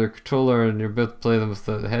regular controller and you'll be able to play them with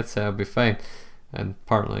the headset, it'll be fine. And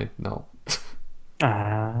apparently, no.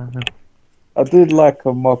 I did like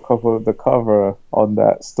a mock-up of the cover on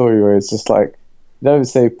that story where it's just like, it doesn't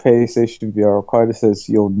say PlayStation VR required, it says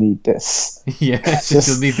you'll need this. Yeah, it's just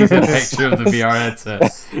you'll need to get a picture of the VR headset.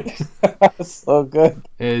 That's so good.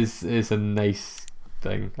 Is a nice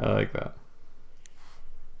thing. I like that.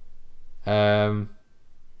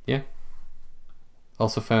 Yeah.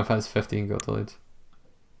 Also, Final Fantasy 15 got delayed.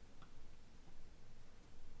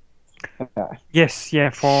 Yes,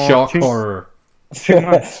 yeah, for Shock 2 horror. 2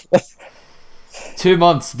 months. 2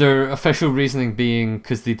 months. Their official reasoning being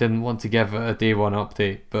because they didn't want to give it a day one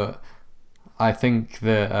update, but I think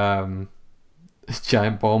that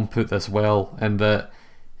Giant Bomb put this well, in that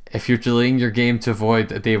if you're delaying your game to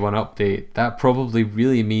avoid a day one update, that probably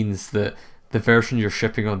really means that the version you're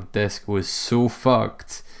shipping on the disc was so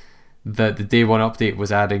fucked that the day one update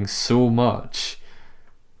was adding so much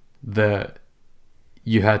that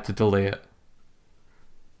you had to delay it.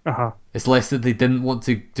 It's less that they didn't want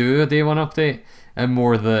to do a day one update, and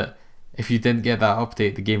more that if you didn't get that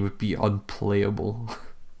update, the game would be unplayable.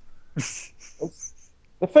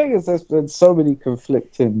 The thing is, there's been so many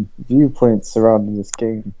conflicting viewpoints surrounding this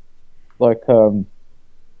game. Like there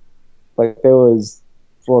was,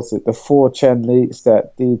 what's it, the 4chan leaks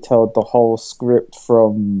that detailed the whole script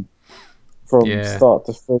from start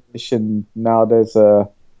to finish, and now there's a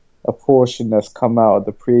portion that's come out of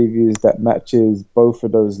the previews that matches both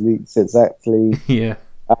of those leaks exactly. Yeah.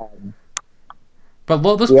 But a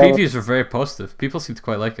lot of those previews were very positive. People seem to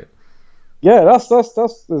quite like it. Yeah, that's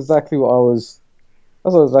exactly what I was.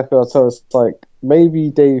 That's exactly what I was. It's like maybe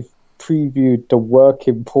they've previewed the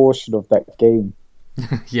working portion of that game.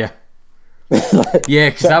 Yeah.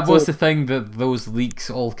 Yeah, because that was the thing that those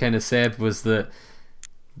leaks all kind of said, was that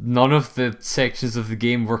none of the sections of the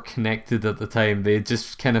game were connected at the time. They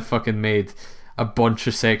just kind of fucking made a bunch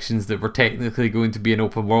of sections that were technically going to be an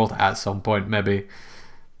open world at some point, maybe,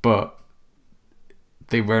 but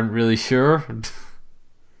they weren't really sure.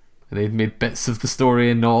 They'd made bits of the story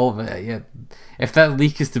and all of it. Yeah, if that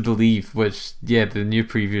leak is to believe, which the new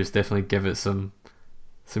previews definitely give it some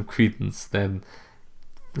credence, then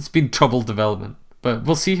it's been troubled development. But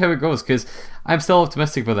we'll see how it goes, because I'm still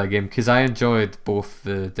optimistic about that game, because I enjoyed both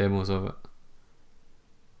the demos of it.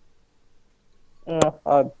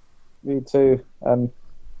 Yeah, me too. And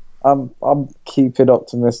I'm keeping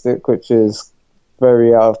optimistic, which is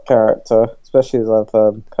very out of character, especially as I've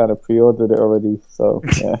kind of pre-ordered it already. So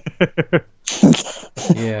yeah.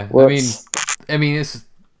 Yeah, Whoops. I mean, it's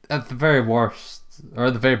at the very worst or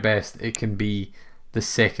at the very best, it can be the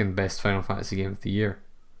second best Final Fantasy game of the year.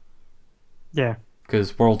 Yeah.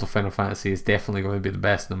 Because World of Final Fantasy is definitely going to be the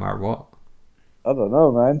best no matter what. I don't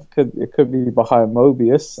know, man. It could be behind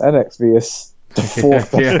Mobius and Exvius. The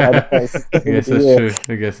fourth Yeah. best I game guess of the that's year.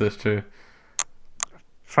 true. I guess that's true.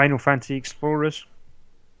 Final Fantasy Explorers.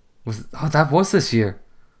 That was this year.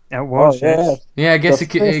 It was, Oh, yeah. yes. Yeah, I guess The it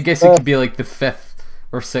could. I fifth guess it could best. be like the 5th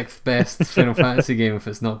or 6th best Final Fantasy game if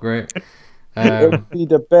it's not great. It would be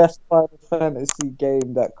the best Final Fantasy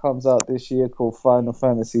game that comes out this year, called Final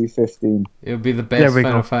Fantasy 15. It'll be the There best we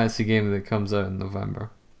Final go. Fantasy game that comes out in November.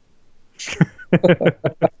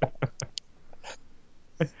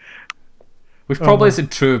 Which probably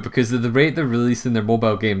isn't true because at the rate they're releasing their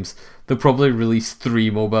mobile games, they'll probably release 3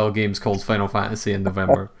 mobile games called Final Fantasy in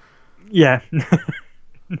November. Yeah.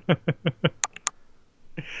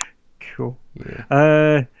 Cool.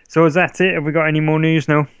 Yeah. So is that it? Have we got any more news?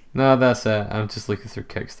 No. No, that's it. I'm just looking through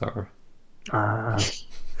Kickstarter.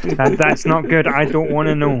 That's not good. I don't want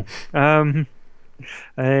to know.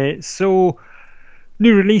 So,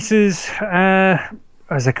 new releases.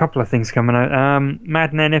 There's a couple of things coming out.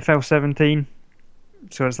 Madden NFL 17.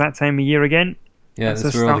 So it's that time of year again. Yeah, That's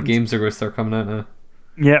that's a where all the start. games are going to start coming out now.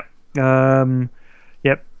 Yep.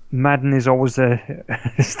 Yep. Madden is always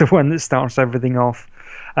is the one that starts everything off.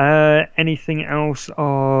 Anything else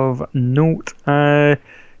of note?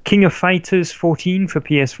 King of Fighters 14 for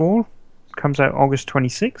PS4 comes out August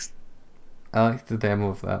 26th. I like the demo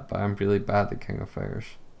of that, but I'm really bad at King of Fighters.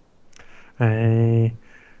 I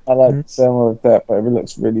like Yes. the demo of that, but it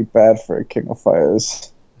looks really bad for a King of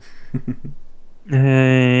Fighters.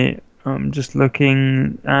 I'm just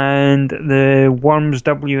looking, and the Worms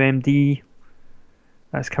WMD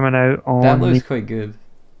that's coming out on. That looks quite good.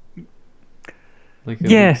 Like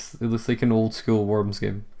Yeah. it looks like an old school Worms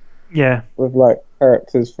game. Yeah, With like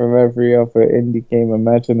characters from every other indie game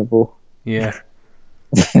imaginable. Yeah,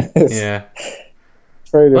 It's yeah.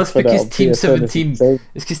 trailer Well, it's for that because on Team PSN is 17. insane.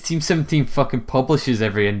 It's because Team 17 fucking publishes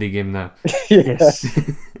every indie game now. Yeah. yes.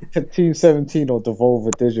 Team 17 or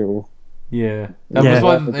Devolver Digital. Yeah, that Yeah. was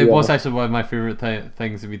one. It Yeah. was actually one of my favorite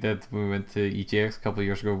things that we did when we went to EGX a couple of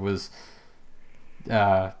years ago. Was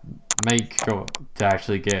Mike got to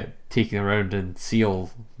actually get taken around and see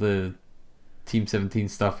all the Team 17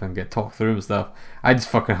 stuff and get talked through and stuff. I just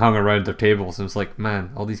fucking hung around their tables and was like,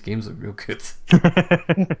 man, all these games look real good.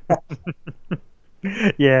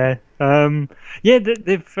 Yeah. Yeah.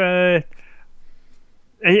 They've.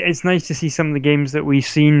 It's nice to see some of the games that we've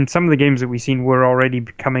seen. Some of the games that we've seen were already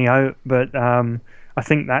coming out, but I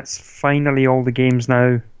think that's finally all the games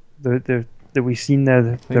now that we've seen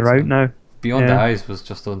there. They're so. out now. Beyond the Yeah. Eyes was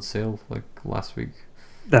just on sale like last week.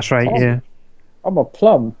 That's right. Oh. Yeah. I'm a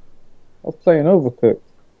plum. I was playing Overcooked.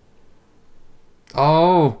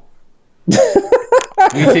 Oh, we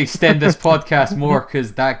need to extend this podcast more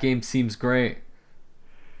because that game seems great.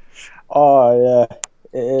 Oh yeah,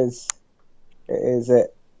 it is. It is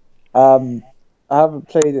it. I haven't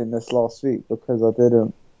played in this last week because I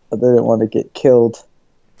didn't want to get killed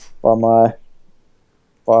by my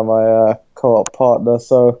co-op partner.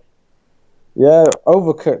 So yeah,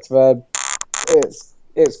 Overcooked, man.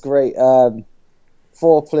 It's great.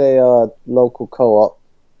 4-player local co-op.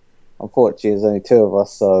 Unfortunately, there's only 2 of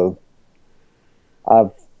us, so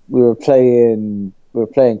we were playing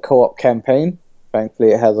co-op campaign.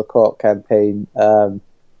 Thankfully, it has a co-op campaign.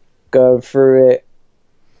 Going through it,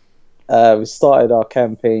 we started our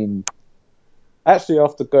campaign actually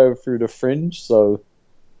after going through the Fringe, so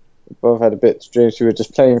we both had a bit to drink. So we were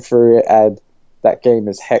just playing through it, and that game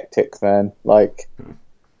is hectic, man. Like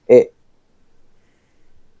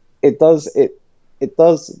it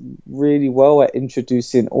does really well at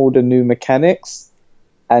introducing all the new mechanics,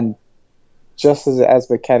 and just as it has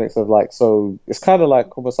mechanics of like, so it's kind of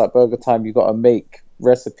like almost like Burger Time. You got to make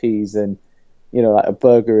recipes, and you know, like a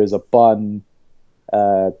burger is a bun,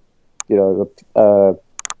 a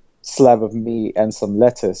slab of meat and some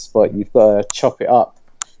lettuce, but you've got to chop it up.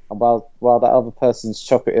 And while that other person's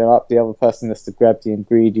chopping it up, the other person has to grab the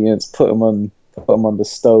ingredients, put them on the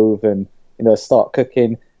stove, and start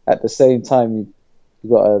cooking. At the same time, you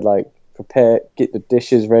got to like get the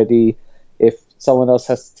dishes ready. If someone else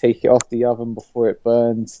has to take it off the oven before it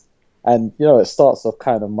burns, and it starts off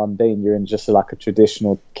kind of mundane. You're in just like a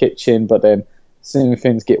traditional kitchen, but then soon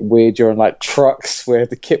things get weird. You're on like trucks where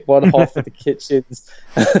one half of the kitchen's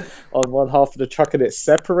on one half of the truck and it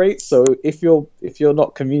separates. So if you're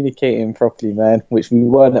not communicating properly, man, which we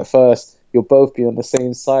weren't at first, you'll both be on the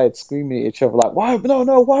same side screaming at each other like, why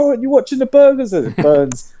weren't you watching the burgers? And it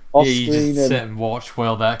burns off Yeah, you screen. just sit and watch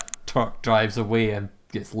while that truck drives away and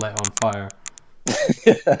gets lit on fire.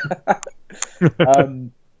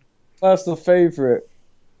 Personal favourite,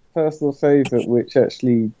 which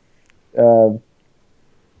actually drove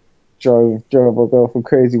my girlfriend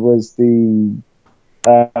crazy, was the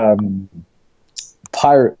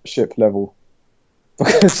pirate ship level,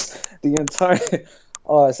 because the entire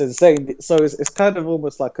it's insane. So it's kind of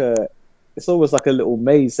almost like a little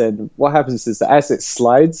maze, and what happens is that as it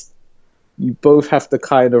slides, you both have to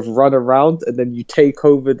kind of run around, and then you take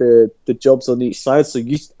over the jobs on each side. So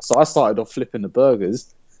I started off flipping the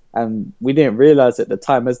burgers, and we didn't realize at the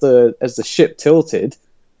time, as the ship tilted,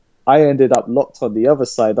 I ended up locked on the other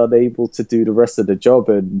side, unable to do the rest of the job,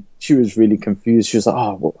 and she was really confused. She was like,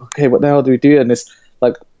 "Oh, well, okay, what the hell do we do?" And it's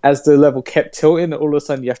like, as the level kept tilting, all of a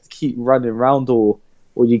sudden you have to keep running around, or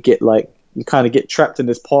you get like, you kind of get trapped in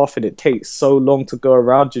this path, and it takes so long to go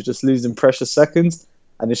around, you're just losing precious seconds.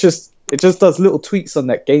 And it just does little tweaks on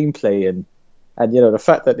that gameplay, and the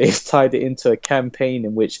fact that they've tied it into a campaign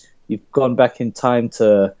in which you've gone back in time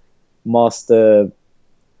to master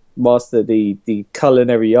the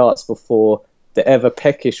culinary arts before the ever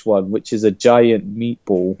peckish one, which is a giant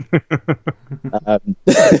meatball,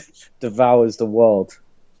 devours the world.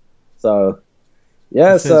 So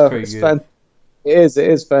yeah, it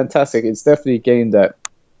is fantastic. It's definitely a game that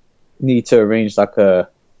need to arrange like a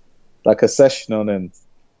session on, and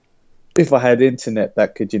if I had internet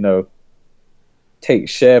that could take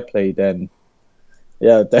share play, then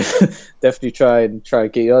yeah, definitely try and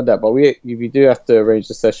get you on that. But we do have to arrange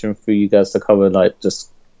a session for you guys to just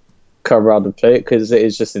come around and play it, because it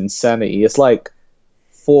is just insanity. It's like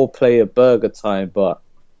 4-player burger time, but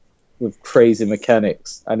with crazy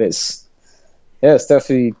mechanics, and it's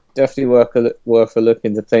definitely worth a look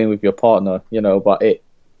into playing with your partner. But it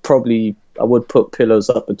probably, I would put pillows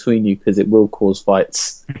up between you, because it will cause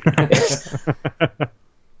fights.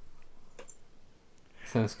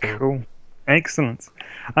 Sounds cool. Cool. Excellent.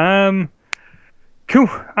 Cool.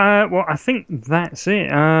 Well, I think that's it.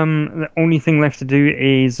 The only thing left to do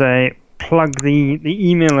is plug the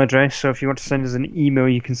email address. So if you want to send us an email,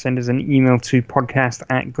 you can send us an email to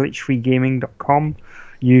podcast@glitchfreegaming.com.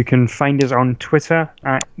 You can find us on Twitter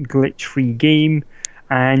 @glitchfreegame,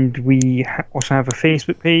 and we also have a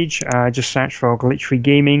Facebook page. Just search for Glitch Free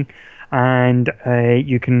Gaming, and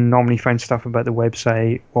you can normally find stuff about the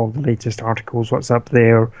website, all the latest articles, what's up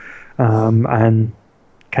there, and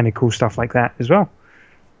kind of cool stuff like that as well.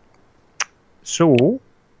 So,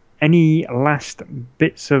 any last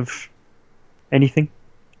bits of anything?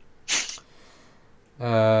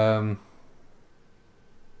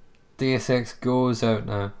 Deus Ex goes out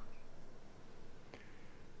now.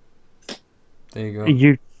 There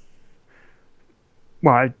you go.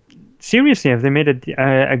 Well, seriously, have they made a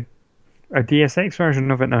Deus Ex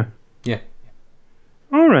version of it now? Yeah.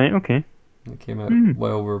 All right. Okay. It came out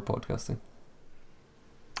while we were podcasting.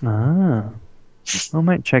 Ah, I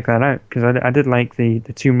might check that out, because I did like the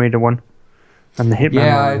Tomb Raider one and the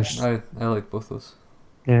Hitman one. I like both those.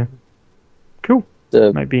 Yeah. Cool.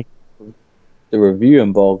 Might be. The review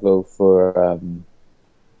embargo for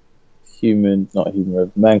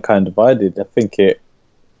Mankind Divided, I think it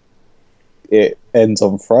ends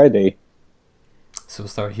on Friday. So we'll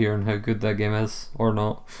start hearing how good that game is, or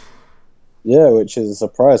not. Yeah, which is a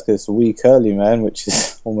surprise, because it's a week early, man, which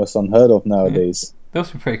is almost unheard of nowadays. They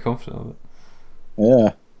must be pretty confident of it.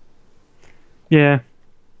 Yeah. Yeah.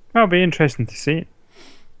 That'll be interesting to see it.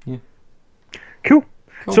 Yeah. Cool.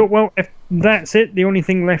 So, well, if that's it, the only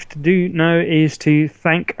thing left to do now is to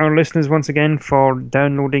thank our listeners once again for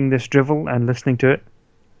downloading this drivel and listening to it.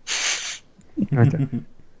 I'm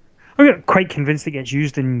quite convinced it gets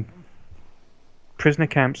used in prisoner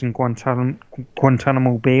camps in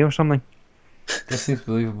Guantanamo Bay or something. That seems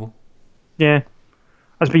believable. Yeah.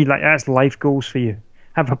 That's life goals for you.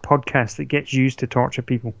 Have a podcast that gets used to torture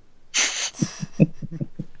people.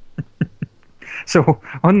 So,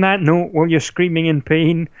 on that note, while you're screaming in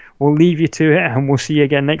pain, we'll leave you to it, and we'll see you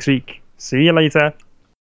again next week. See you later.